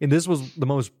win. And this was the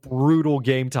most brutal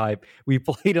game type we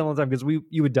played all the time because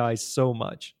you would die so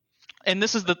much. And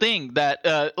this is the thing that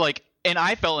and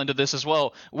I fell into this as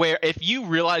well, where if you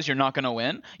realize you're not going to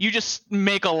win, you just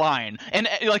make a line. And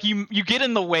like you get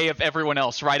in the way of everyone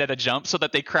else right at a jump so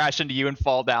that they crash into you and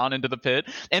fall down into the pit.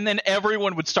 And then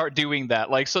everyone would start doing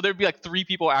that. Like, so there'd be like 3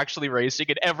 people actually racing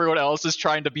and everyone else is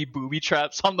trying to be booby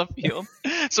traps on the field.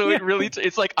 So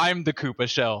it's like I'm the Koopa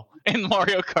shell in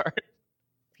Mario Kart.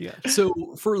 Yeah.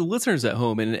 So for listeners at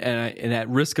home and at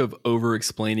risk of over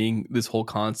explaining this whole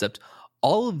concept,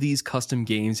 all of these custom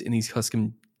games and these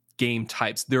custom game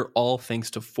types, they're all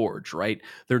thanks to Forge, right?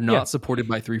 They're not supported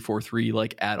by 343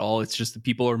 like at all. It's just that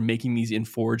people are making these in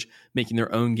Forge, making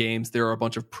their own games. There are a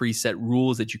bunch of preset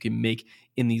rules that you can make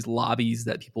in these lobbies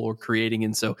that people are creating,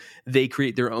 and so they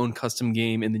create their own custom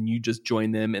game, and then you just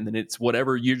join them, and then it's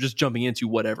whatever you're just jumping into,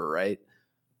 whatever, right?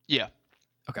 Yeah.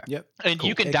 Okay. Yep. And cool.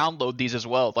 You can download these as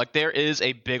well. Like there is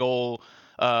a big old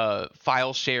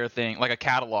file share thing, like a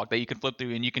catalog that you can flip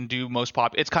through, and you can do most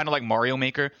popular. It's kind of like Mario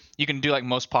Maker. You can do like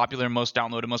most popular, most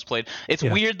downloaded, most played. It's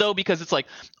weird though because it's like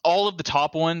all of the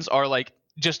top ones are like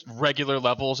just regular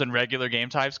levels and regular game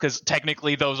types because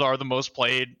technically those are the most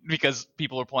played because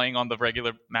people are playing on the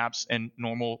regular maps and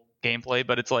normal gameplay.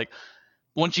 But it's like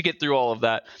once you get through all of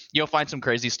that, you'll find some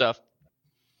crazy stuff.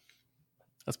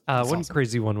 That's one awesome.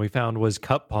 crazy one we found was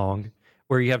Cup Pong,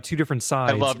 where you have 2 different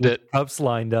sides. I loved with it. Cups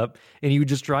lined up, and you would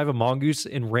just drive a mongoose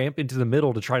and ramp into the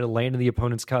middle to try to land in the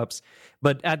opponent's cups.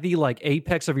 But at the like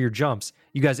apex of your jumps,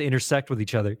 you guys intersect with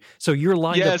each other. So you're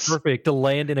lined up perfect to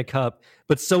land in a cup,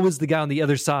 but so is the guy on the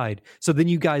other side. So then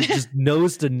you guys just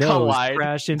nose to nose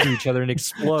crash into each other and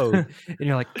explode. And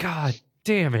you're like, God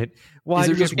damn it. Why is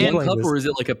there just one cup this? Or is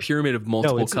it like a pyramid of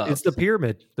multiple cups? It's the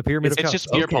pyramid. The pyramid of cups. It's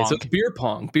just beer pong. So it's beer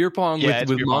pong. Beer pong with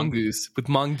mongoose. With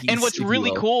mongoose. And what's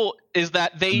really cool is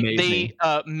that they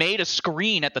made a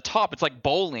screen at the top. It's like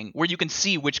bowling where you can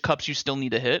see which cups you still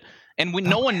need to hit. And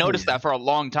no one noticed that for a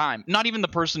long time. Not even the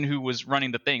person who was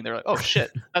running the thing. They're like, oh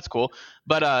shit, that's cool.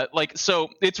 But so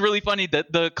it's really funny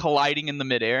that the colliding in the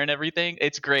midair and everything.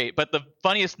 It's great. But the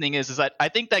funniest thing is that I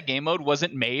think that game mode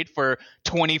wasn't made for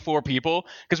 24 people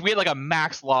because we had like a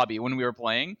max lobby when we were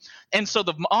playing. And so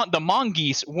the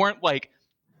mongoose weren't like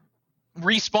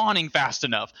respawning fast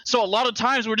enough. So a lot of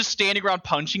times we're just standing around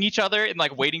punching each other and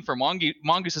like waiting for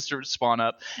mongooses to spawn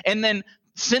up. And then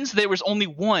since there was only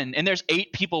one and there's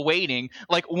 8 people waiting,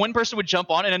 like one person would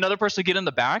jump on and another person would get in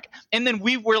the back. And then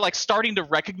we were like starting to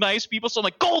recognize people. So I'm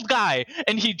like, gold guy.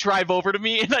 And he'd drive over to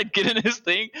me and I'd get in his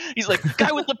thing. He's like,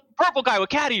 guy with the purple guy with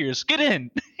cat ears, get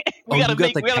in. we gotta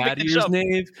make the ears, jump.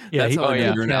 Nave? Yeah, that's how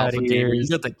you're an alpha gamer. You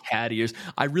got the cat ears.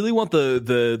 I really want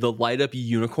the light up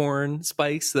unicorn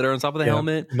spikes that are on top of the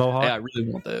helmet. Mohawk. Yeah, I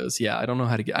really want those. Yeah, I don't know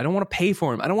how to get. I don't want to pay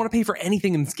for them. I don't want to pay for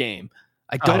anything in this game.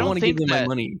 I I don't don't want to give think them my that-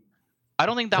 money. I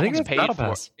don't think that I think one's that's Battle paid for.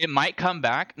 Pass. It might come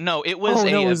back. No, it was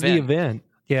it was the event. event.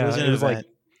 Yeah, it was an like event.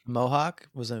 Mohawk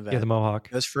was an event. the Mohawk.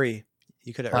 It was free.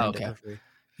 You could have Oh, earned okay. it for free.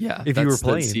 Yeah, If you were that's-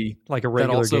 playing see, like a that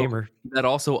regular also, gamer. that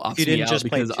also opts you me didn't out just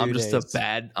play because I'm 2 just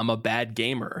days. I'm a bad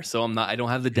gamer, so I don't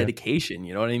have the Yeah. dedication.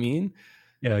 You know what I mean?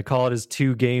 Yeah, call it as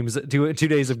 2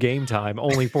 days of game time,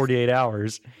 only 48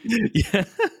 hours. Yeah.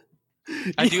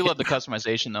 I do love the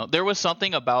customization though. There was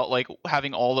something about like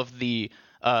having all of the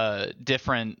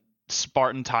different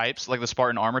Spartan types, like the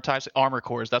Spartan armor types, armor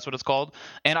cores, that's what it's called.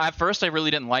 And at first I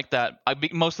really didn't like that,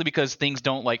 mostly because things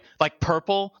don't like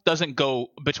purple doesn't go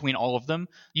between all of them.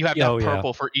 You have to have Oh, yeah.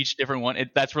 purple for each different one.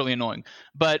 That's really annoying.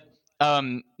 But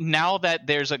now that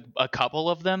there's a couple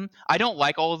of them, I don't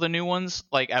like all of the new ones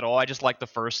like at all. I just like the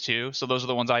first 2, so those are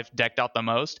the ones I've decked out the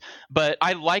most. But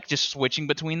I like just switching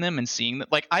between them and seeing that.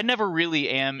 Like I never really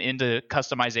am into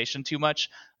customization too much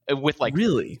with like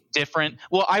Really? different.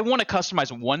 Well, I want to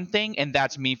customize one thing, and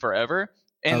that's me forever.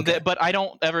 And Okay. but I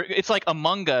don't ever. It's like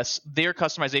Among Us. Their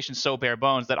customization's so bare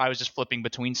bones that I was just flipping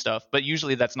between stuff. But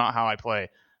usually that's not how I play.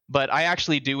 But I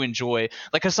actually do enjoy,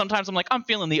 like, because sometimes I'm like, I'm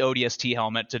feeling the ODST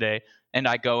helmet today, and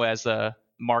I go as a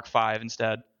Mark V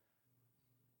instead.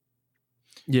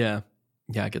 Yeah.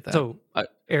 Yeah, I get that. So,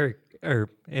 Eric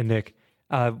and Nick,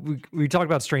 we talked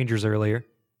about strangers earlier.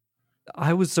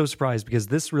 I was so surprised because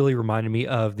this really reminded me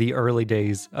of the early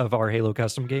days of our Halo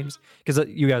custom games, because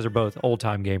you guys are both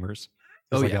old-time gamers,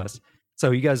 just like yeah. us.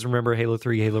 So you guys remember Halo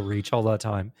 3, Halo Reach, all that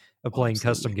time of playing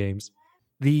custom games.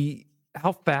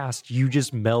 How fast you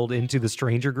just meld into the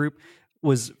stranger group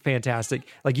was fantastic.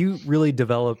 Like you really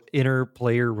develop inner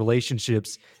player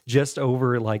relationships just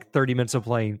over like 30 minutes of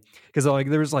playing. Because like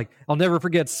there was like, I'll never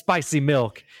forget Spicy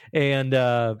Milk, and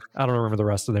I don't remember the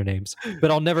rest of their names,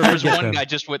 but I'll never There's forget one them.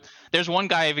 guy there's one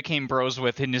guy I became bros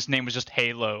with, and his name was just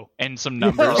Halo and some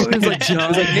numbers. Oh, it's like John.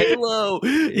 It's like Halo.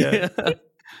 Yeah.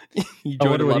 You I joined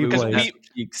wonder a what lot he of plays.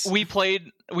 geeks. we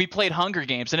played Hunger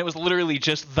Games, and it was literally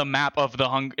just the map of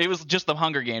it was just the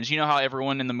Hunger Games. You know how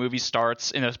everyone in the movie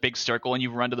starts in a big circle and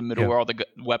you run to the middle Yeah. where all the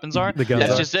weapons are? The guns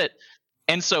That's are. just it.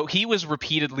 And so he was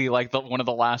repeatedly like one of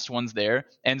the last ones there.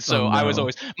 And so Oh, I was no.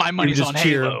 always, my We would money's just on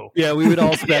cheer. Halo. Yeah, we would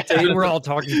all spectate. And we're all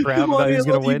talking crap Come on, about who's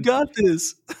Halo, going to win. You got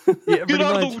this. Yeah, Get pretty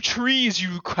out much. of the trees,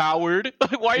 you coward.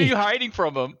 Why are you hiding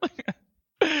from him?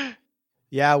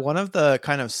 Yeah, one of the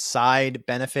kind of side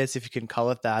benefits, if you can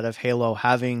call it that, of Halo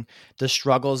having the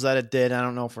struggles that it did. I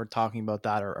don't know if we're talking about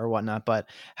that or whatnot, but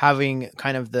having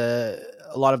kind of a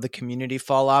lot of the community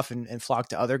fall off and flock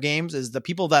to other games is the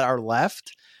people that are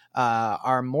left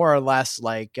are more or less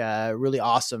like really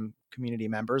awesome community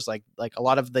members. Like a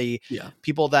lot of the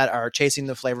people that are chasing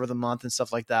the flavor of the month and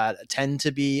stuff like that tend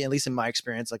to be, at least in my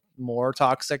experience, like more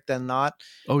toxic than not.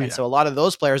 Oh yeah. And so a lot of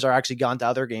those players are actually gone to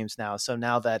other games now. So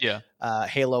now that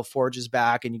Halo Forge is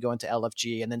back and you go into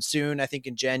LFG, and then soon, I think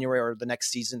in January or the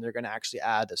next season, they're going to actually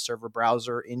add a server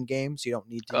browser in game. So you don't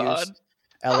need to use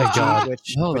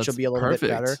LFG, which will be a little bit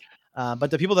better. But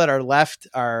the people that are left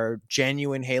are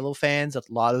genuine Halo fans. A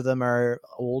lot of them are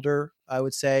older, I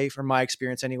would say, from my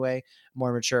experience anyway,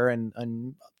 more mature.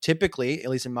 And typically, at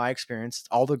least in my experience,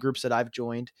 all the groups that I've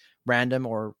joined, random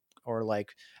or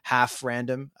like half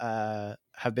random,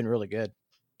 have been really good.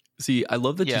 See, I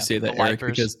love that you say that, Eric,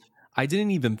 because I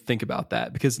didn't even think about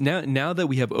that, because now that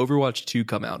we have Overwatch 2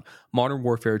 come out, Modern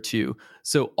Warfare 2,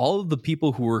 so all of the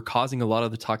people who were causing a lot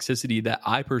of the toxicity that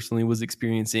I personally was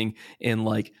experiencing in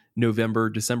like November,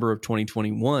 December of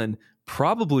 2021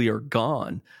 probably are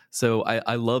gone. So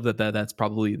I love that's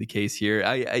probably the case here.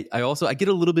 I also get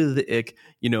a little bit of the ick,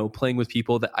 playing with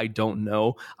people that I don't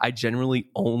know. I generally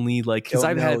only like, because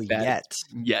I've had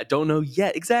don't know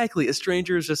yet. Exactly. A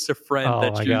stranger is just a friend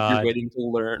that you're waiting to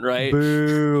learn, right?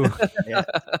 Boo.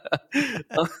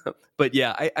 But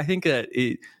yeah, I think that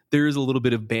there is a little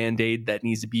bit of Band-Aid that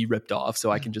needs to be ripped off, so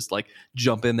I can just like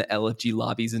jump in the LFG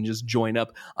lobbies and just join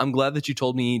up. I'm glad that you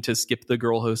told me to skip the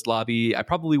girl host lobby. I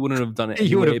probably wouldn't have done it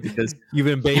anyway, because you've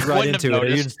been bait right into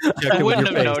it. You wouldn't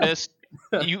have noticed.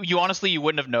 You honestly, you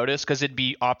wouldn't have noticed, because it'd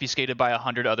be obfuscated by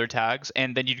 100 other tags,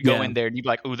 and then you'd go in there and you'd be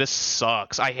like, "Ooh, this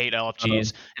sucks. I hate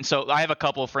LFGs." And so I have a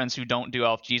couple of friends who don't do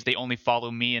LFGs. They only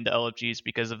follow me into LFGs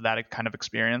because of that kind of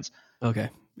experience. Okay.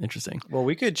 Interesting. Well,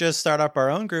 we could just start up our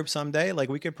own group someday. Like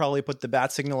we could probably put the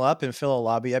bat signal up and fill a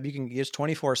lobby up. You can use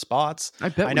 24 spots.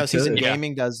 I know Season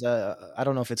Gaming does. I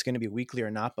don't know if it's going to be weekly or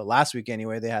not, but last week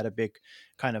anyway, they had a big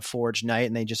kind of Forge night,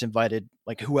 and they just invited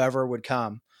like whoever would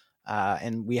come.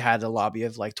 And we had a lobby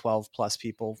of like 12 plus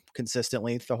people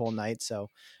consistently the whole night. So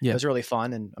it was really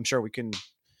fun, and I'm sure we can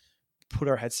put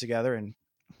our heads together and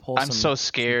pull. I'm so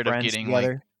scared of getting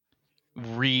together.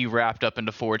 wrapped up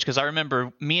into Forge, because I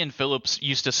remember me and Phillips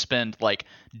used to spend like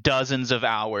dozens of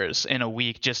hours in a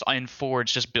week just in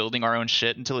Forge, just building our own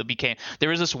shit until it became. There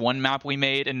was this one map we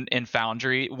made in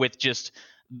Foundry with just.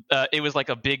 It was like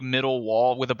a big middle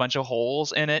wall with a bunch of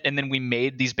holes in it, and then we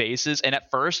made these bases. And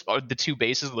at first, the two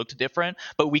bases looked different,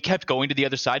 but we kept going to the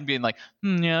other side and being like,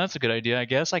 "Yeah, that's a good idea. I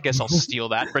guess I'll steal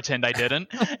that, and pretend I didn't."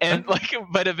 And like,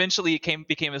 but eventually, it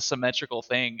became a symmetrical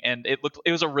thing, and it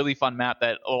was a really fun map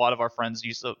that a lot of our friends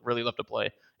used to really love to play.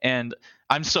 And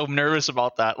I'm so nervous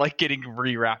about that, like getting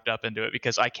wrapped up into it,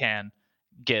 because I can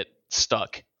get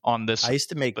stuck on this. I used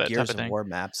to make Gears of War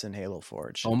maps in Halo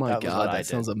Forge. Oh my god, that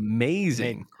sounds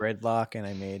amazing. I made Gridlock and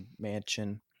I made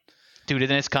Mansion. Dude,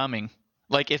 and it's coming.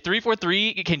 Like, if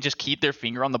 343 can just keep their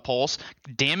finger on the pulse,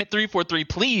 damn it, 343,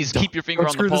 please keep your finger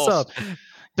on the pulse.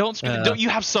 Don't you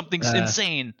have something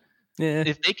insane? Yeah.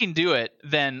 If they can do it,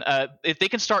 then if they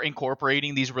can start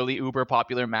incorporating these really uber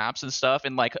popular maps and stuff,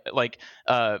 and like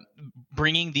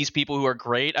bringing these people who are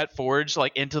great at Forge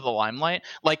like into the limelight,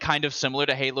 like kind of similar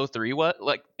to Halo 3,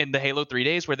 like in the Halo 3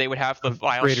 days where they would have the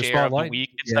file share spotlight of the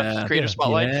week and stuff, creator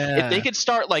spotlight. If they could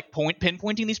start like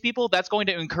pinpointing these people, that's going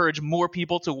to encourage more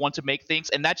people to want to make things,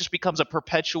 and that just becomes a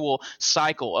perpetual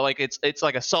cycle. Like it's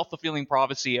like a self-fulfilling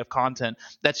prophecy of content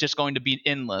that's just going to be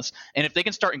endless. And if they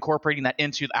can start incorporating that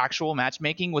into the actual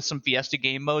matchmaking with some Fiesta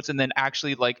game modes, and then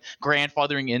actually like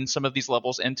grandfathering in some of these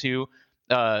levels into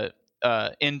the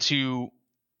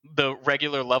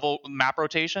regular level map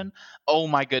rotation, oh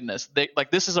my goodness,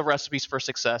 this is a recipe for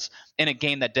success in a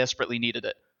game that desperately needed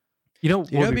it. You know,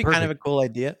 it'd be kind of a cool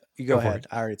idea. You go ahead.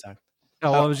 I already talked.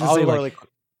 Oh, I was just saying, like,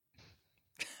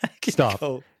 stop.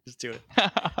 Just do it.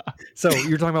 So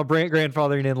you're talking about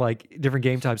grandfathering in like different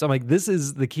game types. I'm like, this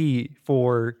is the key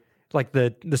for like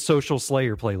the social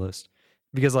Slayer playlist,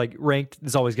 because like ranked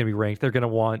is always going to be ranked. They're going to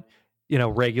want,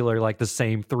 regular, like the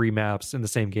same 3 maps and the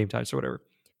same game types or whatever.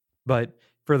 But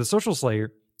for the social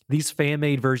Slayer, these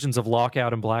fan-made versions of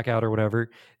Lockout and Blackout or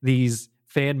whatever, these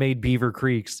fan-made Beaver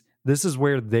Creeks, this is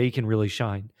where they can really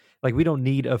shine. Like, we don't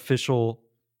need official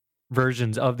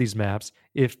versions of these maps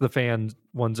if the fan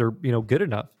ones are, good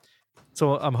enough.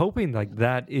 So I'm hoping like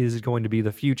that is going to be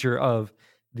the future of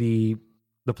the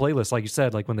playlist, like you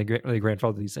said, like when they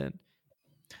grandfather these in.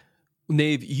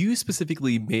 Nave, you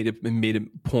specifically made a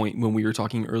point when we were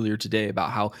talking earlier today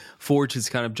about how Forge has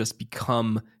kind of just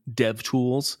become dev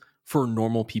tools for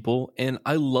normal people, and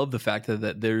I love the fact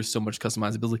that there's so much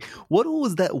customizability. What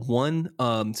was that one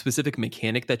specific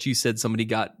mechanic that you said somebody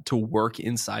got to work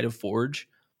inside of Forge?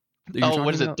 Oh,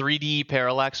 what is it? 3D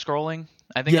parallax scrolling?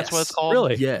 I think that's what it's called.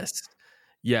 Really? Yes.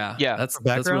 Yeah.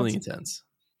 That's really intense.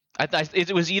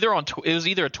 It was either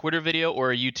a Twitter video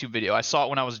or a YouTube video. I saw it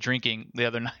when I was drinking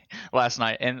last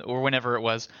night, or whenever it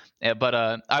was. But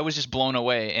I was just blown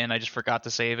away, and I just forgot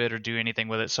to save it or do anything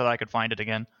with it so that I could find it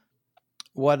again.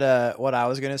 What I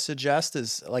was going to suggest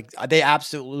is, like, they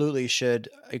absolutely should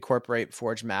incorporate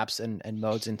Forge maps and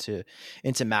modes into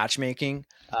matchmaking.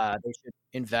 They should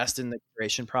invest in the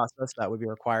creation process that would be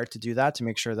required to do that, to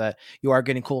make sure that you are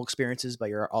getting cool experiences, but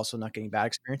you're also not getting bad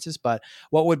experiences. But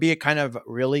what would be a kind of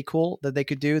really cool that they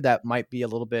could do that might be a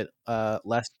little bit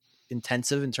less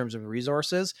intensive in terms of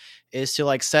resources is to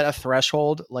like set a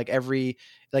threshold, like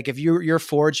if your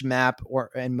Forge map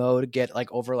and mode get like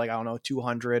over, like, I don't know,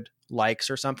 200 likes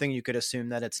or something, you could assume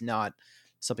that it's not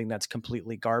something that's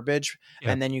completely garbage.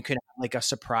 Yeah. And then you can have like a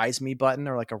surprise me button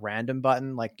or like a random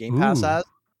button like Game Pass has,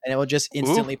 and it will just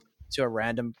instantly to a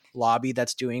random lobby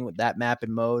that's doing that map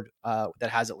and mode that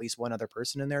has at least one other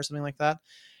person in there or something like that.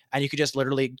 And you could just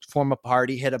literally form a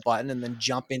party, hit a button, and then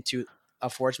jump into a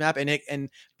Forge map. And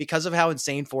because of how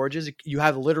insane Forge is, you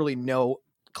have literally no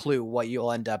clue what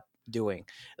you'll end up doing.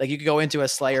 Like, you could go into a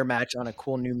Slayer match on a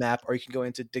cool new map, or you can go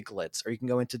into Diglets, or you can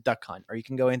go into Duck Hunt, or you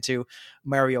can go into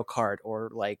Mario Kart, or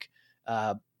like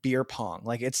beer pong.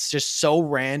 Like, it's just so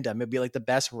random. It'd be like the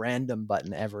best random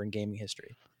button ever in gaming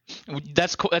history.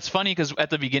 That's cool. That's funny, because at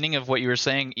the beginning of what you were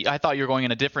saying, I thought you were going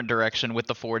in a different direction with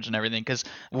the Forge and everything, because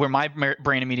where my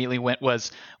brain immediately went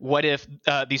was, what if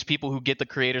these people who get the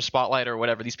creator spotlight or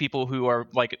whatever, these people who are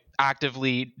like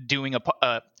actively doing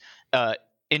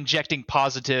injecting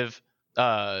positive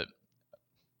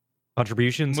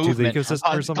contributions to the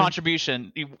ecosystem or something?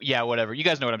 Contribution, yeah, whatever. You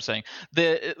guys know what I'm saying.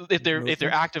 If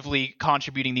they're actively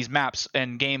contributing these maps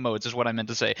and game modes is what I meant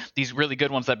to say. These really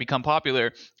good ones that become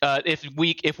popular. If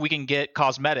we can get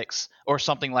cosmetics or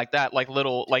something like that, like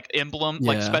little like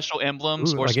like special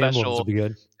emblems, or like special emblems would be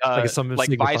good.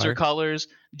 Like visor colors.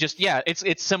 Just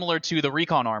it's similar to the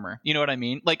recon armor. You know what I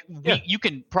mean? Like you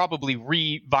can probably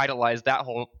revitalize that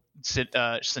whole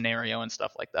scenario and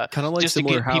stuff like that. Kind of like just to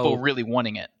get people really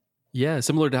wanting it. Yeah,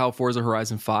 similar to how Forza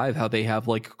Horizon 5, how they have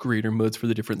like creator modes for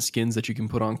the different skins that you can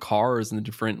put on cars and the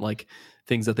different like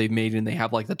things that they've made, and they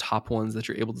have like the top ones that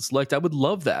you're able to select. I would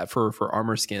love that for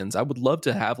armor skins. I would love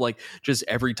to have like just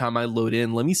every time I load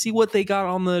in, let me see what they got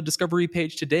on the discovery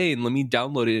page today and let me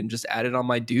download it and just add it on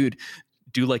my dude.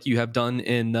 Do like you have done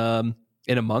in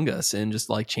Among Us and just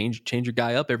like change your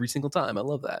guy up every single time. I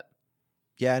love that.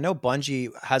 Yeah, I know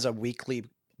Bungie has a weekly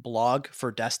blog for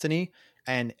Destiny,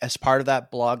 and as part of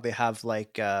that blog, they have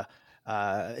like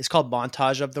it's called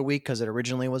Montage of the Week because it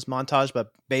originally was Montage,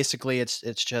 but basically it's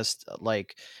just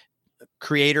like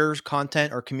creators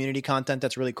content or community content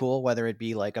that's really cool, whether it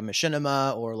be like a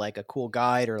machinima or like a cool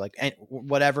guide or like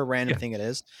whatever random thing it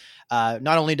is.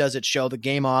 Not only does it show the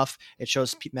game off, it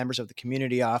shows members of the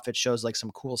community off, it shows like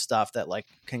some cool stuff that like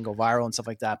can go viral and stuff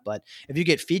like that. But if you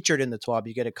get featured in the TWAB,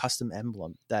 you get a custom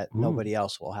emblem that nobody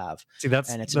else will have. See, that's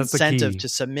an incentive the key. to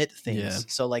submit things. Yeah.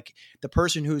 So like the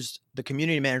person who's the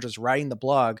community manager is writing the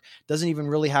blog doesn't even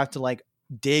really have to like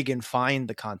dig and find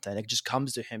the content. It just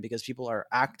comes to him because people are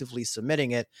actively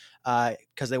submitting it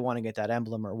because they want to get that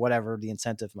emblem or whatever the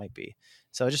incentive might be.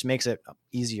 So it just makes it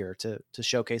easier to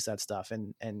showcase that stuff.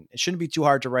 And it shouldn't be too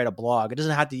hard to write a blog. It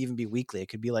doesn't have to even be weekly. It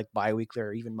could be like bi-weekly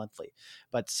or even monthly,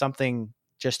 but something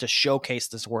just to showcase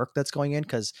this work that's going in,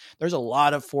 because there's a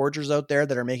lot of forgers out there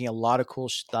that are making a lot of cool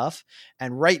stuff.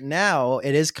 And right now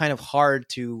it is kind of hard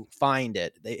to find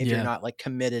it if you're not like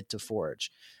committed to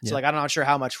Forge. So like, I'm not sure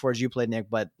how much Forge you played, Nick,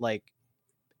 but like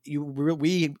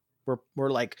we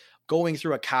were like going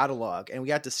through a catalog and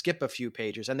we had to skip a few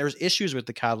pages, and there's issues with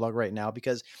the catalog right now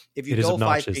because if you go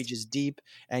 5 pages deep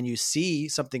and you see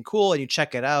something cool and you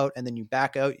check it out and then you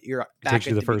back out, you're back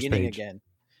at the beginning again.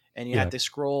 And you had to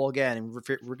scroll again.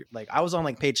 And like I was on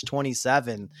like page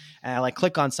 27 and I like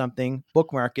click on something,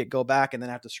 bookmark it, go back, and then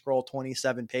I have to scroll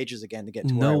 27 pages again to get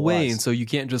to where I was. And so you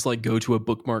can't just like go to a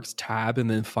bookmarks tab and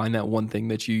then find that one thing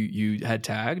that you had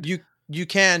tagged? You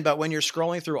can, but when you're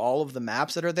scrolling through all of the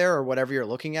maps that are there or whatever you're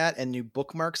looking at and you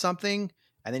bookmark something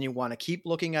and then you want to keep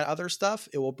looking at other stuff,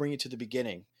 it will bring you to the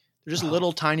beginning. They're just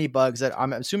little tiny bugs that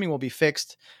I'm assuming will be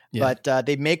fixed, but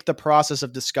they make the process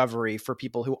of discovery for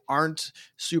people who aren't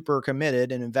super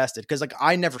committed and invested. Because like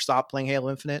I never stopped playing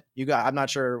Halo Infinite. I'm not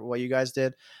sure what you guys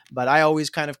did, but I always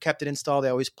kind of kept it installed. I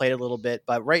always played a little bit.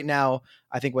 But right now,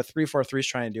 I think what 343 is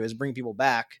trying to do is bring people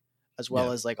back, as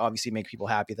well as like obviously make people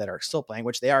happy that are still playing,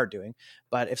 which they are doing.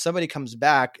 But if somebody comes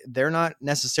back, they're not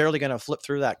necessarily going to flip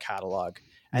through that catalog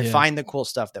and find the cool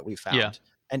stuff that we found. Yeah.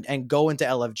 And go into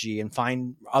LFG and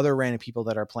find other random people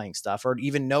that are playing stuff or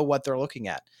even know what they're looking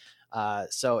at.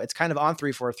 So it's kind of on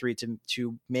 343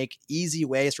 to make easy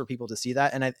ways for people to see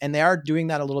that. And they are doing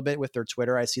that a little bit with their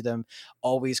Twitter. I see them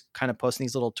always kind of posting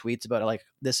these little tweets about like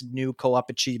this new co-op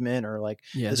achievement or like,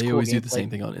 this they cool always gameplay. do the same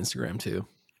thing on Instagram too.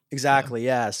 Exactly.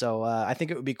 Yeah. So I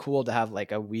think it would be cool to have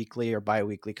like a weekly or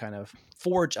bi-weekly kind of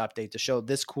Forge update to show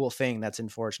this cool thing that's in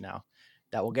Forge now.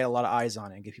 That will get a lot of eyes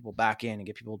on it and get people back in and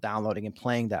get people downloading and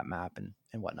playing that map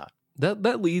and whatnot.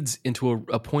 That leads into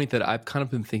a point that I've kind of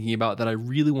been thinking about that I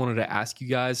really wanted to ask you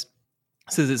guys,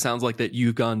 since it sounds like that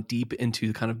you've gone deep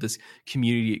into kind of this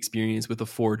community experience with the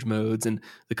Forge modes and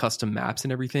the custom maps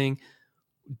and everything.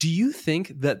 Do you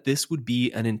think that this would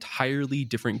be an entirely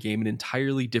different game, an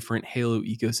entirely different Halo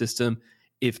ecosystem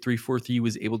if 343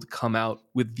 was able to come out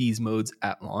with these modes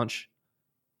at launch?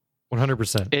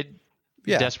 100%.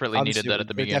 It desperately needed that at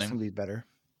the beginning. Definitely better.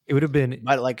 It would have been,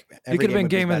 but like it could have been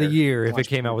game of the year if it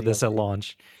came out with this at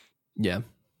launch. Yeah,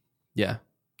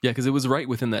 because it was right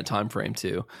within that time frame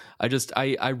too.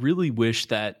 I really wish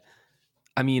that,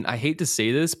 I mean, I hate to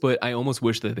say this, but I almost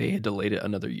wish that they had delayed it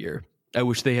another year. I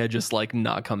wish they had just like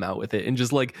not come out with it and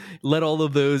just like let all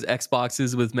of those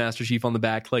Xboxes with Master Chief on the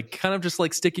back like kind of just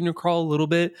like stick in your crawl a little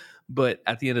bit. But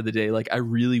at the end of the day, like I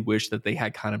really wish that they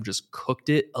had kind of just cooked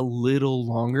it a little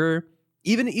longer,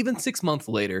 even 6 months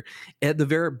later, at the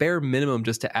very bare minimum,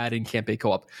 just to add in campaign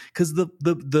co-op. Because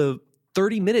the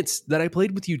 30 minutes that I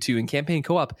played with you two in campaign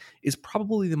co-op is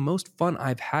probably the most fun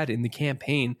I've had in the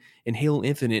campaign in Halo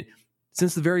Infinite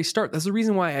since the very start. That's the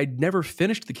reason why I never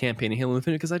finished the campaign in Halo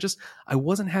Infinite, because I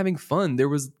wasn't having fun. There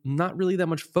was not really that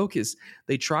much focus.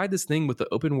 They tried this thing with the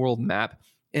open world map,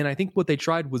 and I think what they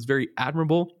tried was very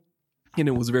admirable, and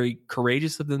it was very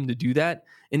courageous of them to do that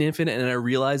in Infinite. And I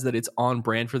realized that it's on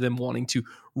brand for them wanting to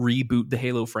reboot the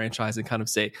Halo franchise and kind of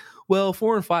say, well,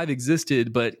 4 and 5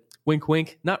 existed, but wink,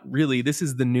 wink, not really. This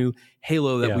is the new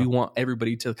Halo that we want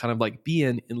everybody to kind of like be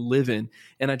in and live in.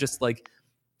 And I just like,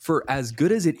 for as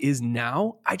good as it is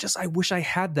now, I wish I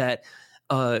had that,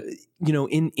 in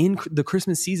the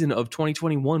Christmas season of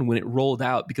 2021 when it rolled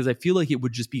out, because I feel like it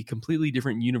would just be a completely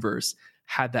different universe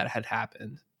had that had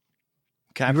happened.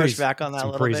 Can I You push raise back on that a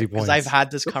some little crazy bit? Because I've points.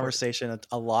 had this Go for it. conversation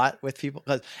a lot with people.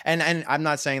 And I'm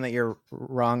not saying that you're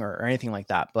wrong or anything like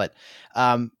that, but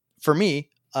for me,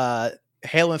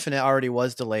 Halo Infinite already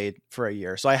was delayed for a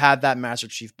year. So I had that Master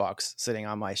Chief box sitting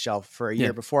on my shelf for a year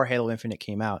Yeah. before Halo Infinite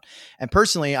came out. And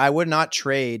personally, I would not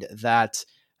trade that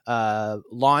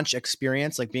launch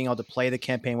experience, like being able to play the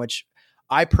campaign, which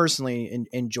I personally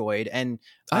enjoyed. And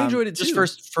I enjoyed it just too.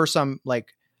 for some,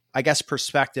 like, I guess,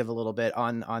 perspective a little bit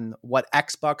on what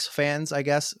Xbox fans, I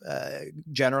guess,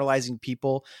 generalizing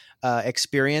people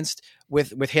experienced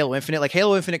with Halo Infinite. Like,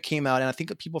 Halo Infinite came out, and I think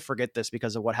that people forget this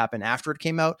because of what happened after it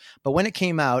came out. But when it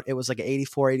came out, it was like an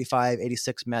 84, 85,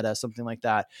 86 meta, something like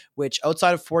that, which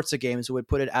outside of Forza games would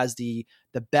put it as the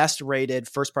best rated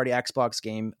first party Xbox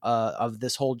game of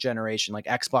this whole generation. Like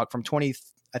Xbox from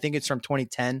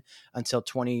 2010 until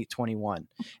 2021.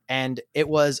 And it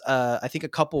was, I think, a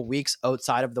couple weeks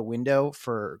outside of the window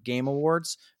for Game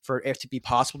Awards for it to be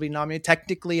possibly nominated.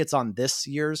 Technically, it's on this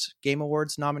year's Game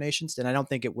Awards nominations, and I don't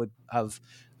think it would have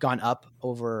gone up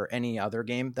over any other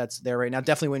game that's there right now.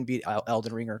 Definitely wouldn't beat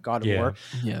Elden Ring or God of War.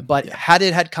 Yeah. But had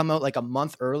it come out like a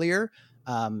month earlier,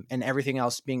 and everything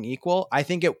else being equal, I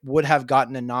think it would have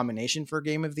gotten a nomination for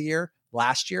Game of the Year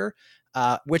last year.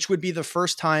 Which would be the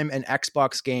first time an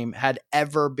Xbox game had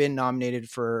ever been nominated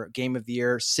for Game of the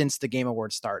Year since the Game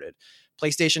Awards started.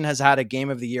 PlayStation has had a Game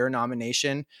of the Year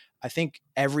nomination, I think,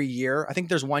 every year. I think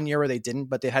there's 1 year where they didn't,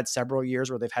 but they had several years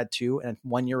where they've had 2, and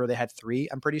 1 year where they had 3,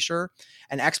 I'm pretty sure.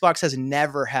 And Xbox has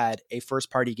never had a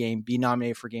first-party game be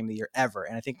nominated for Game of the Year ever,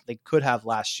 and I think they could have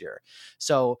last year.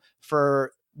 So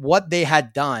for what they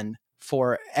had done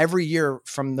for every year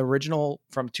from the original,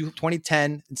 from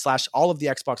 2010 / all of the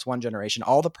Xbox One generation,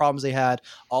 all the problems they had,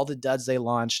 all the duds they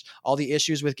launched, all the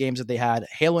issues with games that they had.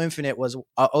 Halo Infinite was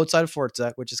outside of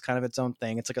Forza, which is kind of its own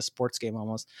thing. It's like a sports game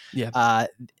almost. Yeah.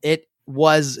 It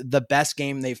was the best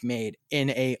game they've made in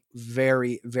a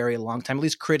very, very long time, at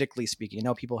least critically speaking. I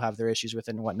know people have their issues with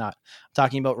it and whatnot. I'm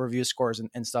talking about review scores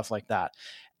and stuff like that.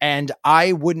 And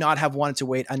I would not have wanted to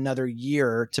wait another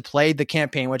year to play the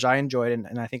campaign, which I enjoyed,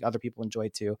 and I think other people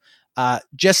enjoyed too,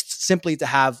 just simply to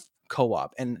have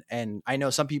co-op. And I know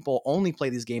some people only play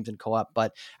these games in co-op,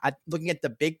 but looking at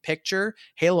the big picture,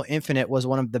 Halo Infinite was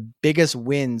one of the biggest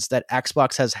wins that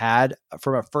Xbox has had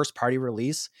from a first-party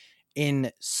release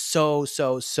in so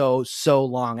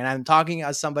long. And I'm talking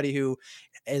as somebody who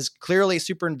is clearly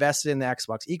super invested in the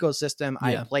Xbox ecosystem.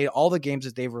 Yeah. I played all the games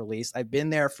that they've released. I've been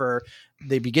there for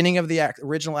the beginning of the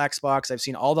original Xbox. I've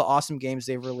seen all the awesome games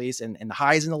they've released and the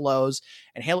highs and the lows.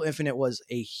 And Halo Infinite was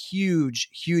a huge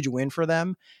win for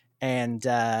them. And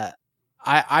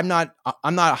I'm not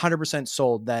 100%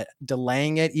 sold that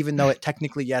delaying it, even though it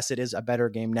technically, yes, it is a better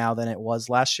game now than it was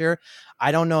last year.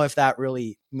 I don't know if that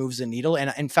really moves the needle.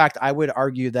 And in fact, I would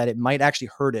argue that it might actually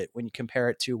hurt it when you compare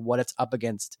it to what it's up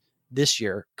against this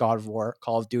year: God of War,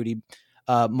 Call of Duty,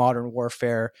 Modern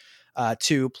Warfare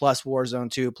 2, plus Warzone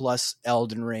 2, plus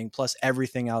Elden Ring, plus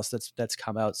everything else that's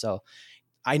come out. So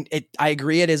I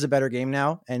agree it is a better game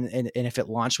now, and if it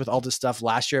launched with all this stuff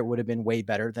last year, it would have been way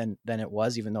better than it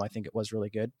was, even though I think it was really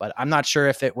good. But I'm not sure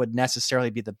if it would necessarily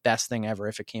be the best thing ever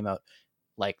if it came out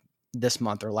like this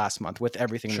month or last month with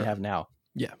everything we have now.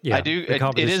 Yeah. I do. the It is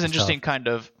competition's interesting, tough. kind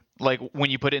of like when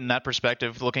you put it in that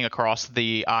perspective, looking across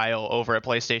the aisle over at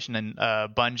PlayStation and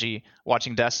Bungie,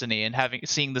 watching Destiny, and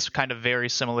seeing this kind of very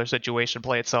similar situation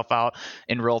play itself out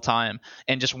in real time,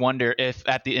 and just wonder if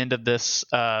at the end of this,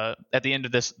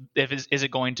 is it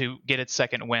going to get its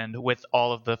second wind with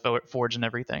all of the Forge and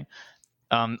everything.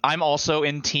 I'm also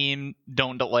in team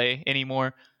don't delay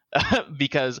anymore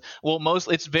because, well,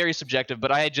 it's very subjective,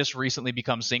 but I had just recently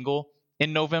become single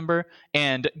in November,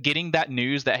 and getting that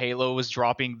news that Halo was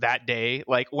dropping that day,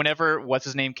 like whenever what's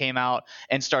his name came out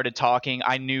and started talking,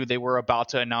 I knew they were about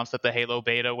to announce that the Halo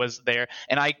beta was there,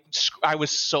 and I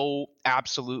was so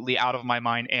absolutely out of my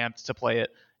mind amped to play it.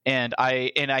 And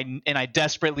I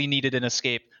desperately needed an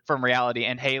escape from reality,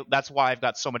 and Halo, that's why I've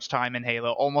got so much time in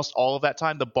Halo. Almost all of that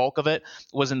time, the bulk of it,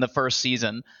 was in the first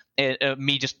season.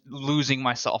 Me just losing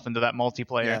myself into that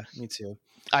multiplayer. Yeah, me too.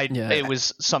 It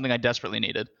was something I desperately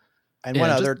needed. And Yeah, one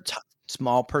just- other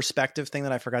small perspective thing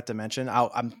that I forgot to mention.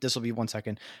 This will be 1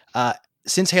 second.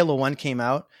 Since Halo 1 came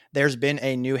out, there's been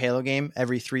a new Halo game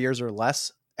every 3 years or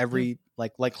less,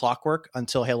 like clockwork,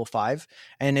 until Halo 5.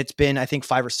 And it's been, I think,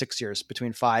 5 or 6 years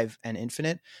between 5 and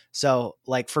Infinite. So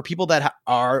like for people that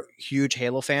are huge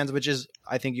Halo fans, which is,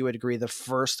 I think you would agree, the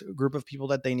first group of people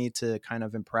that they need to kind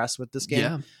of impress with this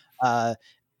game. Yeah.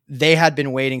 They had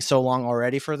been waiting so long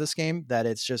already for this game that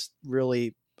it's just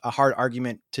really a hard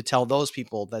argument to tell those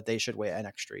people that they should wait an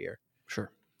extra year.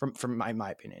 Sure. From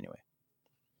my opinion, anyway.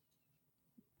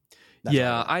 That's all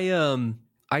Yeah, I got.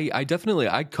 I definitely,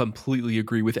 I completely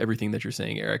agree with everything that you're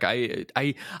saying, Eric.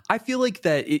 I feel like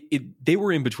that they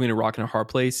were in between a rock and a hard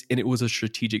place, and it was a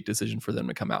strategic decision for them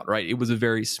to come out. Right, it was a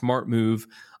very smart move.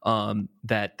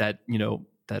 That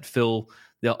Phil,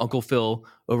 the Uncle Phil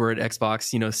over at Xbox,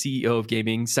 CEO of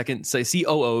gaming,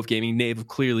 COO of gaming, Nave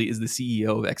clearly is the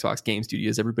CEO of Xbox Game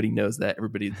Studios. Everybody knows that.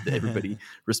 Everybody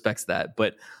respects that.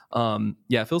 But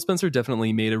yeah, Phil Spencer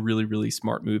definitely made a really, really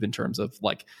smart move in terms of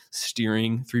like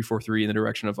steering 343 in the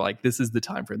direction of like, this is the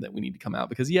time frame that we need to come out,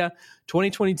 because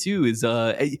 2022 is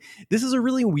this is a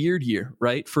really weird year,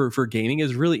 right? For gaming.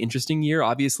 Is a really interesting year.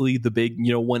 Obviously the big,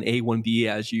 1A, 1B,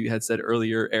 as you had said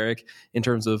earlier, Eric, in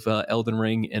terms of Elden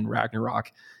Ring and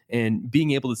Ragnarok, and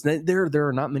being able to, there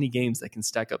are not many games that can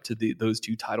stack up to those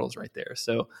two titles right there.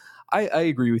 So I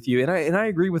agree with you. And I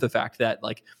agree with the fact that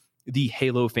like the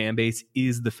Halo fan base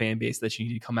is the fan base that you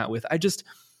need to come out with.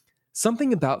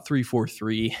 Something about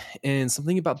 343 and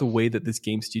something about the way that this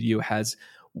game studio has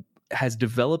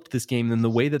developed this game and the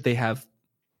way that they have,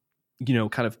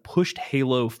 kind of pushed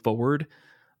Halo forward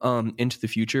into the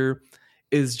future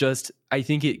is just, I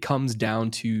think it comes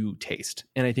down to taste.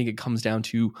 And I think it comes down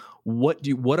to what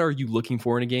are you looking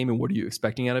for in a game and what are you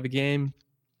expecting out of a game?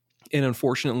 And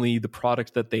unfortunately, the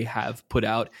product that they have put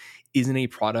out isn't a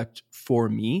product for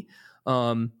me.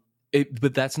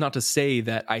 But that's not to say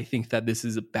that I think that this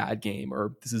is a bad game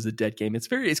or this is a dead game.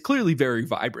 It's clearly very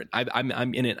vibrant.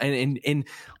 I'm in it, and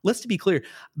let's be clear,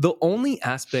 the only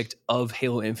aspect of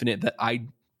Halo Infinite that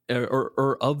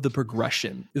or of the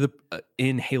progression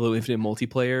in Halo Infinite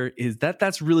multiplayer is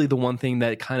that's really the one thing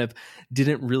that kind of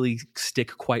didn't really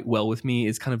stick quite well with me,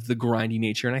 is kind of the grindy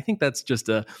nature. And I think that's just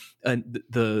the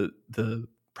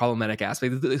problematic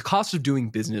aspect. The cost of doing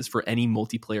business for any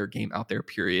multiplayer game out there,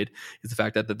 period, is the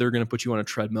fact that they're going to put you on a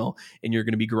treadmill and you're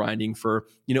going to be grinding for,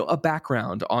 a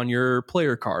background on your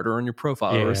player card or on your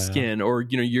profile or skin, or,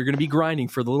 you're going to be grinding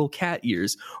for the little cat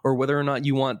ears, or whether or not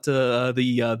you want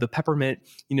the peppermint,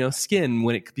 skin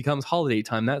when it becomes holiday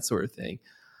time, that sort of thing.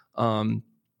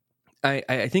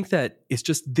 I think that it's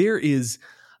just, there is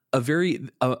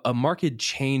a marked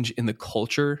change in the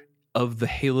culture of the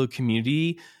Halo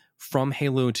community from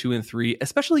Halo 2 and 3,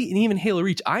 especially in even Halo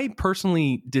Reach. I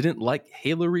personally didn't like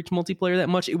Halo Reach multiplayer that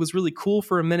much. It was really cool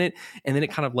for a minute, and then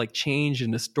it kind of like changed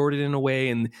and distorted in a way,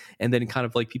 and then kind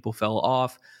of like people fell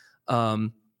off.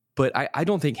 But I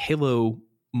don't think Halo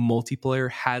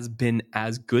multiplayer has been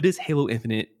as good as Halo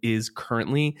Infinite is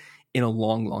currently in a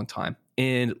long, long time.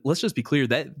 And let's just be clear,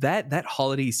 that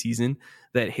holiday season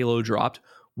that Halo dropped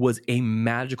was a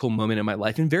magical moment in my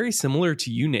life, and very similar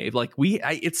to you, Nave. Like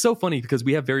it's so funny because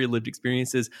we have very lived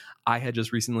experiences. I had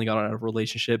just recently got out of a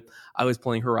relationship. I was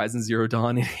playing Horizon Zero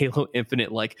Dawn and Halo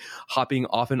Infinite, like hopping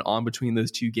off and on between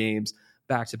those two games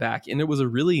back to back. And it was a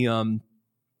really,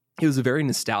 it was a very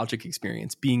nostalgic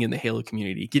experience being in the Halo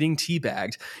community, getting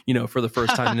teabagged, for the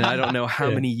first time in I don't know how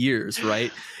many years,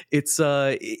 right? It's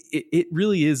it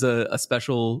really is a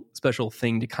special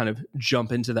thing to kind of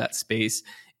jump into that space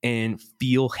and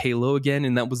feel Halo again.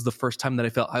 And that was the first time that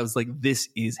I felt, I was like, this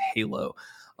is Halo.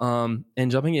 And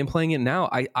jumping in and playing it now,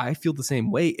 I feel the same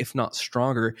way, if not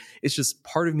stronger. It's just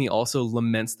part of me also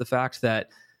laments the fact that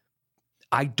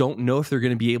I don't know if they're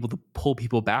going to be able to pull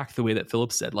people back the way that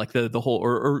Philip said, like the whole,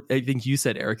 or I think you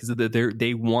said, Eric, is that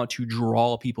they want to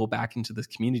draw people back into this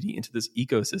community, into this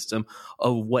ecosystem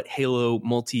of what Halo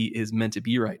multi is meant to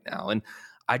be right now. And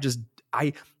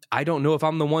I don't know if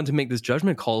I'm the one to make this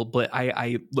judgment call, but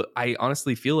I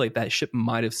honestly feel like that ship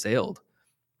might have sailed.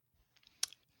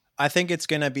 I think it's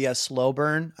going to be a slow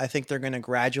burn. I think they're going to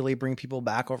gradually bring people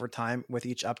back over time with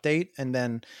each update. And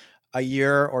then a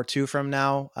year or two from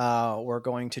now, we're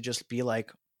going to just be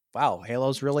like, wow,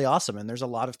 Halo's really awesome. And there's a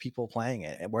lot of people playing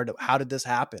it. And how did this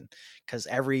happen? Because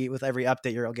with every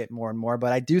update, you'll get more and more.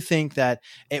 But I do think that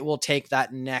it will take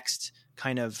that next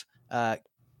kind of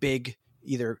big,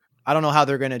 either, I don't know how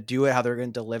they're going to do it, how they're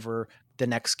going to deliver the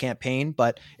next campaign,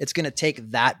 but it's going to take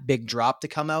that big drop to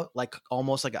come out. Like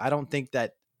almost like, I think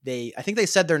they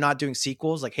said they're not doing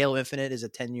sequels. Like Halo Infinite is a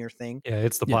 10-year thing. Yeah,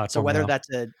 it's the platform. So whether now. that's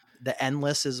the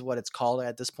endless is what it's called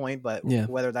at this point, but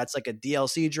whether that's like a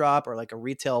DLC drop or like a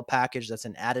retail package that's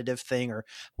an additive thing or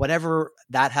whatever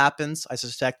that happens, I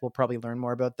suspect we'll probably learn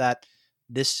more about that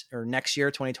this or next year,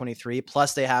 2023.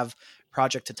 Plus they have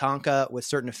Project Tatanka with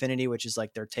Certain Affinity, which is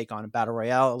like their take on a battle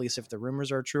royale, at least if the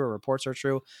rumors are true or reports are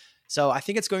true. So I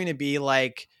think it's going to be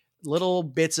like little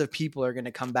bits of people are going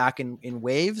to come back in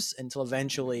waves until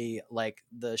eventually like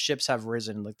the ships have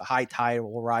risen, like the high tide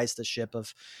will rise the ship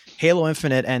of Halo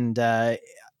Infinite. And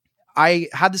I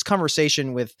had this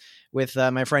conversation with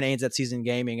my friend Ains at Season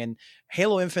Gaming, and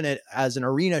Halo Infinite as an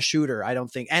arena shooter, I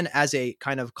don't think, and as a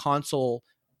kind of console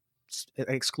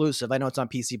exclusive, I know it's on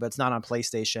PC, but it's not on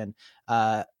PlayStation.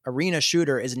 Arena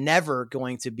shooter is never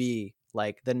going to be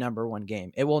like the number one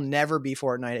game. It will never be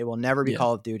Fortnite. It will never be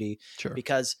Call of Duty,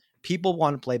 because people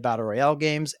want to play battle royale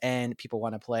games, and people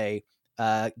want to play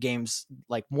games,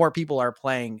 like more people are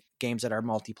playing games that are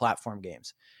multi-platform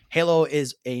games. Halo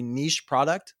is a niche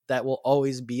product that will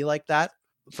always be like that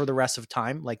for the rest of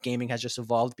time. Like, gaming has just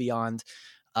evolved beyond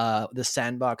the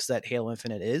sandbox that Halo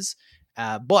Infinite is.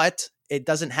 But it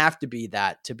doesn't have to be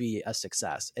that to be a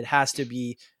success. It has to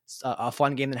be a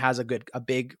fun game that has a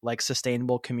big, like,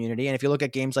 sustainable community. And if you look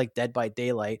at games like Dead by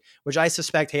Daylight, which I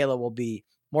suspect Halo will be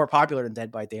more popular than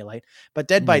Dead by Daylight, but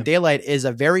Dead by Daylight is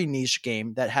a very niche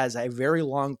game that has a very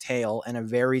long tail and a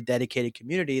very dedicated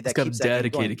community that keeps that game going.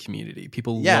 It's got a dedicated community.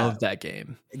 People love that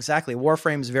game. Exactly.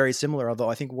 Warframe is very similar, although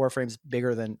I think Warframe's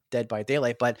bigger than Dead by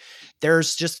Daylight, but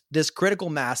there's just this critical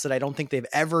mass that I don't think they've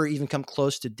ever even come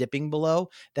close to dipping below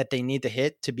that they need to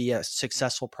hit to be a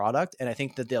successful product. And I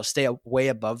think that they'll stay way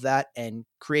above that and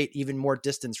create even more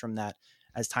distance from that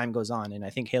as time goes on. And I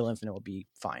think Halo Infinite will be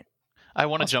fine. I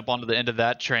want to jump onto the end of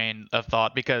that train of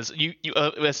thought, because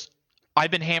I've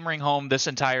been hammering home this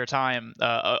entire time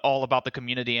all about the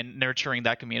community and nurturing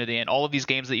that community, and all of these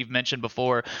games that you've mentioned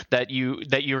before that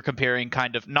you're comparing,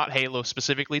 kind of not Halo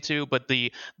specifically to, but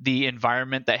the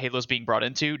environment that Halo's being brought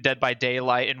into, Dead by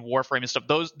Daylight and Warframe and stuff.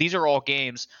 These are all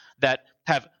games that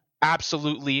have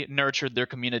absolutely nurtured their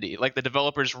community. Like, the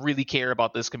developers really care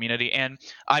about this community, and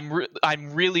I'm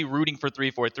really rooting for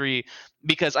 343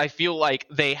 because I feel like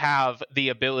they have the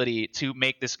ability to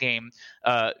make this game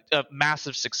a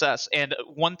massive success. And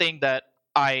one thing that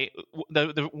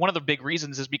one of the big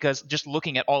reasons is because just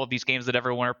looking at all of these games that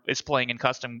everyone is playing in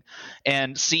custom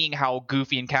and seeing how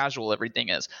goofy and casual everything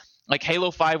is. Like,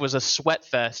 Halo 5 was a sweat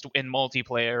fest in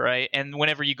multiplayer, right? And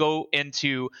whenever you go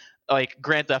into like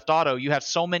Grand Theft Auto, you have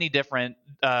so many different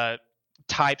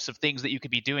types of things that you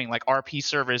could be doing, like RP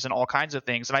servers and all kinds of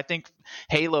things. And I think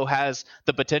Halo has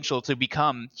the potential to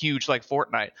become huge like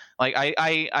Fortnite. Like,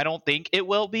 I don't think it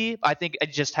will be. I think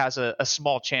it just has a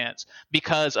small chance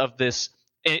because of this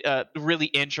really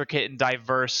intricate and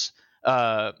diverse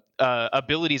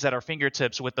abilities at our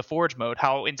fingertips with the Forge mode,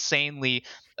 how insanely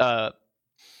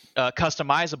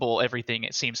customizable everything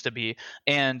it seems to be.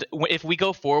 And if we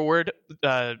go forward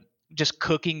just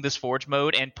cooking this Forge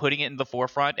mode and putting it in the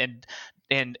forefront and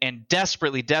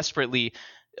desperately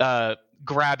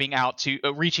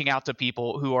reaching out to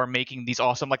people who are making these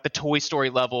awesome, like the Toy Story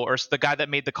level, or the guy that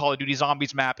made the Call of Duty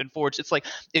Zombies map in Forge. It's like,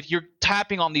 if you're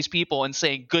tapping on these people and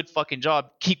saying, good fucking job,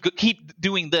 keep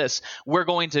doing this, we're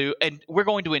going to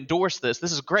endorse this.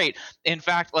 This is great. In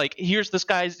fact, like, here's this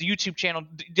guy's YouTube channel.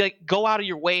 Like, go out of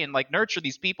your way and like nurture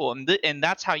these people, and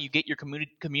that's how you get your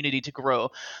community to grow.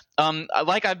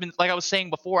 Like I was saying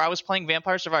before, I was playing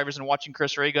Vampire Survivors and watching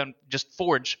Chris Ray Gun just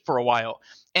Forge for a while,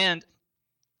 and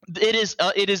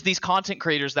it is these content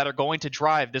creators that are going to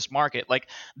drive this market. Like,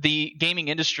 the gaming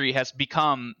industry has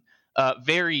become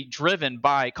very driven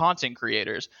by content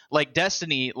creators. Like,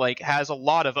 Destiny has a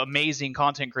lot of amazing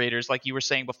content creators, like you were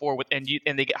saying before, and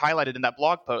they get highlighted in that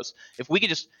blog post. If we could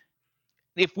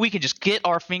just get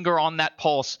our finger on that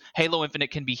pulse, Halo Infinite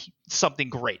can be something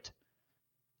great.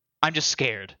 I'm just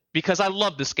scared because I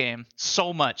love this game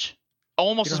so much,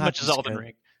 almost as much as Elden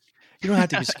Ring. You don't have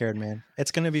to be scared, man.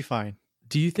 It's going to be fine.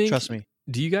 Do you think? Trust me.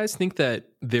 Do you guys think that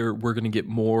we're going to get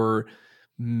more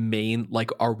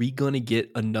are we going to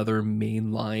get another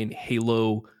mainline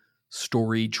Halo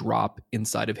story drop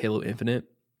inside of Halo Infinite?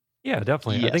 Yeah,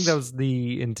 definitely. Yes. I think that was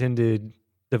the intended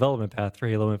development path for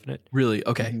Halo Infinite. Really?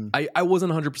 Okay. Mm-hmm. I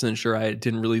wasn't 100% sure. I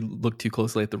didn't really look too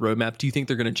closely at the roadmap. Do you think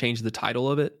they're going to change the title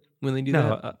of it when they do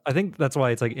that? No, I think that's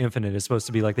why it's like Infinite is supposed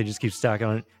to be like they just keep stacking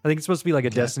on it. I think it's supposed to be like a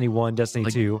Destiny 1, Destiny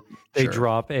 2. They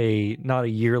drop not a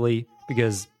yearly,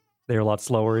 because they're a lot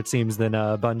slower, it seems, than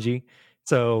Bungie.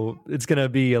 So it's going to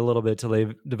be a little bit till they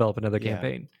develop another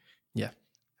campaign.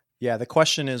 Yeah, the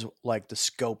question is like the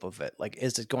scope of it. Like,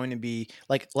 is it going to be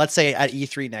like, let's say at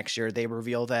E3 next year, they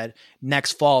reveal that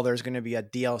next fall there's going to be a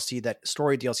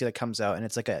story DLC that comes out, and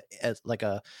it's like a I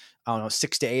don't know,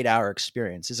 6 to 8 hour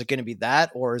experience. Is it going to be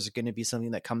that, or is it going to be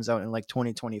something that comes out in like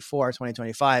 2024,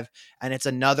 2025, and it's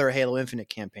another Halo Infinite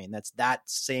campaign that's that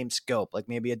same scope, like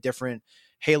maybe a different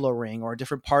Halo ring or a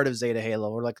different part of Zeta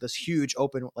Halo, or like this huge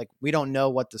open, like, we don't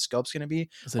know what the scope's going to be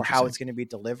or how it's going to be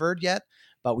delivered yet.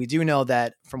 But we do know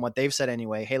that from what they've said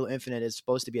anyway, Halo Infinite is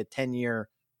supposed to be a 10-year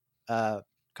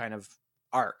kind of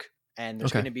arc. And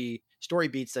there's going to be story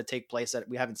beats that take place that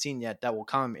we haven't seen yet that will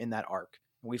come in that arc.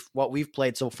 what we've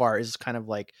played so far is kind of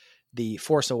like the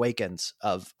Force Awakens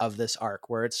of this arc,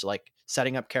 where it's like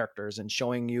setting up characters and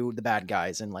showing you the bad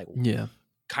guys and like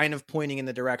kind of pointing in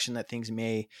the direction that things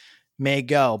may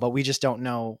go, but we just don't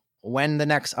know when the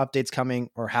next update's coming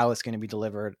or how it's going to be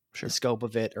delivered, the scope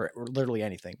of it, or literally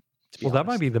anything. Well, that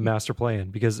might be the master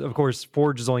plan, because of course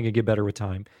Forge is only going to get better with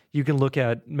time. You can look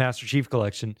at Master Chief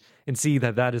Collection and see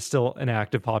that is still an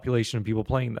active population of people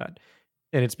playing that.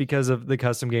 And it's because of the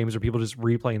custom games or people just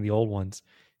replaying the old ones.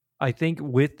 I think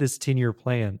with this 10-year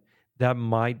plan, that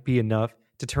might be enough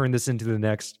to turn this into the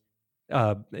next,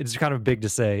 it's kind of big to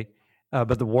say,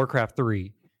 but the Warcraft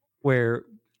 3, where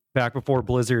back before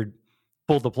Blizzard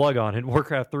pulled the plug on it,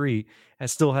 Warcraft 3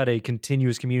 has still had a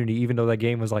continuous community, even though that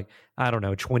game was like, I don't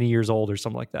know, 20 years old or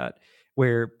something like that,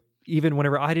 where even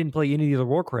whenever I didn't play any of the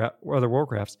other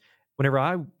Warcrafts, whenever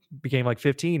I became like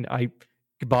 15, I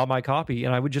bought my copy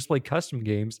and I would just play custom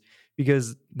games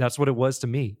because that's what it was to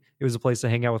me. It was a place to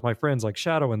hang out with my friends like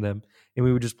Shadow and them, and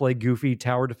we would just play goofy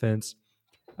tower defense,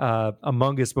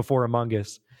 Among Us before Among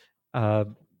Us,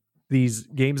 these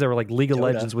games that were like League of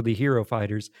Legends with the hero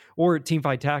fighters, or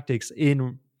Teamfight Tactics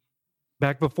in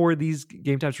back before these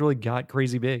game types really got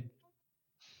crazy big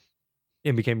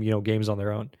and became, games on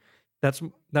their own.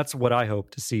 That's what I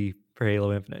hope to see for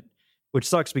Halo Infinite, which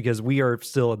sucks because we are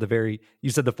still at you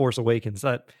said the Force Awakens,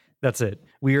 that's it.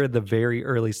 We are at the very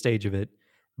early stage of it,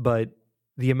 but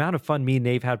the amount of fun me and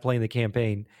Nave had playing the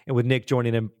campaign, and with Nick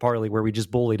joining in partly where we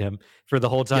just bullied him for the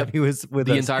whole time he was with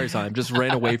us. The entire time, just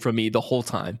ran away from me the whole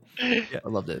time. Yeah. I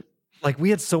loved it. Like, we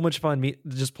had so much fun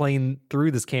just playing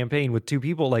through this campaign with two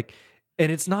people. Like,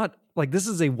 and it's not like this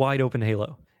is a wide open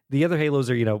Halo. The other Halos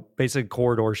are, basic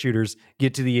corridor shooters,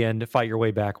 get to the end, fight your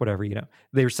way back, whatever,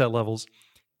 they're set levels.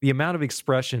 The amount of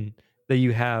expression that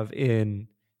you have in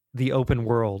the open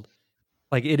world,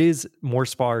 like, it is more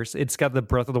sparse. It's got the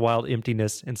Breath of the Wild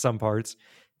emptiness in some parts,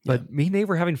 but me and Nate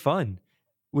were having fun,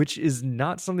 which is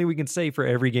not something we can say for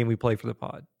every game we play for the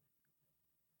pod.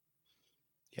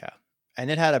 Yeah.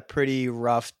 And it had a pretty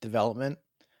rough development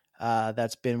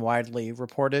that's been widely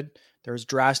reported. There's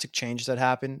drastic changes that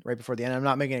happened right before the end. I'm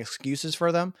not making excuses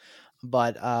for them,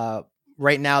 but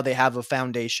right now they have a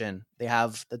foundation. They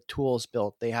have the tools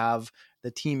built. They have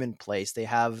the team in place. They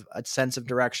have a sense of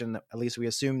direction, at least we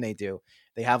assume they do.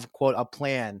 They have, quote, a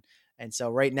plan. And so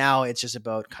right now it's just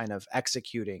about kind of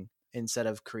executing instead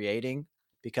of creating,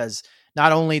 because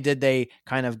not only did they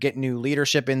kind of get new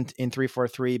leadership in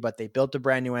 343, but they built a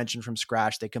brand new engine from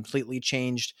scratch. They completely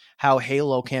changed how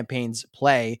Halo campaigns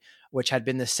play, which had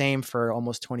been the same for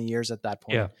almost 20 years at that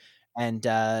point. Yeah. And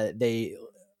they,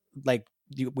 like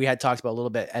we had talked about a little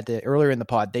bit earlier in the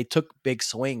pod, they took big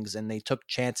swings and they took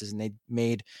chances, and they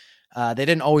made, they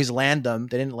didn't always land them.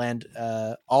 They didn't land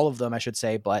all of them, I should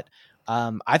say. But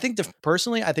I think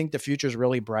personally, I think the future is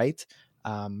really bright.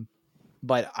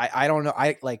 But I don't know.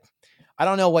 I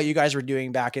don't know what you guys were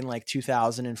doing back in like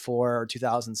 2004 or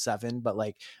 2007, but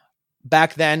like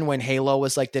back then when Halo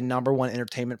was like the number one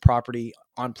entertainment property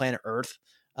on planet Earth,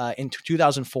 in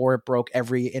 2004, it broke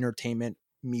every entertainment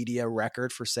media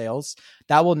record for sales.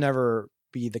 That will never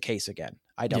be the case again.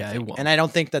 I don't think. And I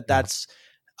don't think that that's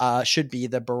should be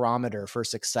the barometer for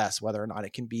success, whether or not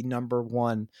it can be number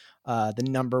one, the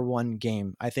number one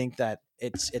game. I think that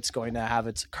it's going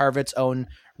to carve its own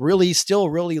still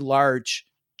really large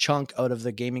chunk out of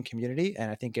the gaming community. And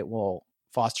I think it will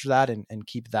foster that and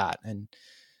keep that. And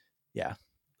yeah,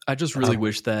 I just really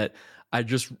I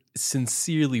just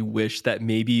sincerely wish that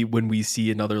maybe when we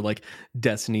see another like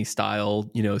Destiny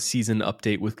style, season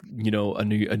update with, a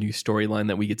new storyline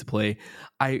that we get to play,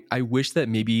 I wish that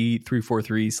maybe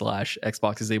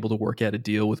 343/Xbox is able to work out a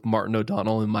deal with Martin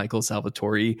O'Donnell and Michael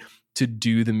Salvatore to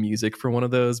do the music for one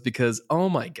of those, because oh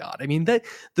my god, I mean, that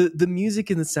the music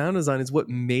and the sound design is what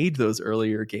made those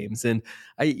earlier games. And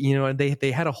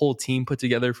they had a whole team put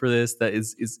together for this that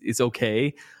is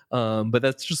okay. But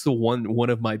that's just one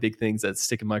of my big things that's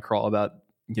sticking my craw about,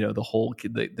 the whole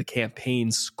the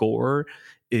campaign score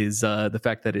is the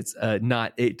fact that it's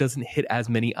it doesn't hit as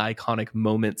many iconic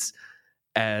moments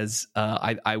as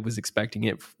I was expecting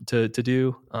it to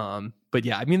do. But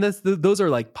yeah, I mean, those are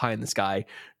like pie in the sky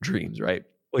dreams, right?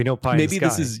 Well, pie maybe in the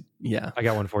sky. This is I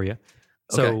got one for you.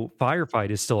 So Firefight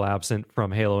is still absent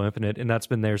from Halo Infinite, and that's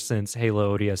been there since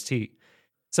Halo ODST.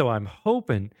 So I'm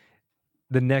hoping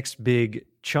the next big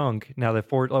chunk, now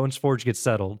that once Forge gets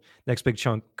settled, next big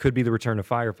chunk could be the return of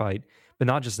Firefight. But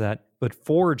not just that, but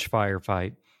Forge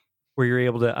Firefight, where you're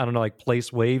able to, I don't know, like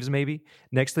place waves maybe.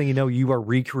 Next thing you know, you are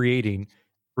recreating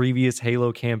previous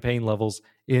Halo campaign levels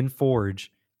in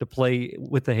Forge to play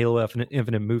with the Halo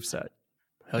Infinite moveset.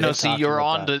 Hell No, yeah. see, talking you're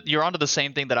about on you're onto the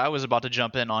same thing that I was about to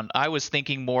jump in on. I was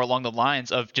thinking more along the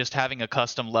lines of just having a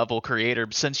custom level creator,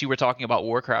 since you were talking about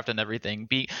Warcraft and everything.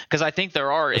 Because I think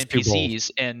there are That's too bold.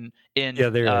 NPCs in Yeah,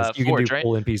 there is. You can do Forge, right?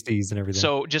 full NPCs and everything.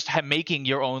 So just making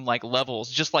your own like levels,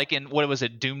 just like in what was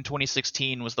it, Doom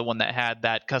 2016 was the one that had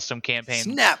that custom campaign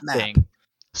Snap map. thing.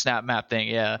 Snap map thing,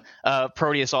 yeah.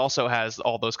 Proteus also has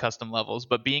all those custom levels,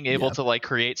 but being able to like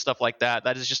create stuff like that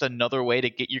is just another way to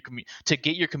get your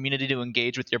community to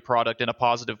engage with your product in a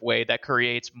positive way that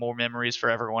creates more memories for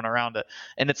everyone around it.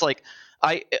 And it's like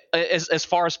as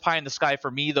far as pie in the sky for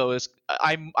me though is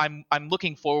I'm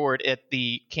looking forward at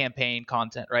the campaign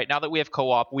content. Right now that we have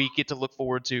co-op, we get to look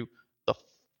forward to the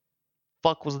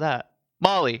fuck was that,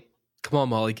 Molly? Come on,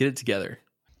 Molly, get it together.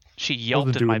 She yelped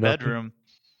Wasn't in my doing nothing. bedroom.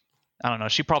 I don't know.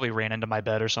 She probably ran into my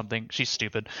bed or something. She's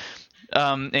stupid.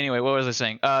 Anyway, what was I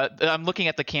saying? I'm looking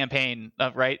at the campaign,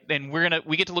 right? And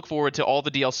we get to look forward to all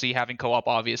the DLC having co-op,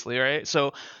 obviously, right?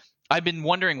 So I've been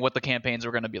wondering what the campaigns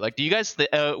are going to be like. Do you guys?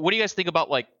 What do you guys think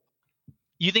about like?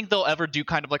 You think they'll ever do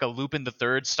kind of like a Lupin the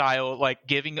Third style, like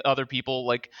giving other people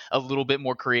like a little bit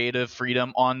more creative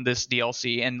freedom on this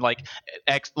DLC and like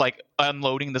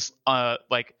unloading this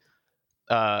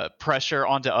pressure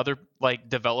onto other like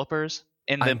developers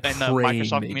in the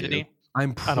Microsoft community?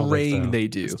 I'm I don't think praying so. they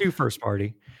do. Let's do first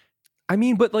party. I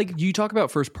mean, but like you talk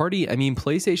about first party. I mean,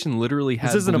 PlayStation literally had.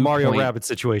 This isn't a Mario Bluepoint- Rabbids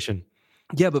situation.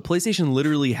 Yeah, but PlayStation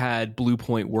literally had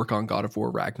Bluepoint work on God of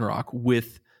War Ragnarok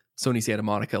with Sony Santa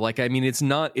Monica. Like, I mean, it's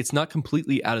not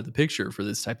completely out of the picture for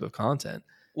this type of content.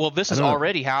 Well, this I is don't know.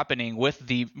 already happening with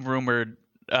the rumored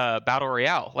Battle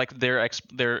Royale. Like they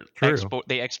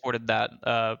exported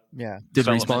that. Yeah. Did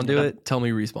development Respawn do to them. it? Tell me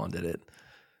Respawn did it.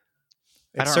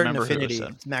 I It's don't Certain remember who it Affinity. said.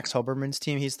 It's Max Hoberman's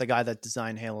team. He's the guy that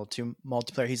designed Halo 2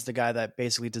 multiplayer. He's the guy that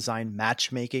basically designed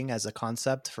matchmaking as a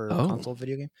concept for a Oh. console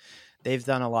video game. They've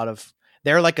done a lot of.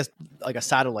 They're like a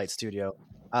satellite studio.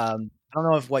 I don't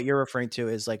know if what you're referring to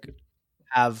is like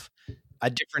have a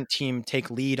different team take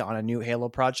lead on a new Halo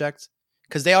project,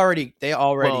 because they already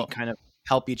Well- kind of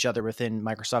help each other within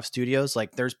Microsoft Studios.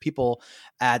 Like there's people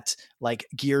at like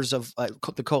Gears of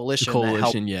the Coalition, that help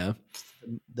Coalition, yeah.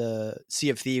 the Sea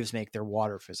of Thieves make their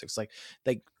water physics. Like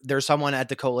there's someone at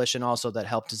the Coalition also that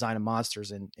helped design the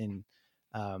monsters in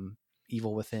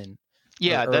Evil Within.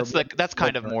 Yeah, Or- that's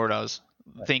kind of or- more what I was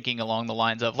thinking along the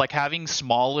lines of like having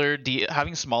smaller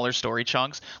story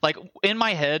chunks. Like in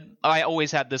my head, I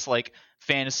always had this like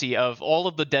fantasy of all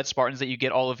of the Dead Spartans that you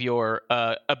get all of your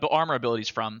armor abilities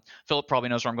from. Philip probably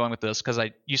knows where I'm going with this because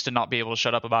I used to not be able to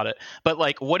shut up about it. But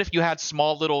like, what if you had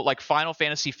small little like Final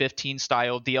Fantasy 15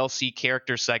 style DLC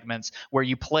character segments where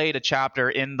you played a chapter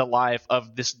in the life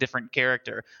of this different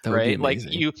character, That would be right? Like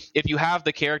amazing. if you have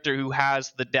the character who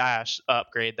has the dash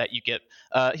upgrade that you get,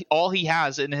 all he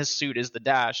has in his suit is the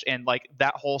dash, and like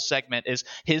that whole segment is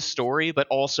his story, but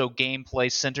also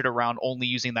gameplay centered around only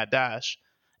using that dash.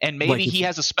 And maybe Like if- he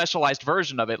has a specialized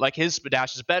version of it. Like his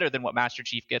dash is better than what Master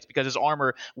Chief gets because his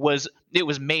armor was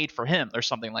made for him or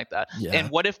something like that. Yeah. And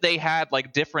what if they had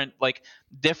like different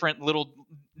little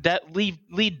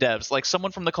lead devs? Like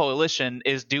someone from the Coalition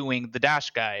is doing the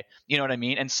dash guy, you know what I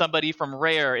mean? And somebody from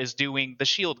Rare is doing the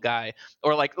shield guy.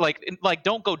 Or like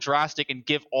don't go drastic and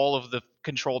give all of the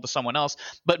control to someone else,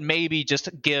 but maybe just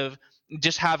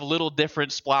have little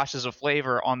different splashes of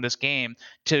flavor on this game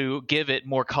to give it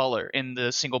more color in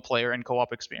the single player and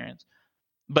co-op experience.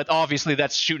 But obviously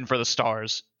that's shooting for the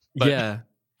stars. But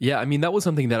Yeah. I mean, that was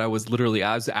something that I was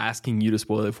asking you to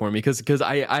spoil it for me because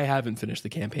I haven't finished the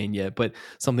campaign yet, but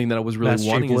something that I was really Master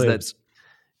Chief wanting is lives. that,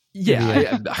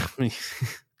 yeah, I mean,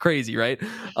 crazy, right?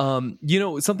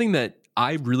 Something that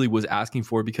I really was asking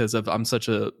for because I'm such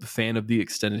a fan of the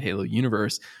extended Halo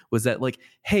universe was that like,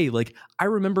 hey, like I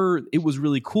remember it was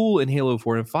really cool in Halo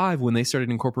 4 and 5 when they started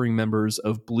incorporating members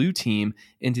of Blue Team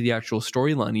into the actual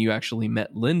storyline. You actually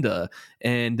met Linda,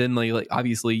 and then like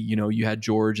obviously you had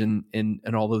George and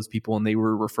all those people, and they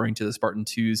were referring to the Spartan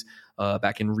 2s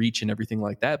back in Reach and everything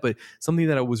like that. But something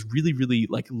that I was really, really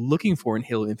like looking for in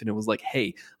Halo Infinite was like,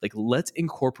 hey, like let's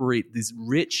incorporate this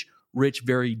rich,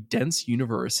 very dense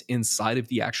universe inside of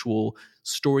the actual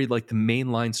story, like the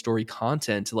mainline story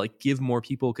content, to like give more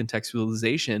people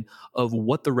contextualization of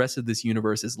what the rest of this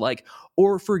universe is like.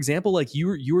 Or for example, like you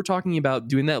were talking about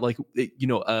doing that, like an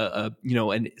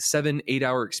 7-8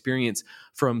 hour experience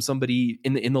from somebody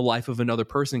in the life of another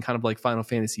person, kind of like Final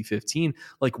Fantasy 15.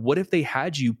 Like, what if they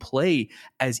had you play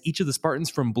as each of the Spartans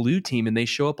from Blue Team, and they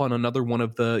show up on another one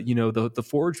of the the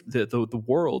Forge, the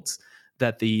worlds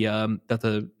that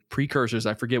the precursors,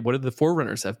 I forget what the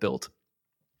Forerunners have built,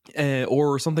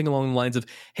 or something along the lines of,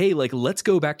 hey, like, let's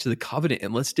go back to the Covenant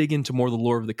and let's dig into more of the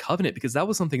lore of the Covenant, because that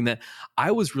was something that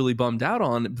I was really bummed out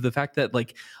on. The fact that,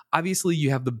 like, obviously you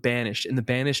have the Banished, and the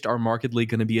Banished are markedly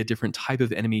going to be a different type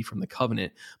of enemy from the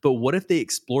Covenant. But what if they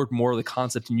explored more of the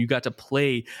concept and you got to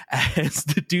play as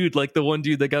the dude, like the one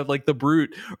dude that got like the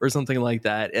Brute or something like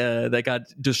that, that got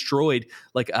destroyed?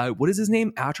 Like, what is his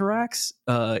name? Atarax?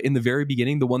 In the very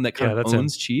beginning, the one that kind of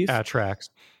owns Chief? Atrax.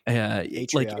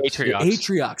 Atriox,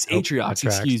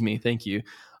 excuse me, thank you.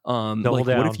 Like,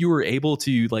 what if you were able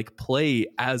to like play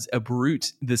as a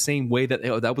Brute the same way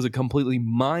that was a completely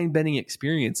mind-bending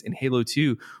experience in Halo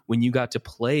 2 when you got to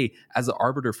play as the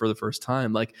Arbiter for the first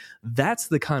time? Like, that's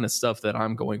the kind of stuff that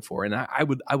I'm going for, and I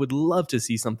would love to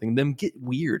see something them get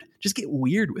weird, just get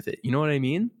weird with it. You know what I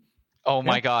mean? Oh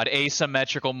my god,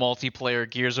 asymmetrical multiplayer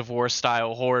Gears of War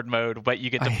style horde mode, but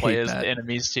you get to play as the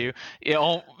enemies too.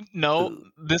 No,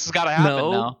 this has got to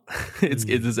happen now.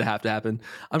 It doesn't have to happen.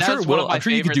 I'm sure it will. I'm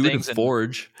sure you could do it in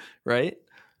Forge, right?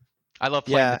 I love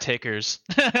playing the tickers.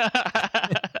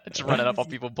 Just running up while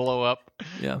people blow up.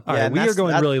 Yeah. All right, we are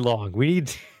going really long. We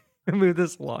need to move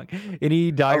this along.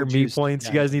 Any dire meat points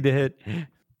you guys need to hit?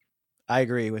 I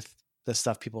agree with the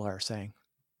stuff people are saying.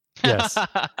 Yes.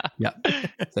 Yeah.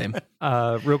 Same.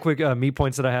 Real quick, meat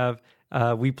points that I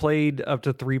have. We played up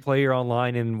to 3-player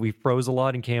online, and we froze a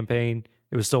lot in campaign.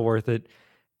 It was still worth it.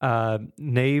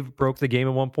 Nave broke the game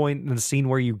at one point in the scene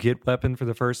where you get weapon for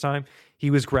the first time. He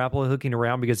was grapple hooking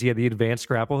around because he had the advanced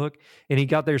grapple hook, and he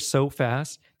got there so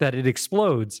fast that it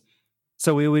explodes.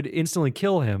 So it would instantly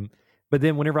kill him. But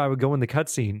then whenever I would go in the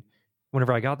cutscene,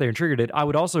 whenever I got there and triggered it, I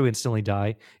would also instantly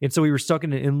die. And so we were stuck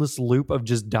in an endless loop of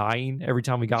just dying every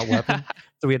time we got weapon.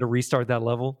 So we had to restart that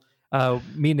level.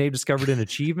 Me and Nave discovered an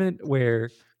achievement where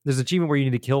there's an achievement where you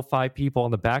need to kill 5 people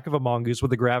on the back of a mongoose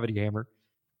with a gravity hammer.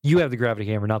 You have the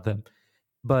gravity hammer, not them.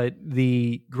 But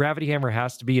the gravity hammer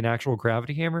has to be an actual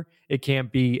gravity hammer. It can't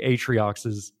be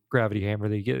Atriox's gravity hammer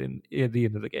that you get at the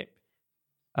end of the game.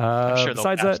 I'm sure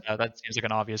besides that seems like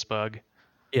an obvious bug.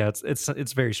 Yeah,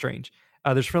 it's very strange.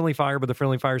 There's friendly fire, but the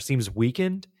friendly fire seems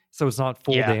weakened, so it's not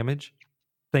full damage.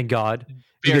 Thank God.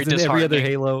 Very because in every other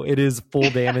Halo, it is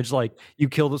full damage. Like, you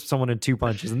kill someone in 2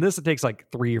 punches. And this, it takes like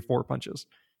 3 or 4 punches.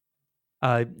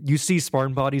 You see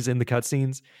Spartan bodies in the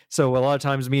cutscenes. So a lot of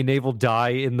times me and Nave will die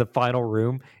in the final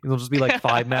room, and there'll just be like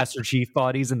 5 Master Chief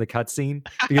bodies in the cutscene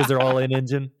because they're all in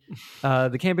engine.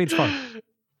 The campaign's fun.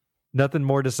 Nothing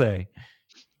more to say.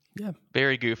 Yeah,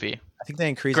 very goofy. I think they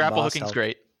increased grapple hooking's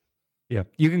great. Yeah,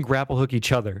 you can grapple hook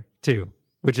each other too,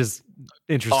 which is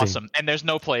interesting. Awesome. And there's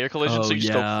no player collision, so you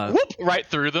just go whoop right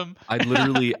through them. I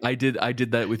did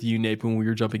that with you, Nate, when we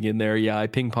were jumping in there. Yeah, I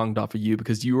ping-ponged off of you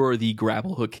because you are the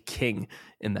grapple hook king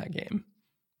in that game.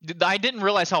 I didn't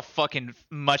realize how fucking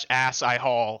much ass I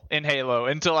haul in Halo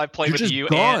until I played with you.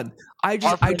 Gone. I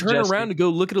turn around to go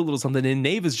look at a little something, and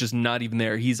Nave is just not even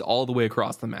there. He's all the way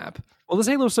across the map. Well, this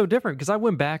Halo is so different because I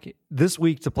went back this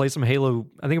week to play some Halo.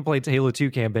 I think I played Halo 2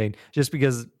 campaign just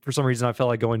because for some reason I felt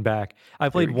like going back. I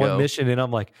played one mission and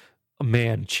I'm like, oh,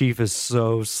 man, Chief is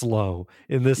so slow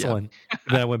in this one. And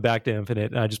then I went back to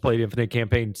Infinite and I just played Infinite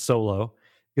campaign solo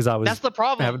because I was That's the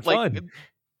problem. having fun.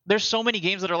 There's so many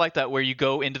games that are like that where you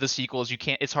go into the sequels,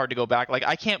 it's hard to go back. Like,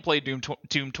 I can't play Doom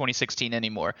 2016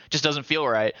 anymore. Just doesn't feel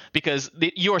right because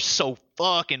you're so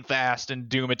fucking fast in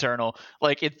Doom Eternal.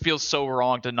 Like, it feels so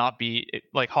wrong to not be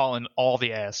like hauling all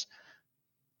the ass.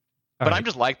 But I'm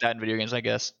just like that in video games, I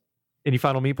guess. Any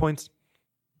final meat points?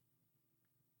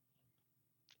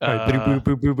 All right, boop,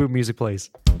 boop, boop, boop, music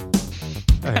plays.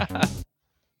 All right.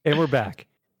 And we're back.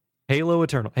 Halo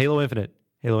Eternal, Halo Infinite,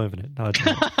 not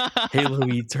Eternal. Halo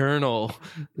Eternal.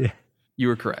 Yeah, you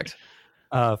were correct.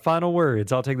 Final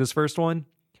words. I'll take this first one.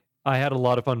 I had a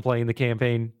lot of fun playing the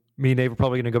campaign. Me and Nave are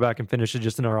probably going to go back and finish it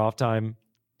just in our off time,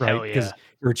 right? Because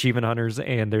we're achievement hunters,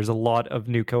 and there's a lot of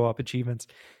new co-op achievements.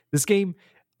 This game,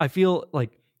 I feel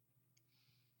like,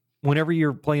 whenever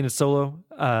you're playing it solo,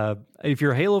 if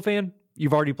you're a Halo fan,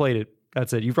 you've already played it.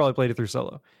 That's it. You've probably played it through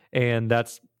solo, and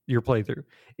that's your playthrough.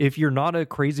 If you're not a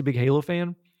crazy big Halo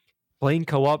fan, playing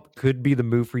co-op could be the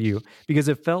move for you because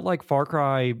it felt like Far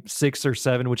Cry 6 or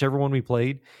 7, whichever one we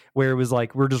played, where it was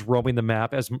like we're just roaming the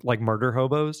map as like murder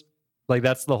hobos. Like,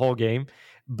 that's the whole game.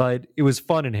 But it was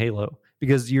fun in Halo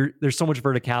because there's so much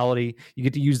verticality. You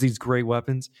get to use these great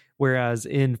weapons. Whereas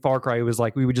in Far Cry, it was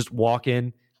like we would just walk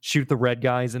in, shoot the red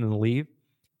guys, and then leave.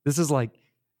 This is like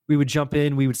we would jump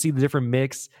in, we would see the different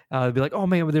mix. Be like, oh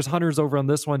man, there's hunters over on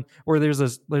this one, or there's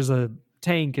a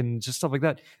tank and just stuff like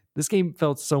that. This game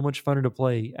felt so much funner to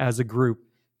play as a group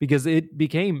because it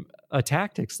became a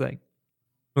tactics thing.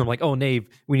 I'm like, oh, Nave,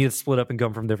 we need to split up and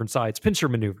come from different sides. Pincher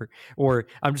maneuver. Or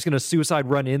I'm just going to suicide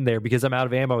run in there because I'm out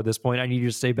of ammo at this point. I need you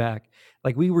to stay back.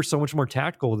 Like, we were so much more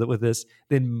tactical with this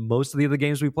than most of the other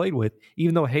games we played with,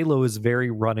 even though Halo is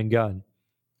very run and gun.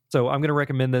 So I'm going to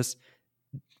recommend this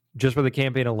just for the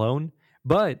campaign alone.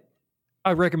 But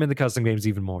I recommend the custom games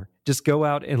even more. Just go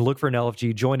out and look for an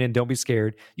LFG, join in, don't be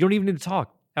scared. You don't even need to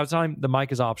talk. Half the time, the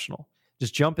mic is optional.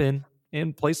 Just jump in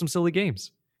and play some silly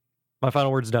games. My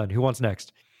final word's done. Who wants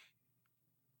next?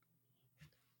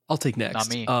 I'll take next. Not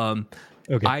me.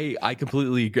 Okay. I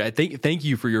completely agree. Thank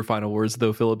you for your final words,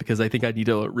 though, Philip, because I think I need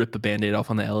to rip the Band-Aid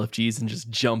off on the LFGs and just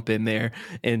jump in there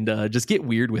and just get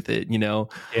weird with it,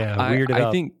 Yeah, weird it up.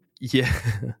 I think, yeah,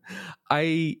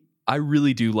 I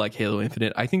really do like Halo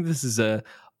Infinite. I think this is a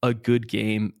good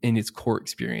game in its core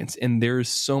experience, and there's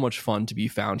so much fun to be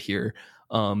found here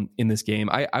in this game.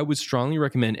 I would strongly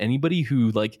recommend anybody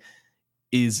who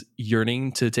is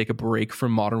yearning to take a break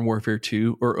from Modern Warfare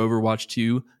 2 or Overwatch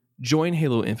 2, join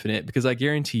Halo Infinite, because I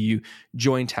guarantee you,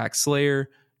 join Tax Slayer,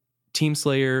 Team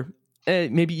Slayer,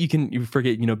 maybe you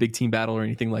forget, Big Team Battle or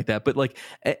anything like that, but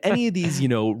any of these,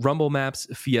 Rumble maps,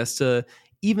 Fiesta,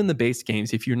 even the base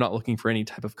games, if you're not looking for any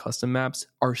type of custom maps,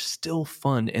 are still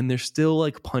fun and they're still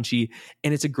punchy.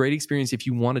 And it's a great experience if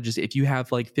you want to if you have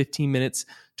 15 minutes,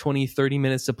 20, 30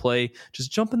 minutes to play,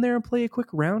 just jump in there and play a quick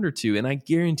round or two. And I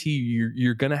guarantee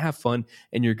you're going to have fun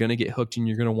and you're going to get hooked and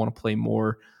you're going to want to play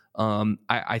more.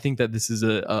 I think that this is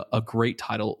a great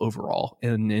title overall.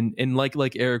 And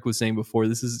like Eric was saying before,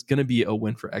 this is going to be a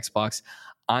win for Xbox.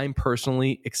 I'm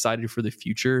personally excited for the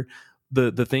future.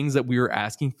 The things that we were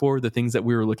asking for, the things that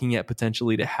we were looking at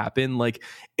potentially to happen,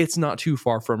 it's not too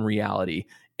far from reality.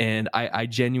 And I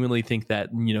genuinely think that,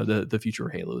 the future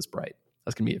of Halo is bright.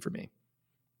 That's going to be it for me.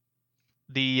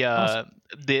 The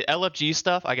LFG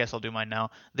stuff, I guess I'll do mine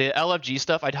now. The LFG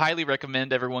stuff, I'd highly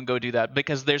recommend everyone go do that,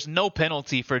 because there's no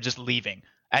penalty for just leaving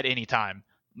at any time.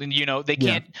 They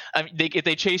can't. I mean, if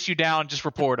they chase you down, just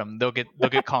report them. They'll get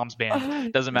comms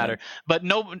banned. Doesn't matter. But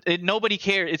nobody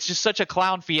cares. It's just such a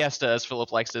clown fiesta, as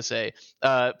Philip likes to say,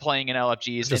 playing in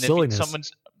LFGs. And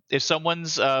if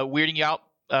someone's weirding you out,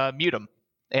 mute them,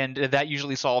 and that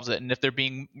usually solves it. And if they're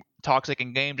being toxic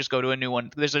in game, just go to a new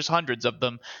one. There's hundreds of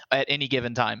them at any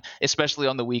given time, especially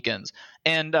on the weekends.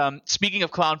 And speaking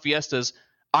of clown fiestas,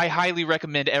 I highly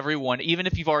recommend everyone, even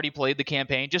if you've already played the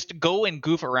campaign, just to go and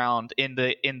goof around in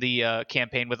the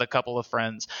campaign with a couple of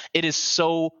friends. It is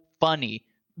so funny.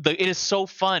 It is so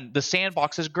fun. The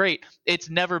sandbox is great. It's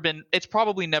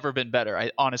probably never been better.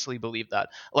 I honestly believe that.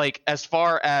 As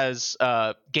far as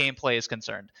gameplay is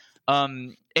concerned.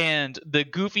 And the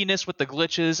goofiness with the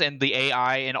glitches and the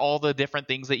AI and all the different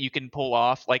things that you can pull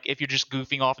off, if you're just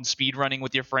goofing off and speed running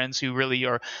with your friends who really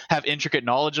have intricate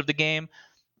knowledge of the game.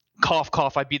 Cough,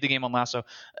 cough. I beat the game on Lasso.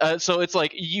 So it's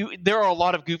there are a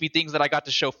lot of goofy things that I got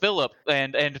to show Philip,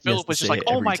 and Philip was just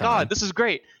 "Oh my god, this is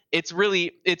great!" It's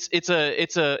really it's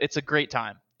a great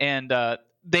time, and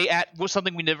they was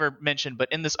something we never mentioned,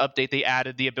 but in this update they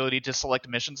added the ability to select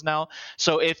missions now.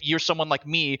 So if you're someone like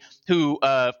me who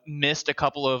missed a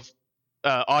couple of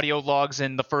audio logs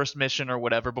in the first mission or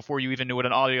whatever before you even knew what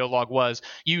an audio log was,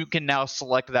 you can now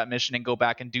select that mission and go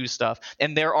back and do stuff.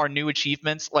 And there are new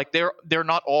achievements. They're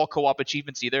not all co-op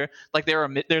achievements either.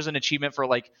 There's an achievement for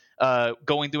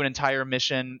going through an entire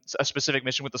mission, a specific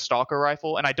mission with the stalker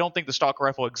rifle, and I don't think the stalker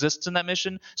rifle exists in that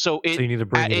mission. So you need to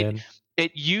bring it in.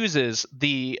 It uses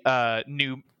the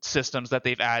new systems that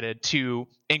they've added to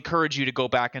encourage you to go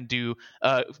back and do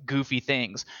goofy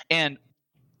things. And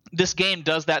this game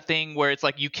does that thing where it's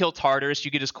you kill Tartarus,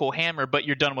 you get his cool hammer, but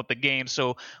you're done with the game.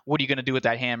 So what are you going to do with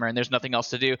that hammer? And there's nothing else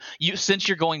to do. Since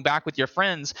you're going back with your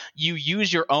friends, you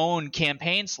use your own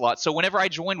campaign slot. So whenever I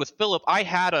joined with Philip, I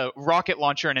had a rocket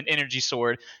launcher and an energy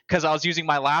sword because I was using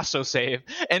my lasso save.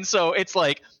 And so it's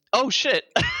oh shit.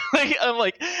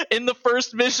 I'm in the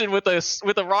first mission with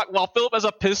a rock while Philip has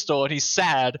a pistol and he's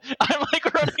sad. I'm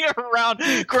running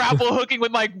around grapple hooking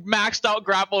with my maxed out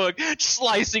grapple hook,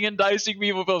 slicing and dicing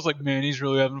people. Philip's man, he's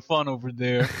really having fun over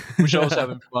there. Wish I was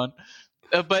having fun.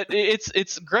 But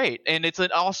it's great, and it's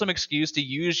an awesome excuse to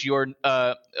use your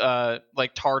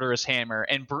Tartarus hammer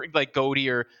and go to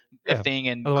your thing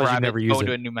and grab it, go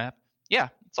into a new map. Yeah,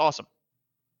 it's awesome.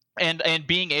 And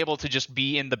being able to just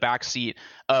be in the back seat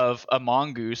of a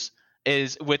mongoose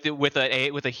is with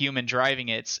a human driving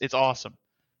it, it's awesome.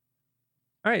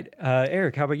 All right,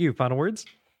 Eric, how about you? Final words?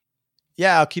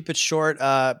 Yeah, I'll keep it short.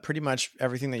 Pretty much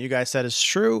everything that you guys said is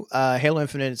true. Halo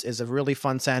Infinite is a really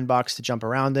fun sandbox to jump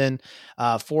around in.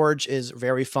 Forge is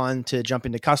very fun to jump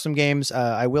into custom games.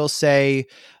 I will say,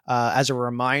 as a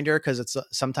reminder, because it's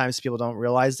sometimes people don't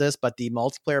realize this, but the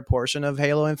multiplayer portion of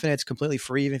Halo Infinite is completely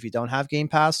free even if you don't have Game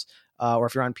Pass. Or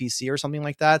if you're on PC or something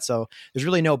like that. So there's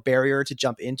really no barrier to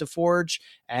jump into Forge.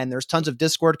 And there's tons of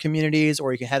Discord communities,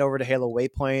 or you can head over to Halo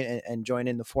Waypoint and join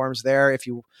in the forums there if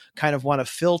you kind of want to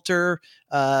filter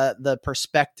the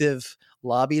perspective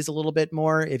lobbies a little bit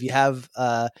more. If you have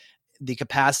the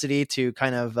capacity to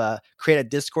kind of create a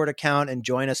Discord account and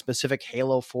join a specific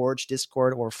Halo Forge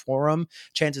Discord or forum,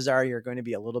 chances are you're going to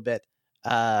be a little bit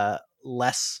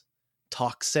less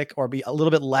toxic, or be a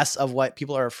little bit less of what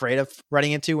people are afraid of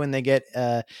running into when they get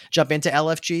jump into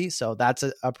LFG. So that's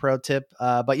a pro tip.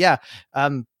 But yeah,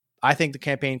 I think the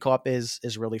campaign co-op is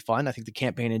really fun. I think the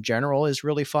campaign in general is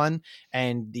really fun,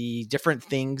 and the different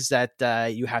things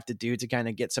that you have to do to kind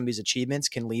of get some of these achievements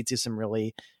can lead to some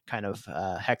really kind of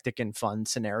hectic and fun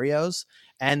scenarios.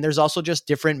 And there's also just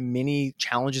different mini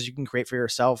challenges you can create for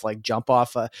yourself, like jump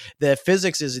off. The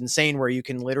physics is insane, where you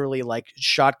can literally like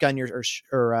shotgun or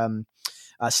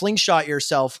slingshot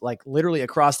yourself like literally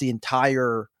across the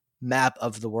entire map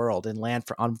of the world and land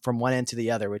from one end to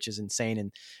the other, which is insane.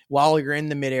 And while you're in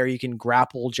the midair, you can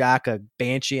grapple jack a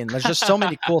Banshee, and there's just so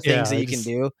many cool things that you can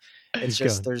do. It's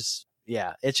just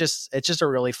it's just a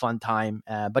really fun time.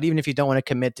 But even if you don't want to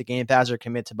commit to Game Pass or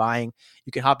commit to buying,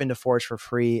 you can hop into Forge for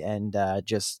free, and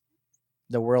just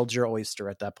the world's your oyster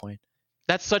at that point.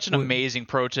 That's such an amazing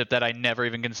pro tip that I never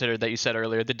even considered that you said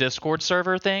earlier. The Discord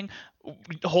server thing,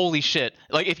 holy shit.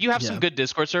 Like, if you have some good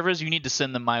Discord servers, you need to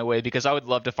send them my way, because I would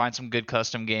love to find some good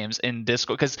custom games in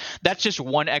Discord, because that's just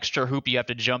one extra hoop you have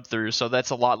to jump through. So it's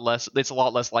a lot less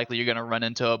likely you're going to run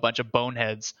into a bunch of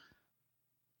boneheads.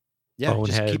 Yeah,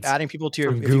 just keep adding people to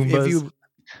your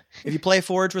if you play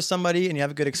Forge with somebody and you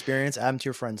have a good experience, add them to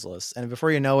your friends list. And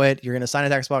before you know it, you're going to sign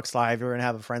into Xbox Live. You're going to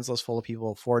have a friends list full of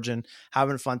people forging,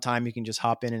 having a fun time. You can just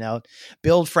hop in and out,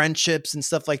 build friendships and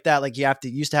stuff like that. Like you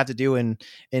used to have to do in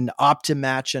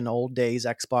Optimatch in old days,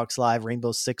 Xbox Live,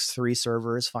 Rainbow Six 3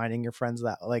 servers, finding your friends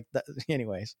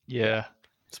anyways. Yeah,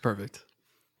 it's perfect.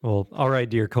 Well, all right,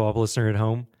 dear co-op listener at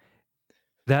home.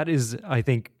 That is, I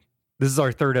think, this is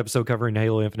our third episode covering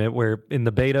Halo Infinite, where in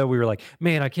the beta, we were like,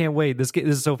 man, I can't wait. This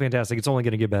is so fantastic. It's only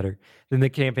going to get better. Then the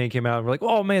campaign came out, and we're like,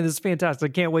 oh, man, this is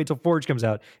fantastic. I can't wait till Forge comes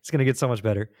out. It's going to get so much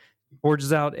better. Forge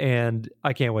is out, and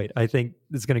I can't wait. I think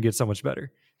it's going to get so much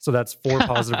better. So that's 4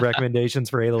 positive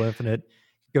recommendations for Halo Infinite.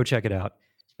 Go check it out.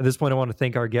 At this point, I want to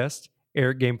thank our guest,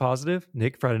 Eric Game Positive,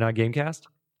 Nick, Friday Night Gamecast.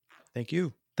 Thank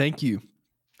you. Thank you.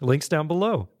 Links down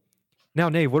below. Now,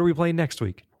 Nave, what are we playing next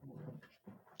week?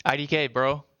 IDK,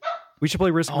 bro. We should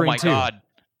play Risk of Rain 2. Oh my god.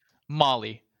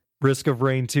 Molly. Risk of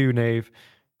Rain 2, Nave.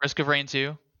 Risk of Rain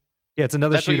 2? Yeah, it's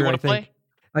another shooter, I think. Play?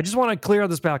 I just want to clear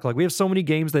out this backlog. We have so many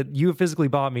games that you have physically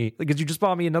bought me. Because you just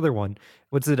bought me another one.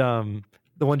 What's it? The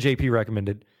one JP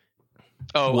recommended.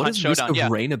 Oh, what Hunt is Showdown, Risk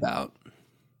of Rain about?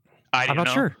 I'm not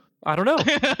sure. I don't know.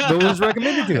 That was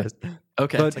recommended to us.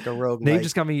 Okay. But it's like a rogue. Nave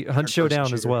just got me Hunt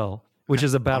Showdown as well, which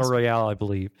is a battle royale, I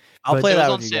believe. I'll play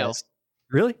that with you sale. guys.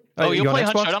 Really? Oh, you'll play on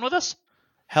Hunt Xbox? Showdown with us?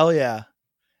 Hell yeah.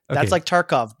 Okay. That's like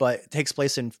Tarkov, but it takes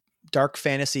place in dark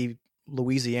fantasy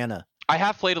Louisiana. I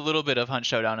have played a little bit of Hunt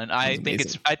Showdown, and I think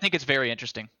it's very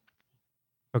interesting.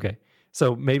 Okay,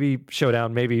 so maybe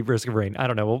Showdown, maybe Risk of Rain. I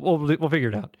don't know. We'll figure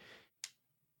it out.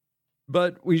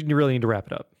 But we really need to wrap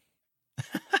it up.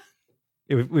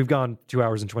 We've gone 2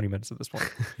 hours and 20 minutes at this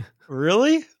point.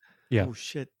 Really? Yeah. Oh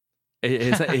shit.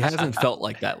 It hasn't felt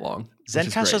like that long.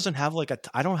 Zencast doesn't have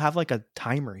I don't have like a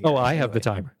timer here. Oh, I have the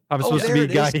timer. I'm supposed to be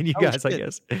guiding you guys, I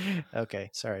guess.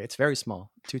 Okay, sorry. It's very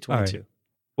small. 222. Right.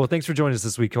 Well, thanks for joining us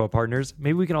this week, co-op partners.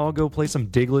 Maybe we can all go play some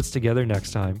Diglets together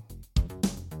next time.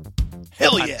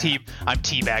 Hell yeah. I'm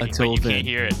teabagging, Until but you then. can't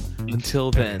hear it. Until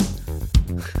then.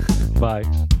 Bye.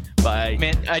 Bye.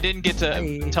 Man, I didn't get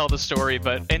to tell the story,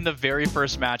 but in the very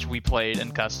first match we played in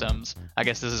Customs, I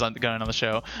guess this is going on the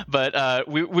show, but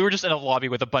we were just in a lobby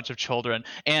with a bunch of children,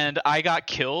 and I got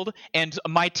killed, and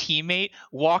my teammate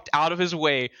walked out of his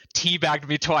way, teabagged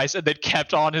me twice, and then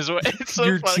kept on his way. It's so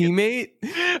Your funny.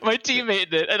 teammate? My teammate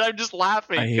did, and I'm just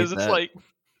laughing because it's like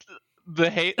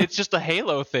it's just a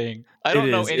Halo thing. I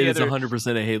don't know any It is other.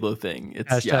 100% a Halo thing.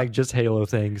 It's Hashtag just Halo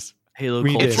things. Halo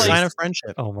We culture. did. It's a sign of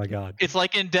friendship. Oh my God. It's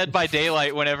like in Dead by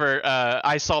Daylight whenever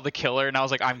I saw the killer and I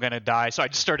was like, I'm going to die. So I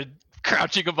just started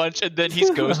crouching a bunch, and then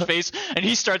he's Ghostface and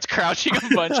he starts crouching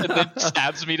a bunch and then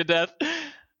stabs me to death.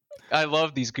 I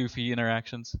love these goofy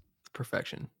interactions.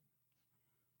 Perfection.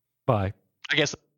 Bye. I guess